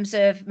this in terms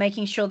of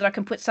making sure that I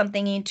can put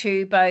something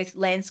into both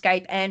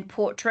landscape and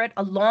portrait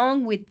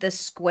along with the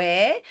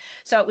square.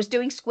 So it was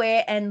doing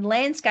square and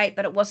landscape,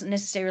 but it wasn't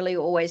necessarily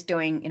always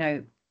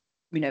doing,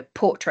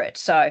 portrait.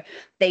 So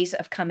these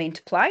have come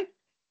into play.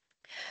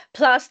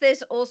 Plus,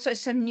 there's also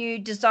some new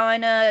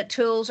designer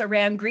tools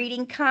around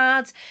greeting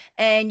cards,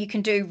 and you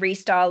can do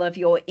restyle of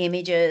your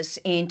images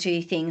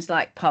into things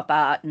like pop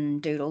art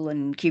and doodle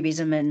and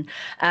cubism. And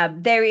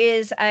there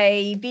is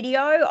a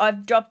video.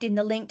 I've dropped in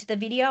the link to the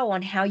video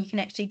on how you can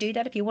actually do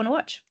that if you want to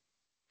watch.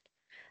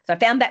 So I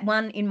found that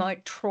one in my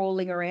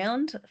trawling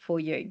around for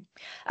you.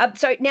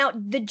 So now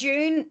the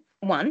June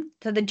one,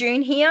 so the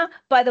June here,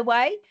 by the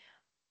way,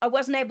 I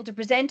wasn't able to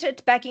present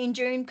it back in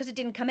June because it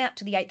didn't come out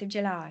to the 8th of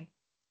July.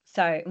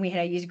 So we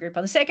had our user group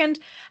on the 2nd.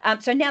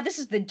 So now this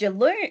is the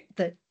July,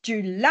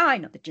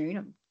 not the June.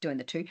 I'm doing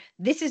the two.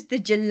 This is the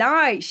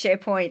July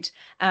SharePoint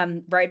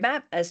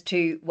roadmap as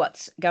to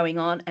what's going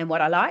on and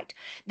what I liked.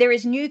 There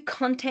is new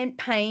content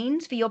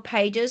panes for your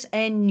pages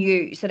and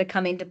news that are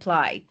come into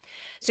play.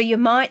 So you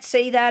might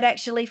see that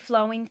actually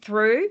flowing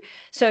through.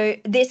 So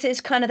this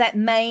is kind of that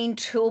main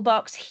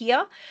toolbox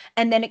here.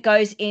 And then it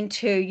goes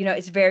into,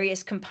 its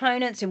various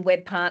components in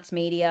web parts,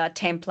 media,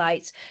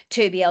 templates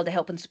to be able to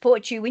help and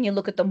support you when you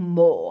look at them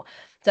more.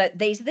 So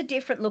these are the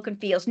different look and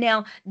feels.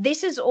 Now,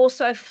 this is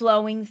also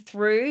flowing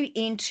through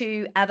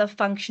into other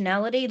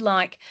functionality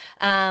like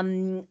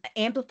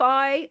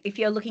Amplify. If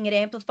you're looking at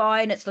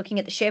Amplify and it's looking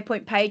at the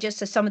SharePoint pages,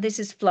 so some of this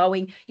is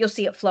flowing, you'll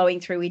see it flowing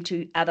through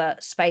into other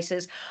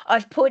spaces.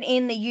 I've put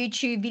in the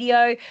YouTube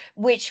video,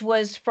 which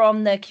was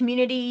from the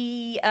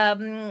community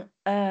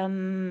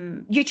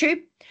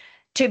YouTube,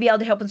 to be able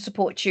to help and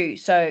support you.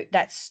 So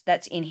that's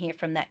in here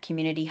from that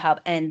community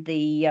hub and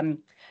the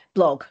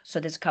blog. So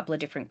there's a couple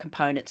of different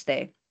components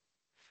there.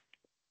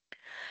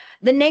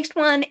 The next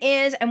one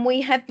is, and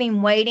we have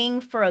been waiting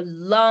for a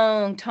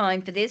long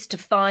time for this to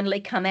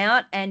finally come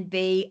out and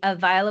be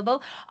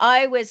available.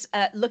 I was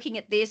looking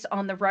at this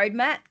on the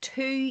roadmap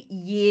 2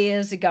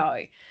 years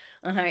ago.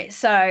 Okay,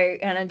 so,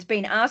 and it's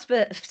been asked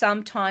for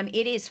some time.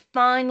 It is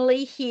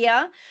finally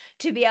here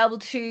to be able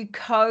to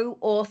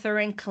co-author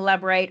and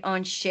collaborate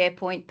on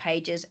SharePoint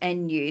pages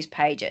and news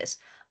pages.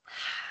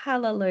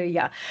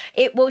 Hallelujah.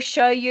 It will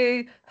show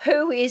you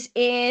who's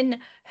in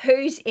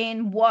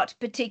what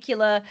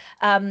particular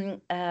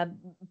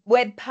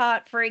web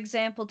part, for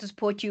example, to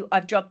support you.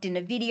 I've dropped in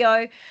a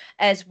video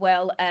as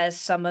well as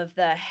some of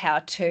the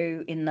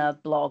how-to in the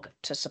blog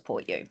to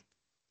support you.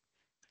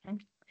 Okay.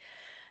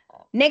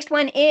 Next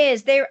one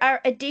is there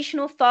are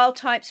additional file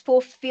types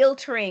for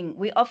filtering.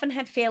 We often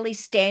have fairly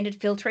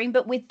standard filtering,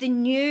 but with the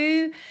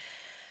new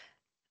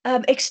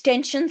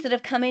extensions that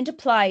have come into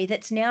play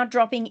that's now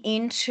dropping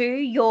into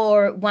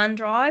your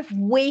OneDrive,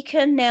 we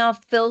can now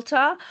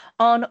filter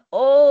on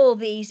all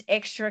these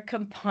extra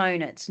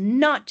components,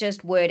 not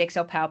just Word,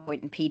 Excel,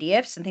 PowerPoint, and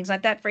PDFs and things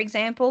like that, for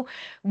example.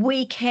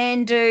 We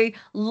can do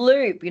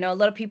loop. A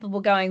lot of people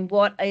were going,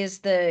 what is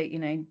the,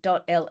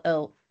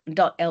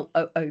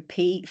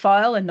 .loop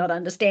file and not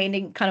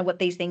understanding kind of what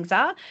these things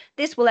are.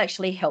 This will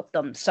actually help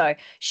them. So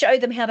show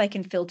them how they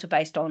can filter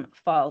based on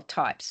file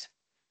types.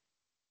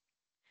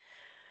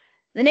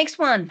 The next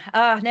one,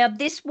 now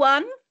this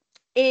one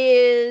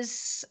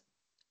is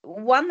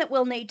one that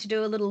we'll need to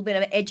do a little bit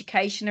of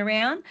education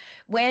around.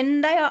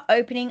 When they are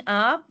opening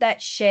up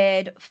that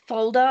shared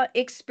folder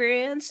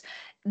experience,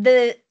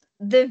 the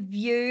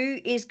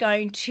view is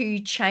going to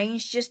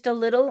change just a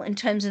little in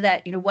terms of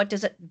that, what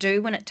does it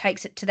do when it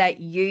takes it to that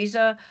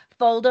user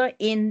folder?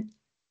 It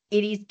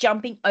is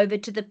jumping over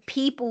to the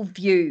people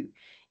view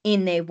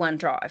in their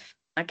OneDrive.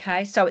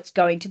 Okay, so it's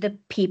going to the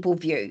people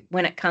view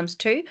when it comes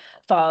to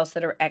files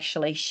that are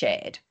actually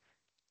shared.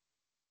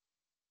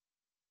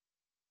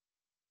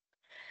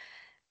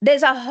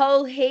 There's a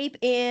whole heap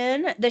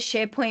in the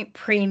SharePoint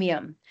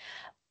Premium.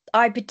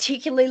 I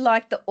particularly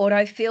like the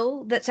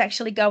autofill that's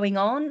actually going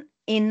on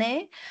in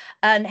there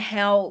and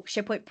how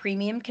SharePoint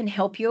Premium can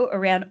help you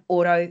around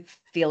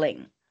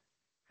autofilling.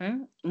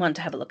 One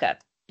to have a look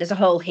at. There's a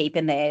whole heap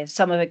in there.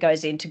 Some of it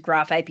goes into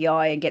Graph API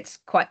and gets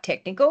quite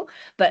technical,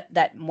 but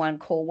that one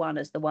core one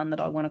is the one that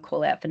I want to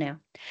call out for now.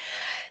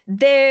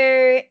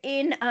 They're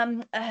in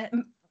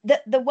the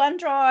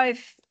OneDrive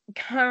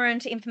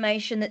current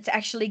information that's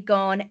actually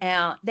gone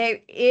out. There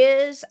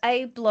is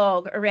a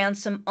blog around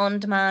some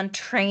on-demand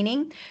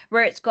training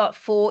where it's got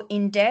 4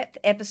 in-depth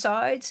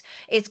episodes.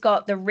 It's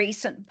got the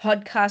recent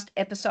podcast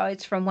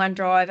episodes from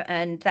OneDrive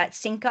and that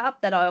sync up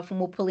that I often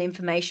will pull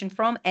information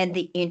from, and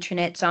the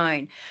Intranet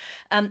Zone.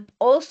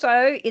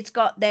 Also, it's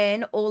got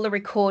then all the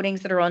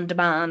recordings that are on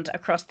demand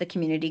across the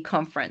community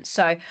conference.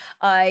 So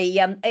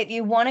if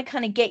you want to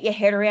kind of get your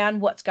head around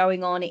what's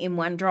going on in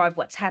OneDrive,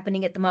 what's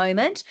happening at the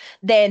moment,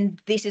 then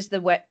this is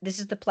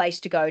is the place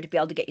to go to be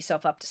able to get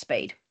yourself up to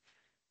speed.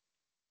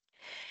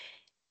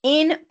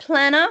 In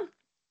Planner,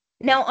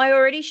 now I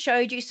already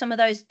showed you some of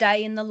those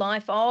day in the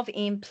life of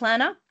in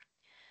Planner.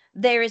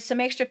 There is some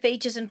extra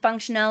features and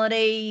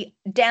functionality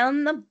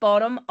down the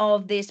bottom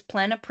of this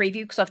Planner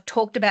preview, because I've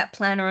talked about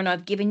Planner and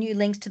I've given you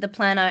links to the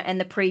Planner and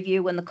the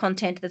preview and the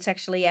content that's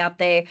actually out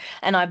there,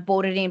 and I've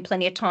brought it in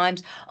plenty of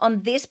times.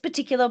 On this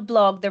particular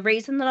blog, the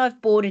reason that I've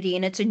brought it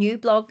in, it's a new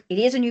blog. It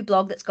is a new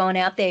blog that's gone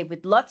out there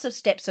with lots of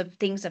steps of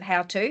things of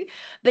how to,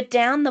 but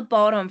down the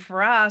bottom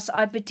for us,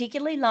 I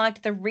particularly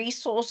liked the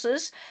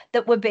resources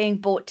that were being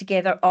brought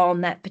together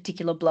on that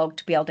particular blog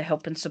to be able to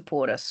help and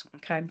support us.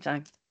 Okay,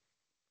 so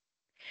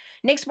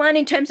next one,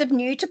 in terms of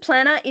new to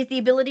Planner, is the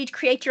ability to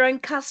create your own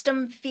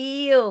custom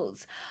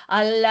fields.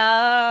 I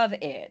love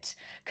it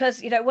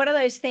because, one of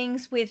those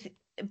things with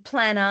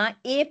Planner,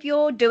 if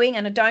you're doing,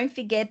 and don't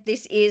forget,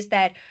 this is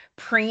that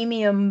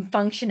premium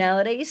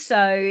functionality.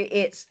 So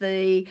it's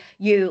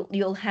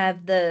you'll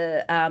have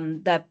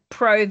the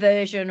pro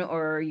version,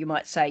 or you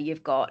might say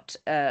you've got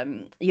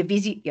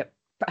your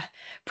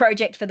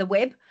project for the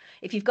web.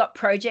 If you've got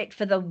project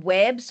for the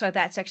web, so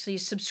that's actually a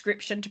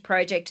subscription to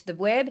project to the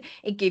web,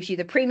 it gives you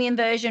the premium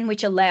version,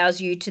 which allows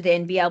you to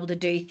then be able to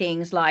do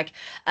things like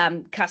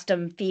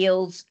custom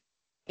fields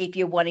if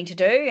you're wanting to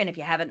do. And if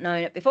you haven't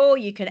known it before,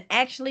 you can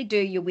actually do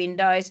your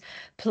Windows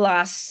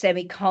plus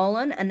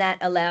semicolon, and that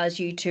allows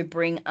you to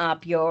bring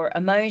up your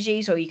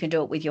emojis, or you can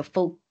do it with your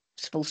full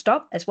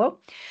stop as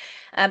well.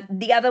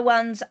 The other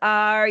ones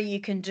are you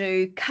can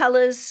do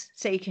colors,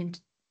 so you can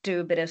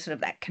do a bit of sort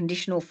of that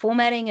conditional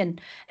formatting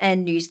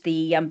and use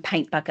the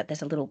paint bucket.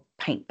 There's a little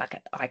paint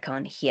bucket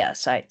icon here,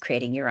 so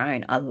creating your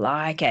own. I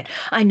like it.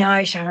 I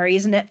know, Shari,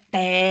 isn't it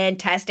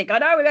fantastic? I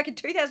know, back in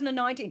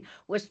 2019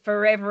 was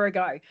forever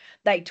ago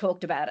they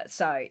talked about it,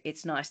 so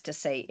it's nice to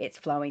see it's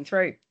flowing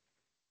through.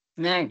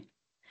 Now,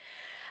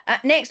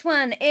 next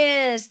one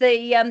is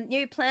the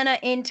new Planner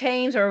in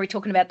Teams, or are we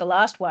talking about the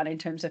last one in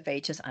terms of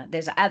features?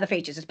 There's other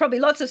features. There's probably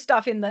lots of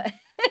stuff in the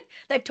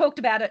they've talked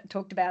about it,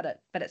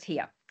 but it's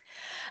here.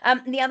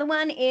 The other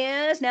one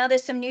is, now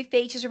there's some new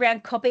features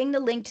around copying the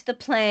link to the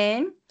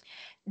plan,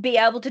 be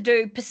able to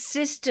do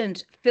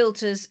persistent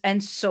filters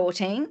and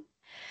sorting,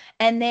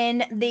 and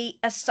then the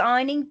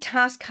assigning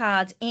task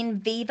cards in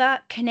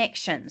Viva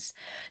Connections.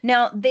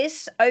 Now,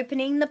 this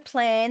opening the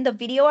plan, the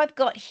video I've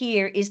got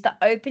here is the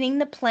opening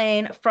the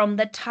plan from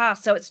the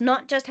task. So it's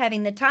not just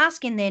having the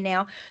task in there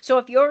now. So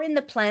if you're in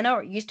the planner,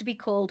 or it used to be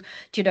called,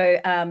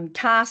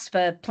 tasks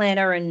for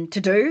planner and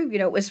to do,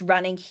 it was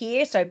running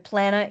here. So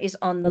planner is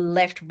on the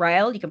left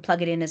rail. You can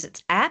plug it in as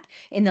its app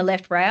in the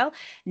left rail.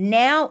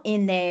 Now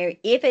in there,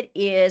 if it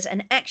is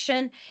an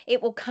action,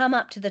 it will come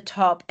up to the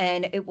top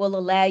and it will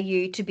allow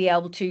you to be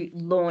able to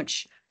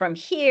launch from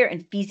here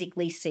and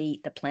physically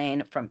see the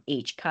plan from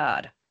each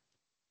card.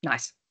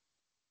 Nice.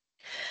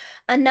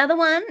 Another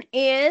one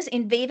is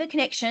in Viva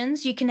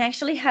Connections, you can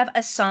actually have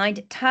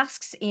assigned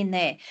tasks in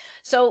there.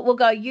 So we'll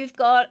go, you've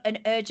got an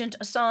urgent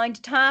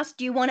assigned task.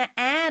 Do you want to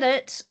add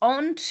it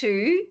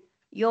onto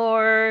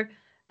your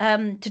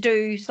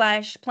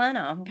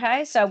to-do/planner?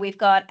 Okay, so we've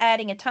got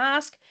adding a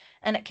task,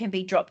 and it can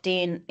be dropped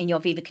in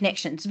your Viva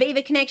Connections.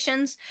 Viva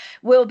Connections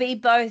will be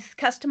both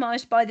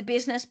customized by the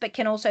business, but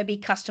can also be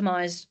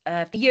customized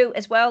for you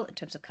as well in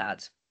terms of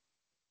cards.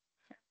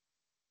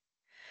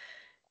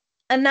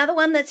 Another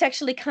one that's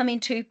actually come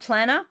into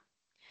Planner,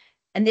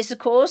 and this, of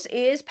course,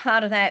 is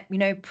part of that,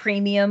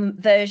 premium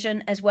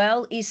version as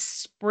well, is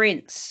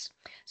sprints.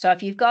 So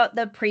if you've got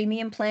the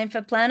premium plan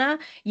for Planner,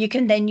 you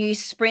can then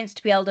use sprints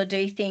to be able to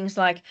do things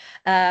like,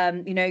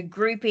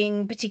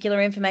 grouping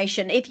particular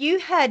information. If you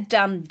had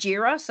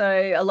Jira,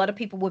 so a lot of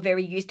people were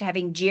very used to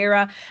having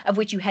Jira, of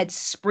which you had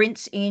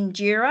sprints in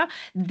Jira.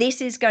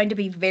 This is going to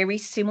be very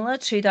similar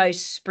to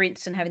those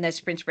sprints and having those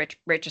sprints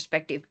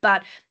retrospective,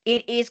 but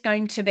it is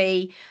going to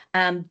be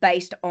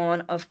based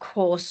on, of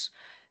course,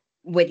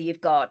 whether you've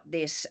got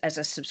this as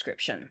a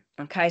subscription.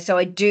 Okay, so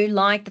I do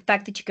like the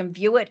fact that you can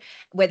view it,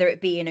 whether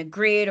it be in a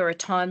grid or a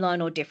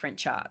timeline or different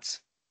charts.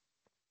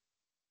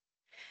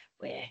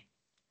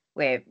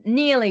 We're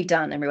nearly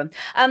done, everyone.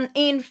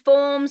 In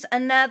forms,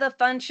 another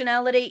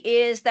functionality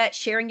is that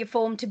sharing your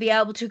form to be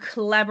able to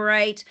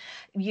collaborate.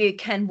 You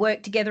can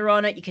work together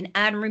on it. You can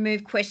add and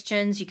remove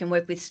questions. You can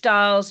work with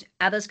styles.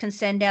 Others can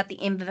send out the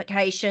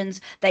invitations.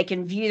 They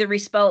can view the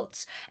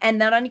results. And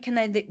not only can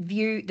they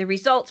view the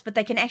results, but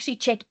they can actually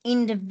check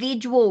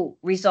individual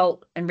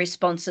result and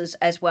responses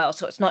as well.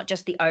 So it's not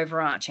just the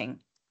overarching.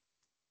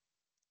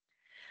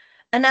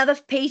 Another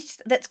piece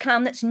that's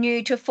come that's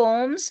new to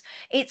Forms,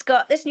 it's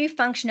got this new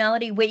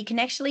functionality where you can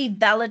actually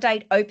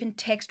validate open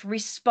text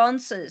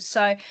responses.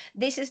 So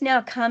this has now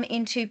come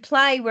into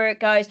play where it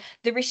goes,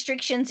 the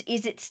restrictions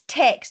is its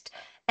text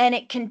and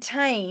it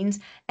contains,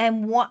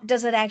 and what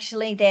does it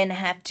actually then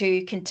have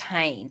to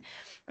contain?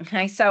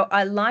 Okay, so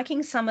I'm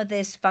liking some of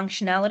this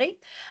functionality.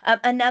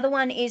 Another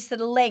one is the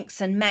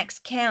lengths and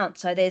max count.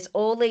 So there's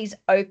all these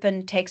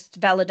open text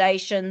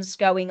validations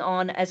going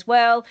on as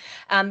well.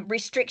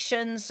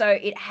 Restrictions, so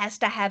it has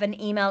to have an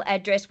email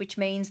address, which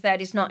means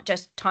that it's not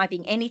just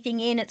typing anything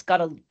in. It's got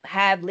to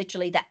have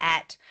literally the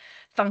at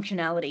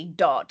functionality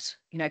dot,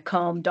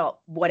 com dot,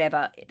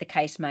 whatever the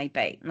case may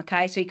be.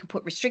 Okay, so you can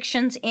put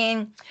restrictions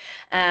in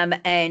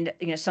and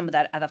some of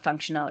that other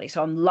functionality.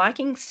 So I'm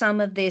liking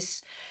some of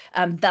this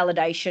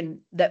validation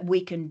that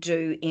we can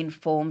do in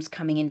forms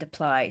coming into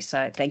play.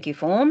 So thank you,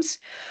 forms.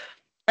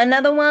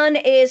 Another one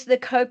is the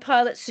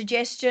Copilot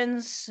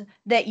suggestions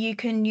that you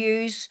can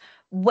use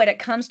when it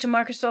comes to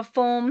Microsoft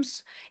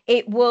Forms.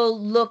 It will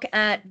look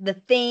at the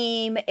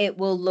theme, it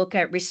will look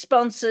at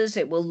responses,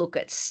 it will look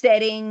at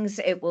settings,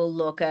 it will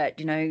look at,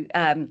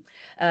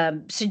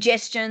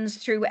 suggestions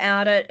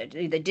throughout it,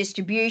 the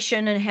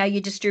distribution and how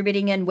you're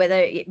distributing and whether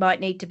it might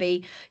need to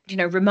be,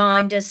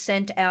 reminders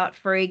sent out,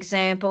 for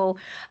example.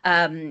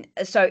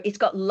 So it's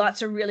got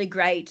lots of really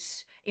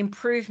great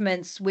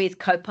improvements with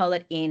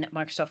Copilot in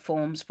Microsoft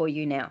Forms for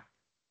you now.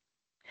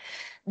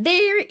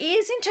 There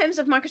is, in terms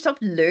of Microsoft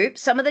Loop,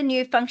 some of the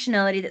new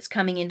functionality that's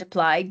coming into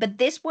play, but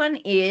this one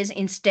is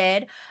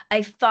instead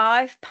a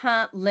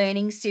 5-part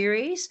learning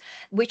series,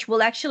 which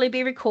will actually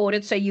be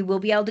recorded, so you will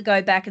be able to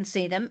go back and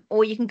see them,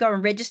 or you can go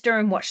and register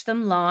and watch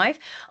them live.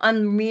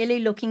 I'm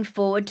really looking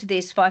forward to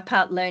this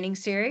 5-part learning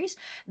series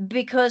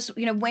because,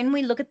 when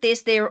we look at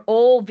this, they're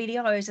all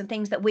videos and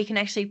things that we can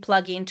actually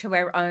plug into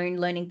our own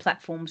learning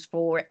platforms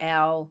for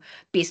our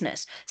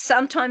business.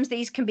 Sometimes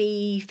these can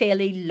be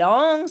fairly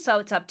long, so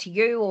it's up to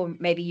you, or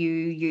maybe you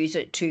use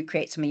it to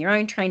create some of your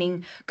own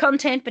training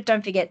content, but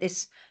don't forget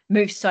this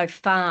moves so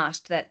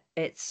fast that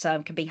it's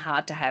can be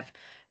hard to have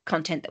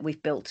content that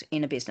we've built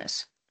in a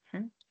business.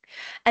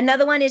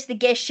 Another one is the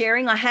guest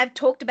sharing. I have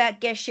talked about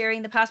guest sharing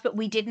in the past, but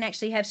we didn't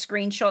actually have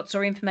screenshots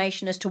or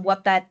information as to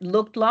what that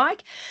looked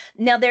like.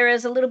 Now, there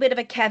is a little bit of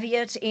a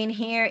caveat in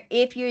here.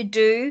 If you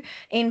do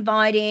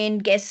invite in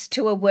guests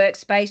to a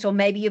workspace, or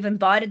maybe you've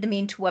invited them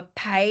into a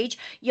page,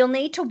 you'll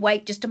need to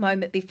wait just a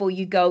moment before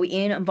you go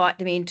in and invite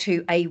them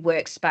into a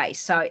workspace.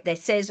 So that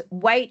says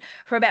wait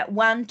for about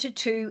 1 to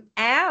 2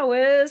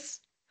 hours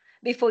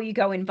before you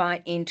go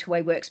invite into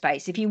a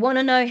workspace. If you want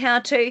to know how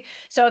to,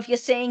 so if you're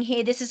seeing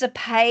here, this is a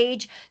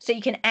page, so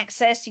you can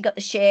access, you got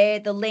the share,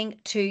 the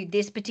link to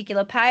this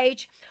particular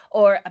page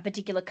or a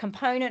particular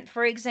component,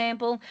 for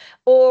example,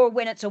 or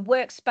when it's a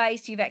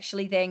workspace, you've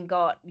actually then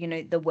got,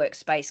 the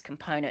workspace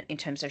component in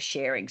terms of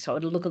sharing. So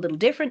it'll look a little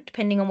different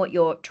depending on what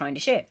you're trying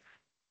to share.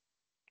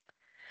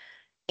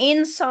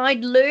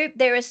 Inside Loop,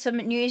 there are some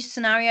new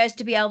scenarios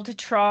to be able to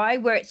try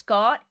where it's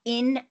got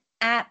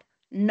in-app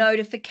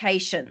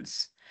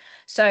notifications.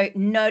 So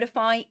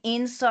notify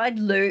inside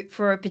Loop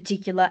for a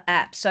particular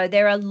app. So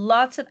there are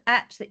lots of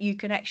apps that you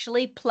can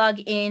actually plug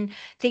in,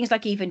 things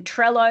like even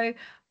Trello.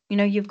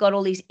 You've got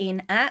all these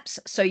in apps,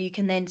 so you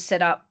can then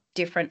set up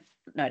different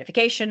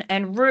notification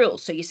and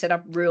rules. So you set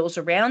up rules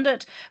around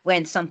it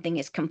when something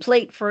is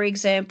complete, for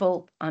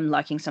example. I'm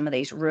liking some of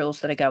these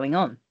rules that are going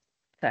on.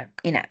 So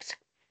in apps.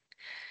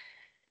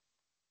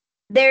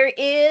 There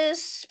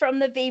is, from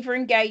the Viva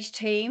Engage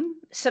team,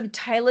 some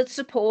tailored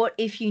support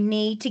if you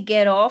need to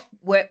get off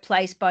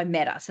Workplace by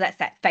Meta. So that's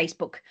that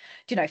Facebook,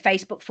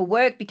 Facebook for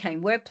Work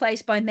became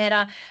Workplace by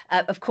Meta.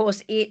 Of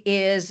course, it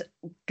is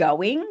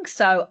going.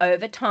 So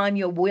over time,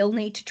 you will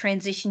need to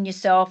transition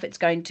yourself. It's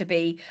going to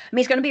be,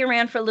 it's going to be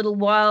around for a little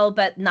while,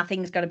 but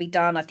nothing's going to be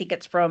done. I think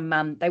it's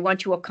from, they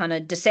want you up kind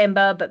of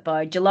December, but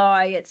by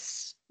July,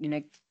 it's,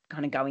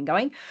 kind of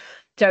going.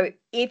 So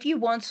if you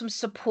want some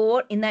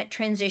support in that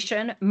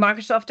transition,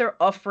 Microsoft are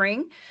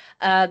offering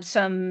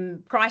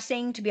some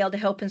pricing to be able to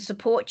help and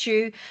support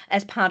you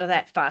as part of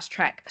that fast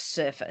track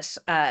surface,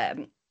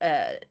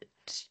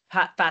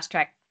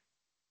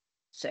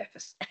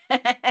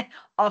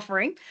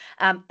 offering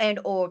and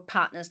or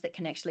partners that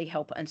can actually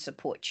help and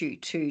support you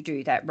to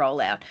do that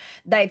rollout.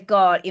 They've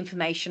got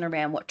information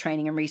around what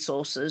training and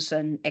resources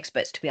and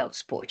experts to be able to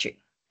support you.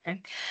 Okay.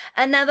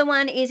 Another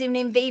one is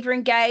in Viva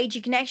Engage,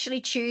 you can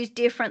actually choose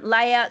different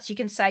layouts. You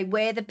can say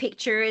where the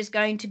picture is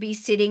going to be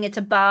sitting, it's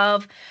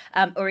above,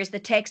 or is the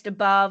text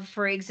above,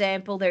 for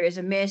example. There is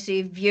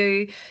immersive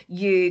view.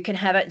 You can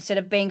have it, instead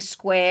of being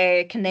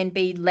square, it can then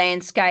be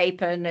landscape,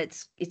 and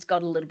it's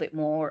got a little bit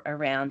more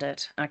around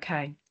it.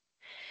 Okay.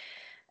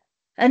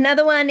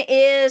 Another one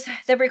is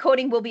the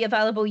recording will be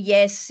available.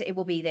 Yes, it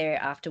will be there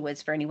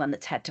afterwards for anyone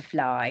that's had to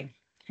fly.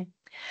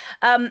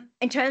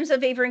 In terms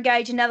of Viva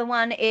Engage, another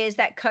one is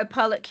that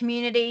Copilot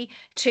community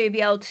to be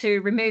able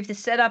to remove the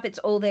setup. It's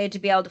all there to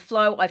be able to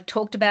flow. I've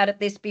talked about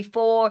this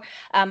before.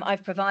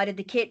 I've provided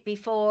the kit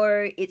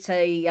before. It's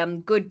a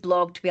good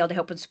blog to be able to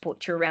help and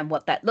support you around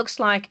what that looks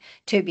like,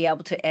 to be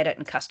able to edit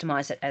and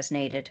customize it as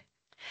needed.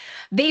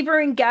 Viva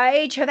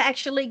Engage have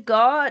actually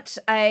got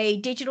a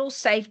digital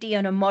safety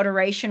and a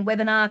moderation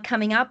webinar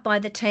coming up by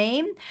the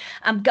team.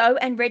 Go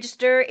and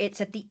register.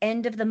 It's at the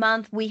end of the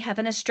month. We have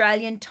an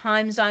Australian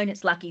time zone.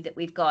 It's lucky that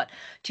we've got,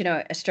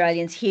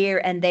 Australians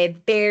here, and they're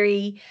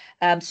very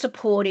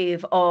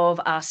supportive of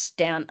us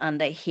down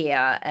under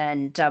here.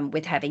 And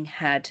with having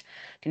had,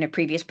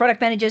 previous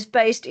product managers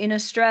based in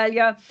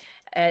Australia,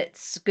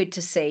 it's good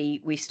to see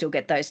we still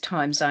get those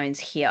time zones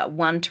here.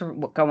 One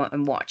to go on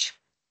and watch.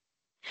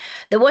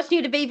 The What's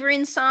New to Viva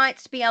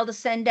Insights, to be able to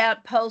send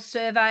out pulse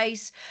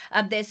surveys.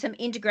 There's some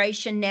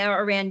integration now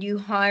around new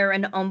hire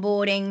and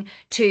onboarding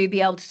to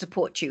be able to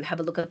support you. Have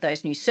a look at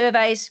those new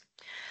surveys.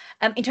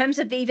 In terms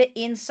of Viva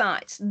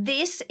Insights,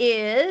 this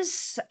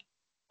is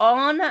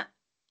on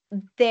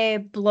their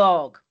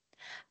blog.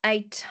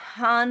 A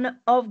ton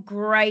of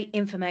great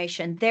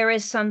information. There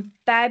is some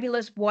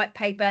fabulous white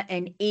paper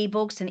and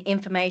ebooks and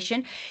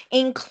information,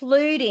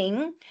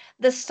 including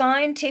the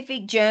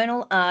scientific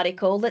journal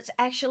article that's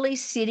actually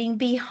sitting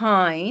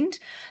behind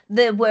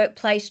the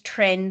workplace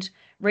trend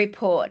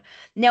report.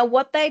 Now,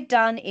 what they've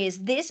done is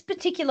this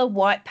particular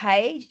white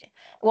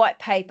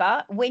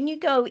paper, when you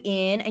go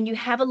in and you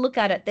have a look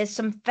at it, there's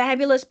some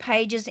fabulous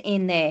pages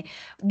in there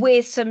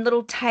with some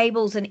little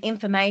tables and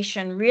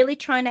information, really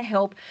trying to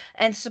help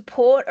and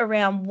support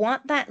around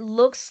what that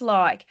looks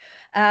like.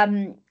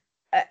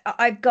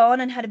 I've gone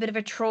and had a bit of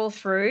a trawl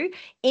through.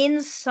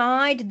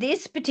 Inside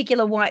this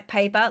particular white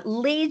paper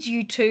leads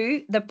you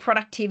to the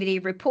productivity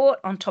report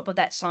on top of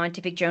that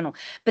scientific journal.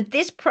 But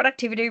this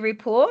productivity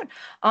report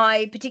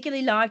I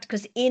particularly liked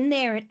because in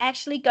there it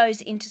actually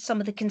goes into some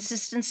of the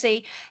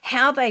consistency,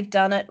 how they've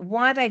done it,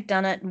 why they've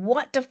done it,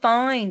 what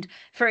defined,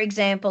 for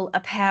example, a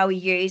power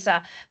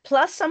user,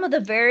 plus some of the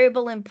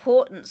variable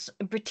importance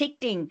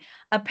predicting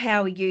a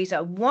power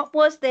user. What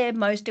was their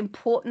most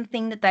important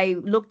thing that they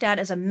looked at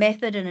as a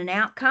method and an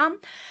outcome?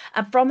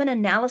 From an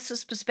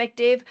analysis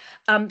perspective,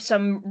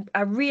 some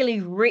really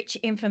rich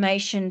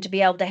information to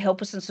be able to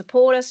help us and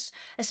support us,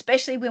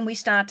 especially when we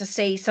start to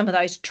see some of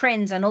those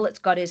trends and all it's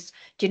got is,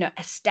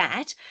 a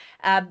stat.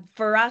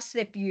 For us,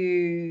 if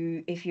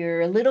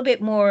you're a little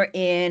bit more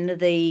in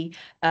the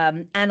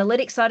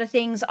analytics side of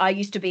things, I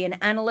used to be an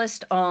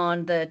analyst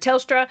on the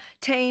Telstra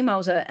team. I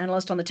was an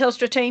analyst on the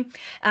Telstra team.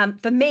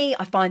 For me,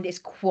 I find this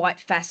quite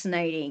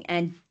fascinating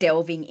and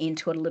delving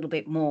into it a little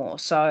bit more.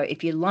 So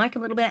if you like a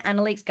little bit of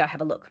analytics, go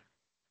have a look.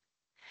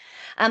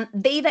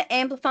 Viva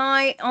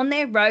Amplify, on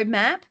their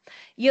roadmap,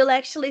 you'll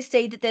actually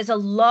see that there's a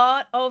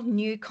lot of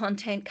new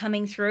content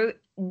coming through.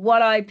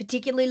 What I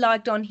particularly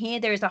liked on here,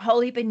 there is a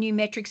whole heap of new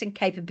metrics and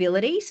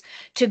capabilities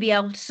to be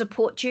able to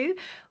support you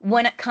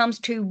when it comes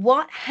to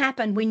what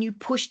happened when you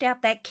pushed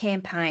out that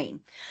campaign.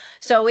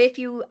 So if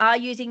you are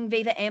using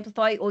Viva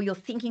Amplify or you're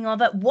thinking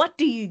of it, what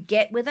do you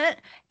get with it?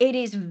 It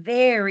is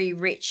very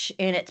rich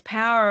in its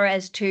power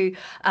as to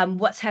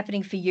what's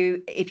happening for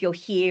you if you're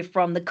here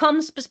from the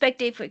comms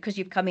perspective, because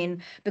you've come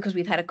in because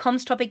we've had a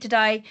comms topic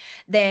today,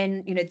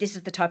 then, this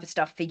is the type of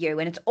stuff for you.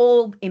 And it's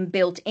all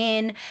built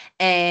in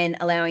and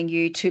allowing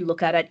you to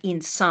look at it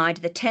inside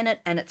the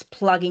tenant, and it's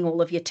plugging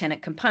all of your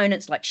tenant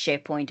components like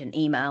SharePoint and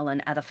email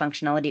and other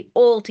functionality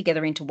all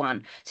together into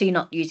one. So you're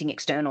not using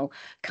external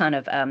kind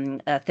of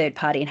third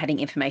party and having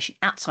information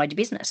outside your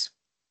business.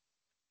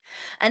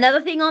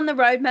 Another thing on the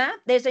roadmap,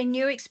 there's a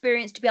new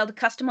experience to be able to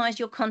customize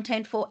your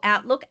content for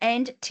Outlook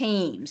and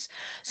Teams.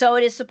 So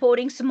it is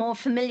supporting some more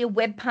familiar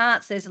web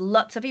parts. There's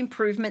lots of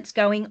improvements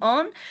going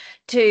on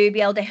to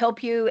be able to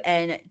help you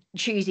and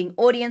choosing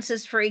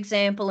audiences, for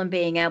example, and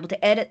being able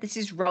to edit. This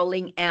is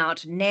rolling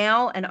out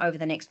now and over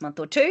the next month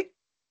or two.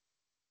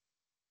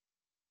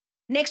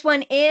 Next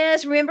one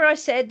is, remember I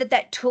said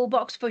that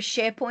toolbox for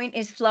SharePoint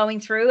is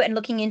flowing through and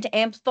looking into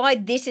Amplify.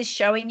 This is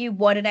showing you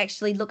what it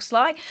actually looks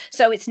like.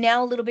 So it's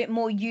now a little bit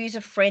more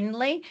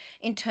user-friendly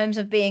in terms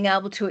of being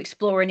able to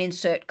explore and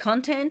insert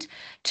content,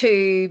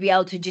 to be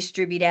able to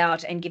distribute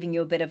out and giving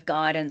you a bit of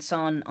guidance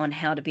on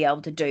how to be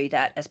able to do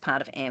that as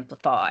part of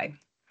Amplify.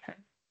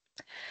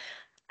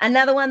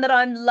 Another one that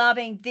I'm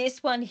loving,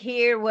 this one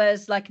here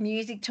was like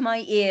music to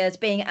my ears,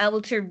 being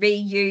able to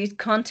reuse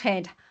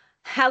content.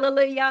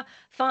 Hallelujah,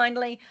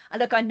 finally.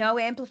 Look, I know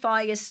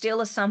Amplify is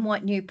still a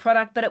somewhat new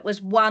product, but it was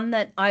one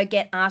that I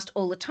get asked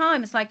all the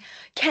time. It's like,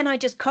 can I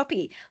just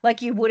copy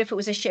like you would if it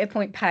was a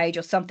SharePoint page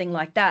or something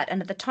like that?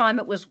 And at the time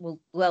it was,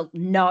 well,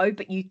 no,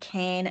 but you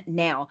can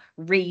now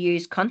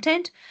reuse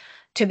content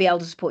to be able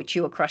to support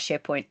you across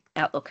SharePoint,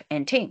 Outlook,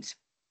 and Teams.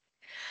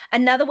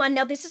 Another one,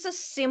 now this is a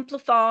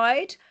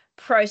simplified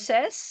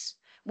process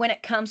when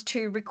it comes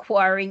to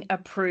requiring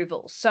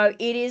approval. So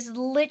it is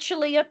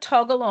literally a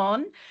toggle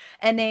on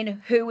and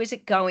then who is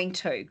it going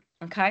to?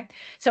 Okay,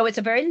 so it's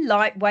a very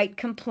lightweight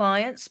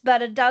compliance,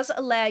 but it does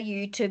allow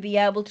you to be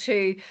able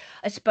to,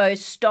 I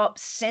suppose, stop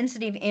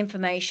sensitive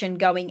information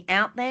going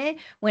out there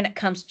when it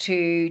comes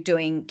to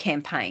doing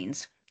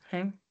campaigns.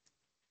 Okay.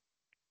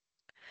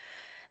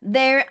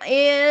 There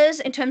is,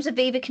 in terms of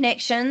Viva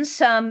Connections,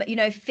 some,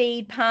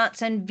 feed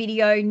parts and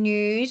video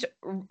news,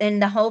 and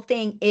the whole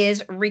thing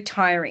is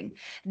retiring.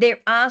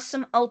 There are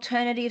some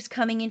alternatives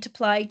coming into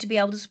play to be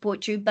able to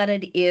support you, but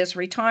it is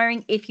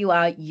retiring if you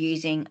are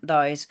using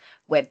those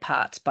web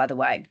parts, by the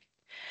way.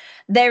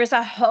 There is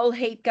a whole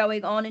heap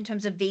going on in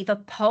terms of Viva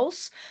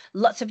Pulse,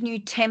 lots of new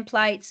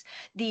templates,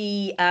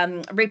 the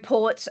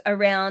reports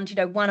around,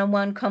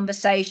 one-on-one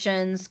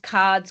conversations,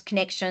 cards,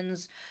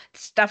 connections,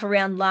 stuff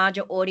around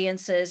larger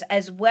audiences,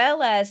 as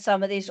well as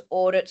some of this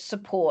audit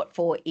support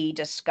for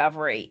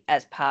e-discovery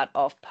as part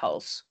of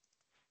Pulse.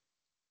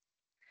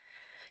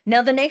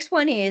 Now, the next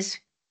one is,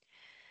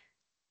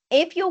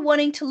 if you're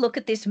wanting to look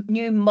at this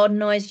new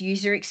modernized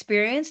user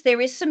experience,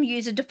 there is some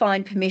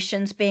user-defined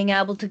permissions being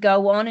able to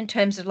go on in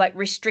terms of like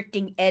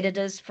restricting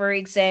editors, for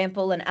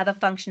example, and other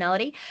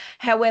functionality.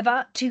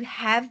 However, to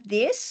have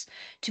this,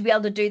 to be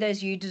able to do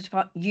those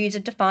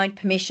user-defined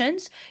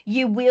permissions,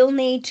 you will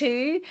need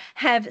to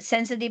have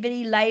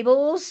sensitivity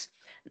labels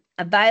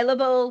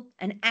available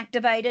and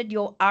activated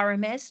your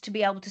RMS to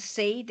be able to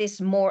see this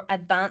more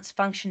advanced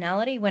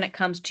functionality when it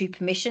comes to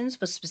permissions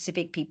for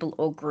specific people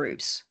or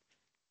groups.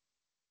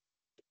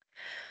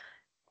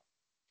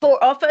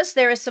 For Office,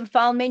 there are some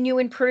file menu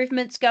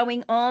improvements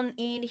going on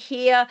in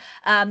here.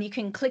 You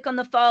can click on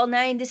the file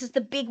name. This is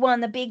the big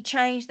one, the big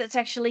change that's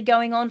actually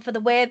going on for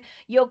the web.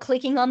 You're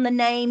clicking on the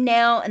name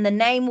now, and the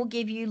name will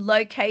give you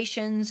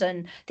locations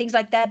and things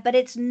like that, but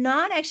it's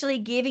not actually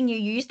giving you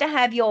used to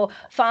have your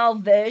file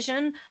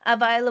version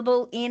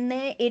available in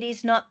there. It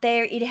is not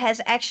there. It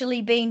has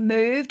actually been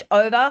moved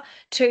over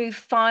to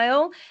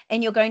file,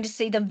 and you're going to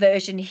see the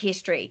version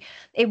history.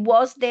 It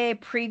was there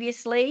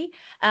previously.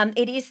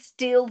 It is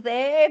still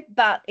there,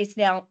 but it's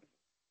now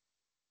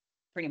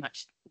pretty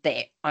much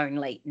there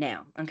only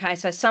now. Okay,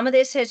 so some of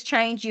this has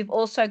changed. You've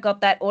also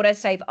got that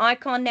autosave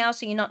icon now,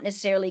 so you're not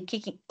necessarily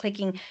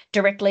clicking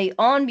directly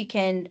on.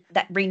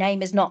 That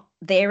rename is not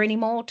there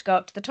anymore to go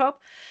up to the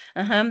top.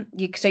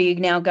 So you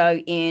now go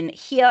in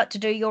here to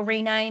do your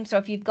rename. So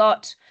if you've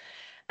got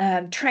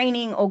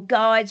training or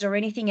guides or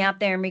anything out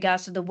there in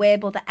regards to the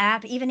web or the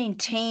app, even in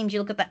Teams, you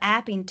look at the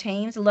app in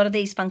Teams, a lot of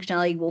these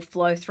functionality will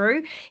flow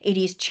through. It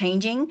is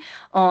changing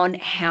on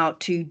how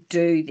to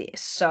do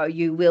this. So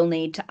you will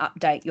need to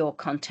update your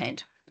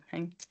content.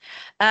 Okay.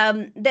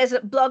 There's a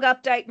blog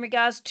update in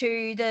regards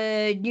to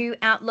the new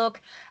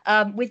Outlook.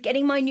 With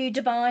getting my new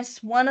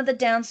device, one of the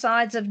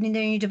downsides of the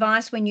new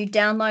device, when you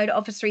download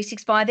Office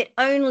 365, it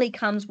only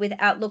comes with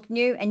Outlook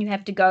New, and you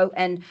have to go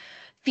and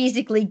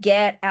physically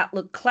get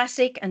Outlook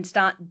Classic and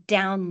start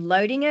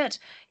downloading it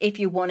if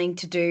you're wanting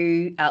to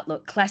do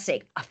Outlook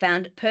Classic. I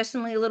found it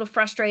personally a little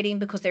frustrating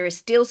because there are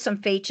still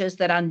some features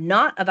that are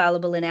not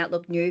available in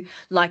Outlook New,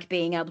 like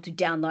being able to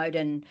download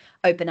and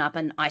open up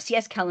an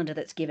ICS calendar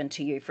that's given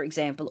to you, for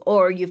example,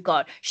 or you've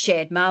got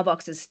shared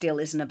mailboxes still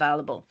isn't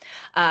available.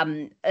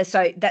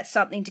 So that's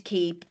something to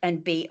keep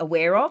and be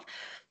aware of.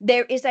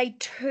 There is a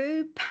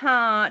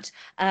two-part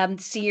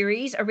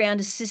series around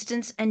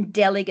assistants and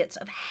delegates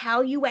of how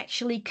you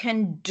actually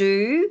can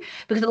do,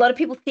 because a lot of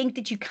people think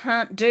that you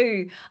can't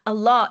do a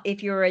lot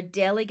if you're a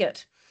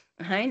delegate.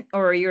 Okay,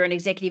 or you're an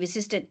executive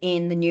assistant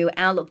in the new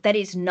Outlook. That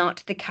is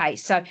not the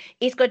case. So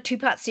it's got a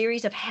two-part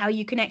series of how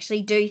you can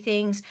actually do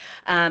things,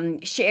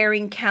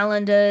 sharing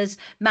calendars,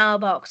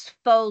 mailbox,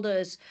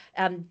 folders,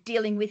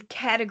 dealing with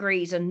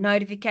categories and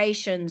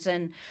notifications,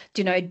 and,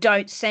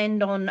 don't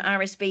send on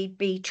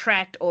RSVP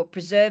tracked or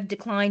preserve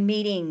decline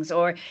meetings,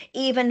 or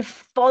even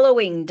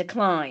following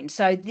decline.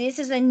 So this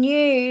is a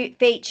new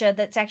feature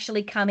that's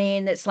actually come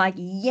in that's like,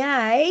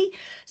 yay.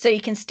 So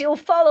you can still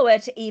follow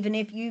it even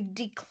if you've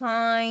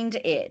declined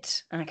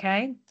it.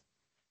 Okay.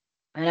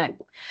 I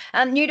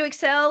know. New to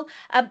Excel,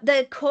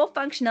 the core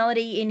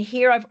functionality in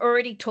here, I've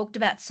already talked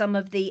about some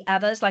of the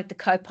others, like the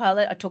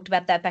Copilot. I talked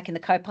about that back in the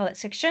Copilot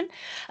section.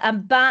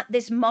 But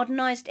this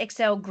modernized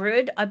Excel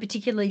grid, I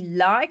particularly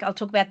like. I'll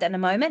talk about that in a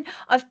moment.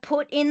 I've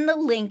put in the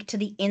link to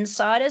the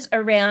insiders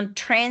around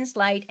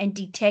translate and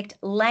detect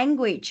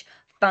language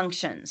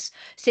functions.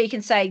 So you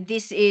can say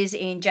this is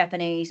in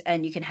Japanese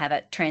and you can have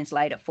it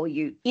translate it for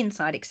you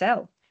inside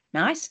Excel.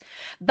 Nice.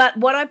 But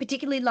what I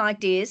particularly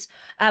liked is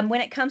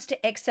when it comes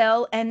to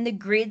Excel and the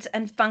grids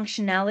and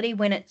functionality,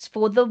 when it's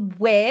for the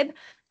web,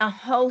 a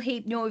whole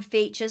heap new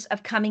features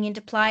of coming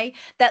into play.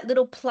 That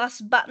little plus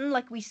button,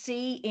 like we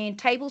see in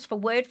tables for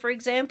Word, for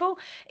example,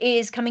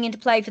 is coming into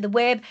play for the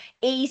web.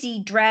 Easy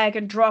drag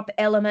and drop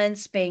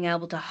elements, being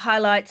able to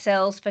highlight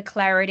cells for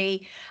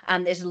clarity.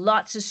 There's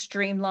lots of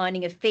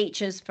streamlining of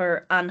features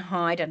for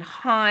unhide and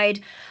hide.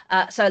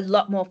 So a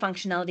lot more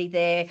functionality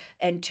there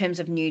in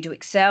terms of new to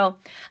Excel.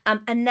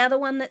 Another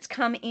one that's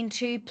come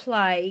into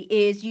play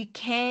is you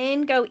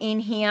can go in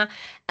here.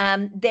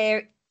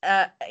 There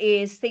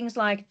is things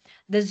like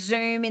the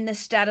zoom in the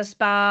status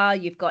bar.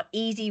 You've got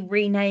easy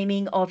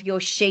renaming of your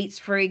sheets,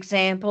 for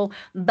example.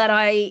 But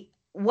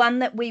one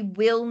that we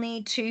will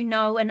need to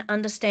know and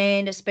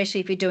understand, especially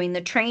if you're doing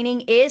the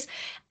training, is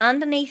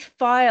underneath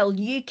file,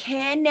 you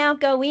can now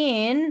go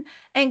in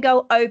and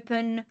go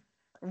open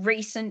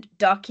recent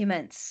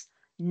documents.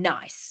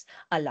 Nice.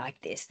 I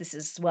like this. This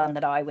is one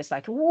that I was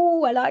like,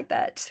 oh, I like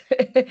that.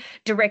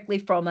 Directly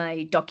from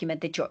a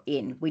document that you're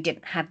in. We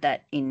didn't have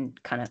that in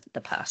kind of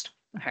the past.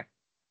 Okay.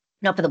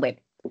 Not for the web.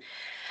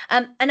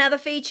 Another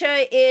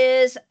feature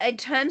is in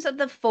terms of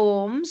the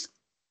forms,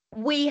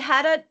 we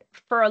had it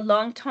for a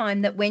long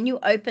time that when you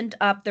opened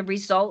up the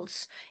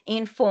results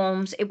in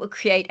forms, it would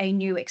create a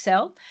new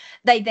Excel.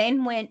 They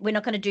then went, we're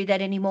not going to do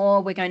that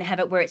anymore. We're going to have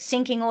it where it's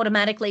syncing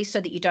automatically so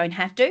that you don't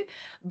have to.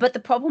 But the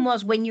problem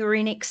was when you were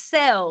in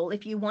Excel,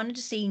 if you wanted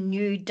to see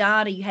new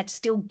data, you had to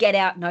still get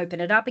out and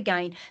open it up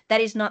again.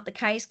 That is not the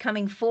case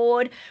coming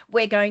forward.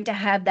 We're going to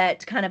have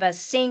that kind of a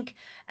sync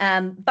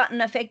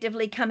button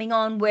effectively coming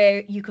on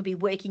where you could be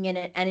working in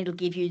it and it'll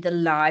give you the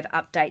live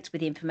updates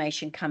with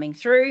information coming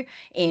through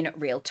in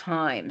real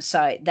time.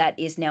 So that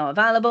is now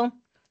available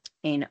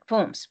in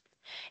forms.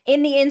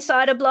 In the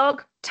Insider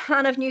blog,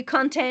 ton of new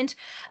content.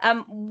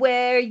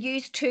 We're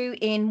used to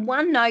in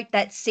OneNote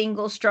that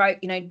single stroke,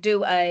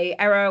 do a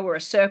arrow or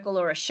a circle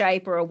or a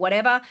shape or a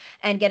whatever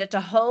and get it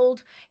to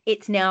hold.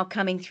 It's now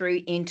coming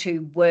through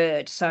into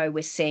Word. So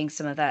we're seeing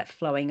some of that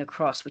flowing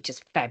across, which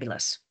is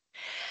fabulous.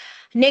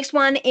 Next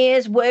one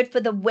is Word for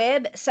the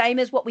web, same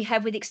as what we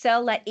have with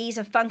Excel, that ease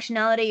of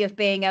functionality of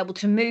being able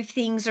to move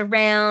things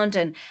around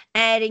and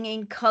adding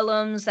in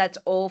columns. That's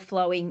all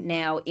flowing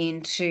now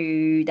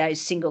into those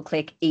single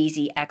click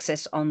easy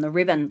access on the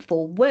ribbon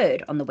for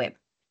Word on the web.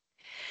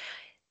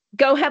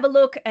 Go have a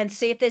look and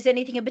see if there's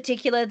anything in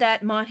particular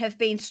that you might have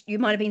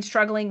been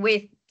struggling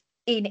with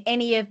in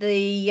any of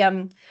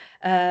the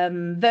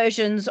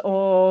versions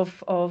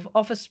of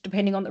Office,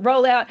 depending on the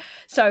rollout.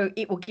 So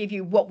it will give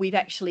you what we've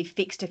actually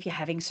fixed if you're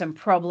having some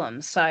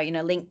problems. So,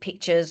 link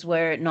pictures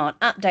were not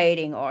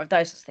updating or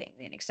those things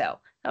in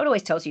Excel. That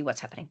always tells you what's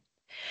happening.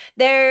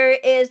 There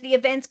is the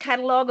events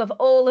catalog of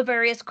all the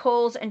various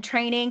calls and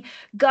training.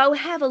 Go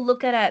have a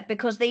look at it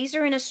because these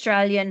are in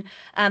Australian,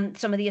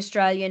 some of the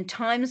Australian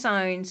time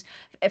zones.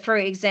 For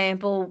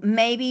example,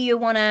 maybe you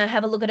want to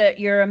have a look at it.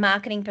 You're a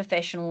marketing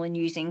professional and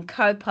using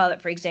Copilot,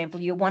 for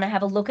example. You want to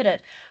have a look at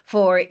it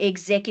for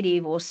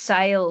executive or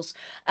sales.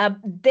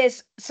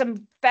 There's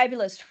some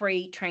fabulous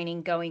free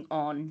training going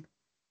on.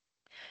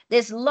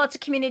 There's lots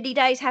of community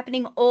days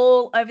happening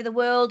all over the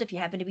world. If you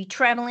happen to be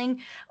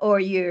traveling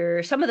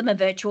or some of them are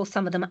virtual,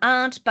 some of them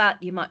aren't,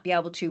 but you might be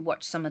able to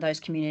watch some of those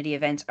community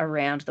events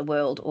around the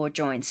world or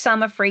join.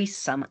 Some are free,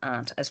 some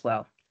aren't as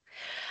well.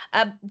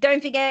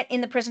 Don't forget,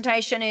 in the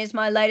presentation is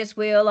my latest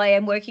wheel. I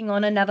am working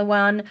on another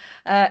one.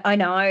 I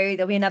know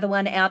there'll be another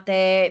one out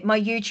there. My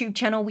YouTube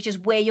channel, which is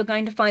where you're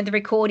going to find the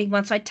recording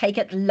once I take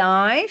it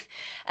live.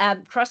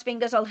 Cross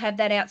fingers, I'll have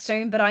that out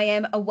soon, but I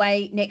am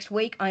away next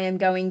week. I am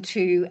going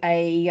to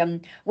a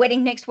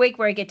wedding next week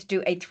where I get to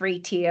do a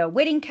 3-tier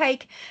wedding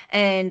cake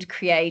and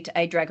create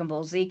a Dragon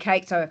Ball Z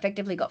cake. So I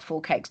effectively got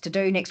 4 cakes to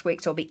do next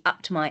week. So I'll be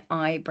up to my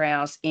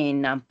eyebrows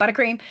in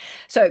buttercream.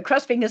 So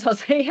cross fingers, I'll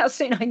see how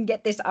soon I can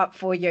get this up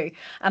for you.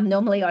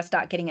 Normally I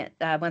start getting it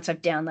once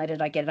I've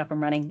downloaded, I get it up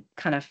and running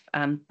kind of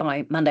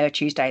by Monday or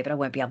Tuesday, but I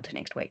won't be able to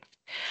next week.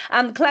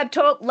 Collab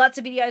Talk, lots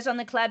of videos on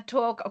the Collab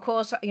Talk. Of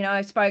course,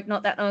 I spoke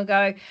not that long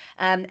ago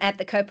at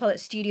the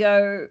Copilot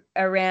studio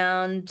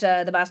around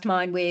the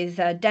mastermind with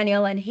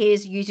Daniel and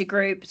his user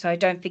group. So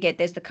don't forget,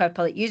 there's the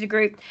Copilot user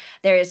group.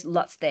 There is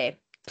lots there.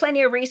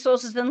 Plenty of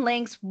resources and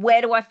links.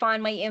 Where do I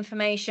find my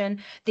information?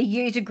 The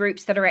user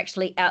groups that are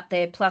actually out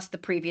there, plus the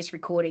previous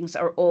recordings,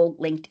 are all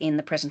linked in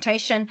the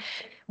presentation.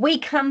 We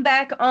come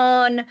back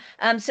on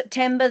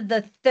September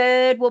the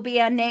 3rd will be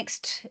our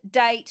next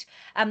date.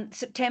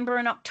 September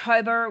and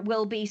October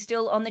will be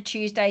still on the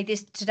Tuesday.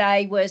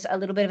 Today was a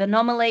little bit of an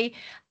anomaly.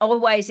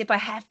 Always, if I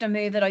have to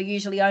move it, I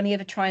usually only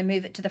ever try and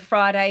move it to the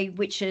Friday,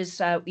 which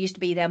is used to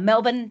be their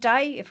Melbourne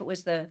day, if it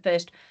was the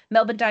first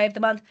Melbourne day of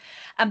the month.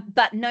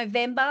 But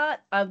November,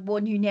 I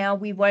warn you now,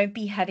 we won't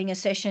be having a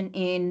session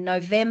in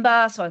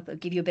November, so I'll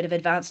give you a bit of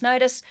advance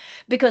notice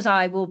because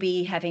I will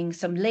be having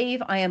some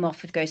leave. I am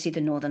off to go see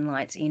the Northern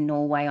Lights in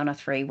Norway on a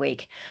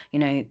 3-week,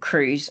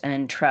 cruise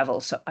and travel.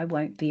 So I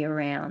won't be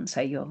around.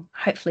 So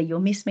hopefully you'll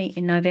miss me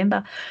in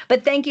November.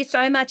 But thank you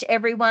so much,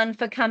 everyone,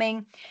 for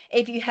coming.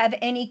 If you have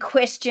any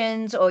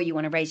questions or you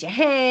want to raise your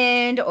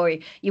hand or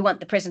you want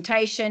the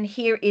presentation,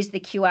 here is the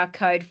QR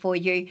code for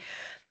you.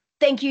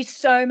 Thank you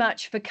so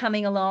much for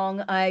coming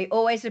along. I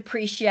always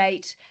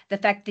appreciate the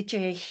fact that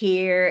you're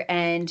here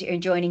and you're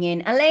joining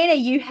in. Elena,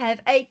 you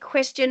have a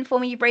question for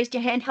me. You've raised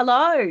your hand.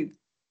 Hello.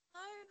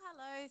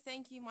 Hello.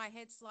 Thank you. My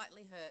head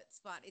slightly hurts,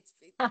 but it's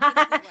in a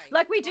good way.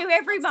 Like we do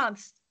every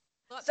month.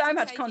 So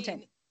much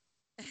content.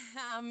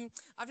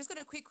 I've just got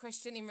a quick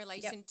question in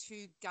relation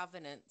to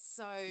governance.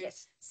 So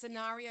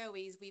scenario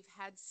is we've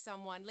had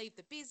someone leave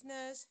the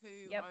business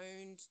who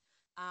owned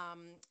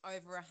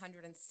over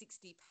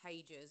 160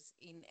 pages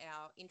in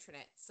our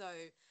intranet. So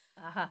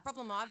the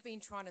problem I've been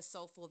trying to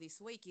solve for this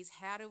week is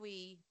how do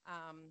we,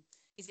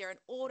 is there an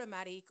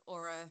automatic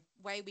or a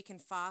way we can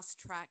fast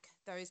track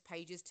those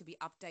pages to be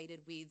updated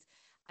with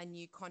a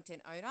new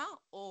content owner,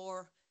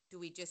 or do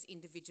we just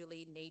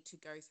individually need to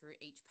go through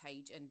each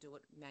page and do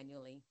it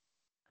manually?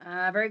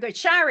 Very good.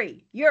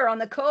 Shari, you're on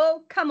the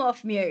call. Come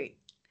off mute.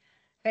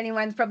 If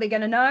anyone's probably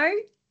going to know.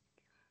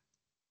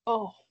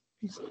 Oh,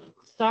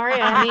 sorry,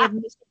 I may have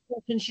missed the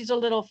question. She's a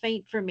little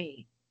faint for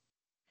me.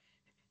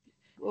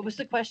 What was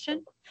the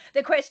question?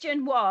 The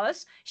question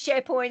was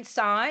SharePoint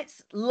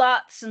sites,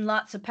 lots and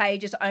lots of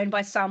pages owned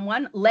by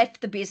someone,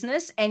 left the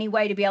business. Any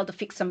way to be able to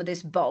fix some of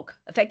this bulk?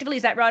 Effectively,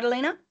 is that right,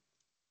 Alina?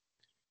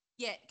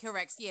 Yeah,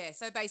 correct. Yeah.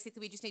 So basically,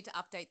 we just need to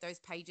update those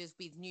pages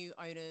with new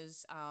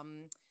owners.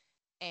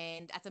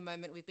 And at the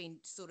moment, we've been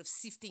sort of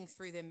sifting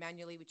through them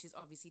manually, which is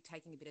obviously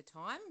taking a bit of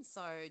time.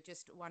 So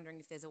just wondering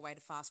if there's a way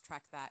to fast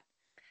track that.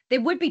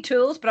 There would be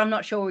tools, but I'm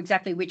not sure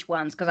exactly which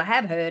ones because I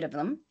have heard of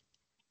them.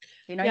 Do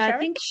you know, yeah,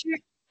 Sharon?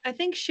 I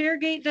think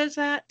ShareGate does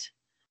that.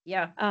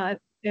 Yeah.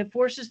 It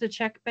forces the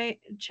check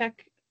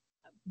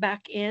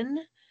back in.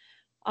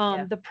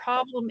 The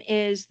problem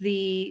is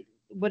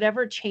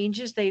whatever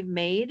changes they've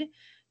made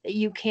that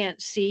you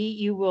can't see,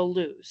 you will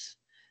lose.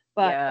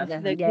 But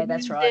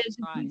that's right. If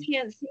you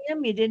can't see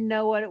them, you didn't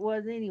know what it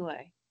was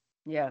anyway.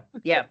 Yeah.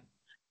 Right.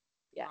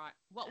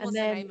 What was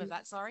the name of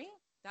that? Sorry,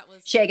 that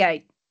was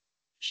ShareGate.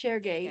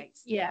 ShareGate.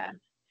 Yeah.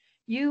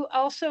 You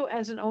also,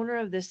 as an owner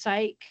of the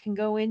site, can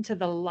go into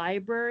the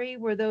library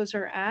where those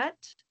are at.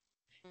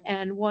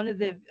 And one of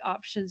the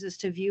options is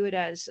to view it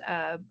as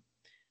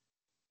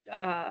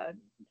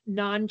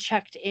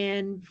non-checked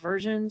in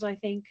versions, I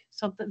think.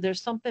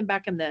 There's something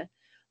back in the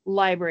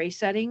library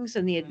settings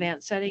and the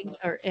advanced setting,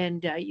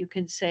 and you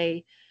can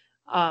say,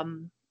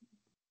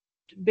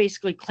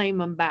 basically claim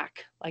them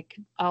back. Like,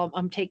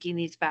 I'm taking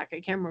these back.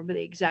 I can't remember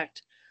the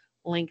exact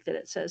link that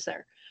it says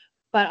there.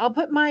 But I'll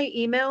put my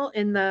email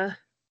in the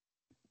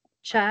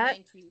chat.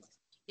 Thank you.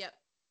 Yep.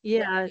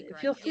 Yeah,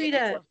 feel free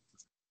to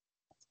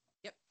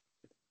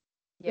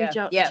reach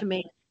out to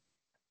me.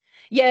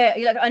 Yeah,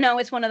 look, I know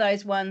it's one of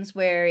those ones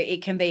where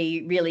it can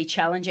be really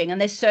challenging,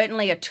 and there's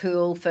certainly a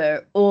tool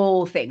for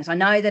all things. I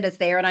know that it's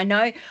there, and I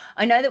know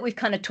that we've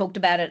kind of talked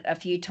about it a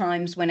few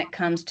times when it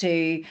comes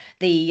to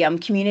the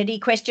community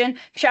question.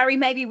 Shari,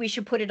 maybe we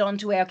should put it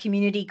onto our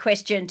community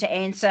question to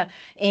answer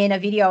in a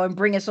video and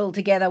bring us all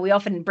together. We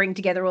often bring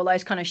together all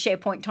those kind of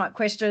SharePoint type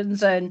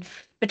questions, and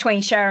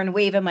between Sharon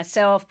Weaver,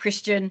 myself,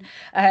 Christian,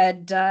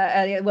 and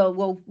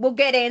we'll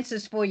get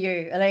answers for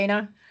you,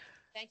 Alina.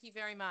 Thank you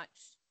very much.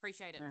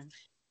 Appreciate it.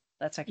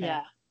 That's okay.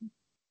 Yeah.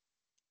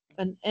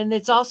 And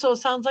it's also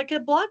sounds like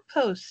a blog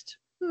post.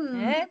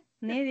 Yeah,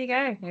 there you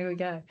go. Here we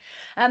go.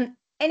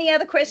 Any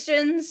other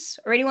questions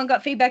or anyone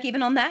got feedback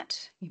even on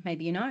that?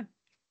 Maybe you know.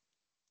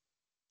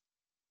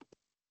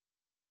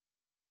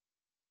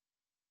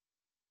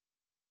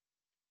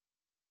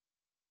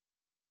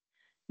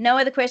 No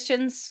other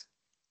questions?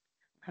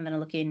 Having a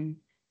look in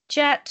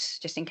chat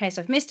just in case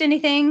I've missed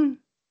anything.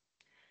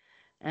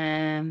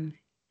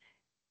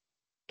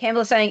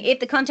 Campbell is saying,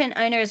 if the content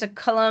owner is a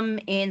column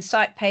in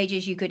site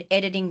pages, you could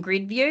edit in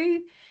grid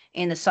view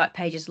in the site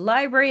pages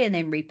library and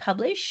then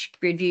republish.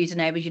 Grid views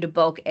enables you to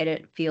bulk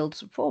edit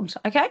fields and forms.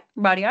 Okay,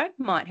 rightio,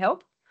 might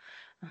help.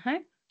 Okay.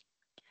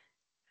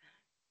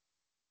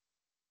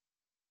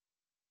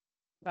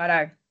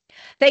 Righto.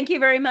 Thank you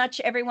very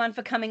much, everyone,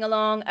 for coming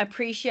along.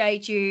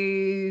 Appreciate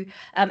you,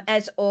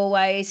 as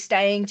always,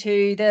 staying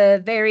to the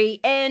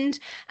very end.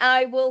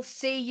 I will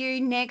see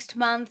you next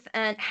month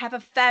and have a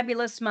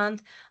fabulous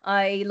month.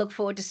 I look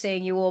forward to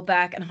seeing you all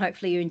back, and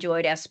hopefully you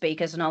enjoyed our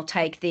speakers, and I'll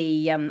take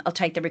the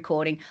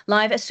recording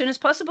live as soon as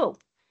possible.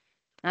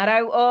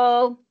 Righto,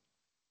 all.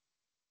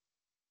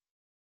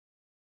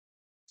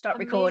 Stop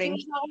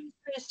recording.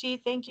 Christy,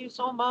 thank you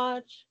so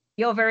much.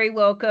 You're very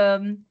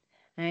welcome.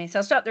 Okay, so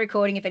I'll stop the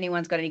recording if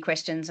anyone's got any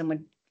questions and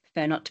would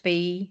prefer not to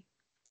be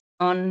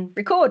on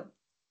record.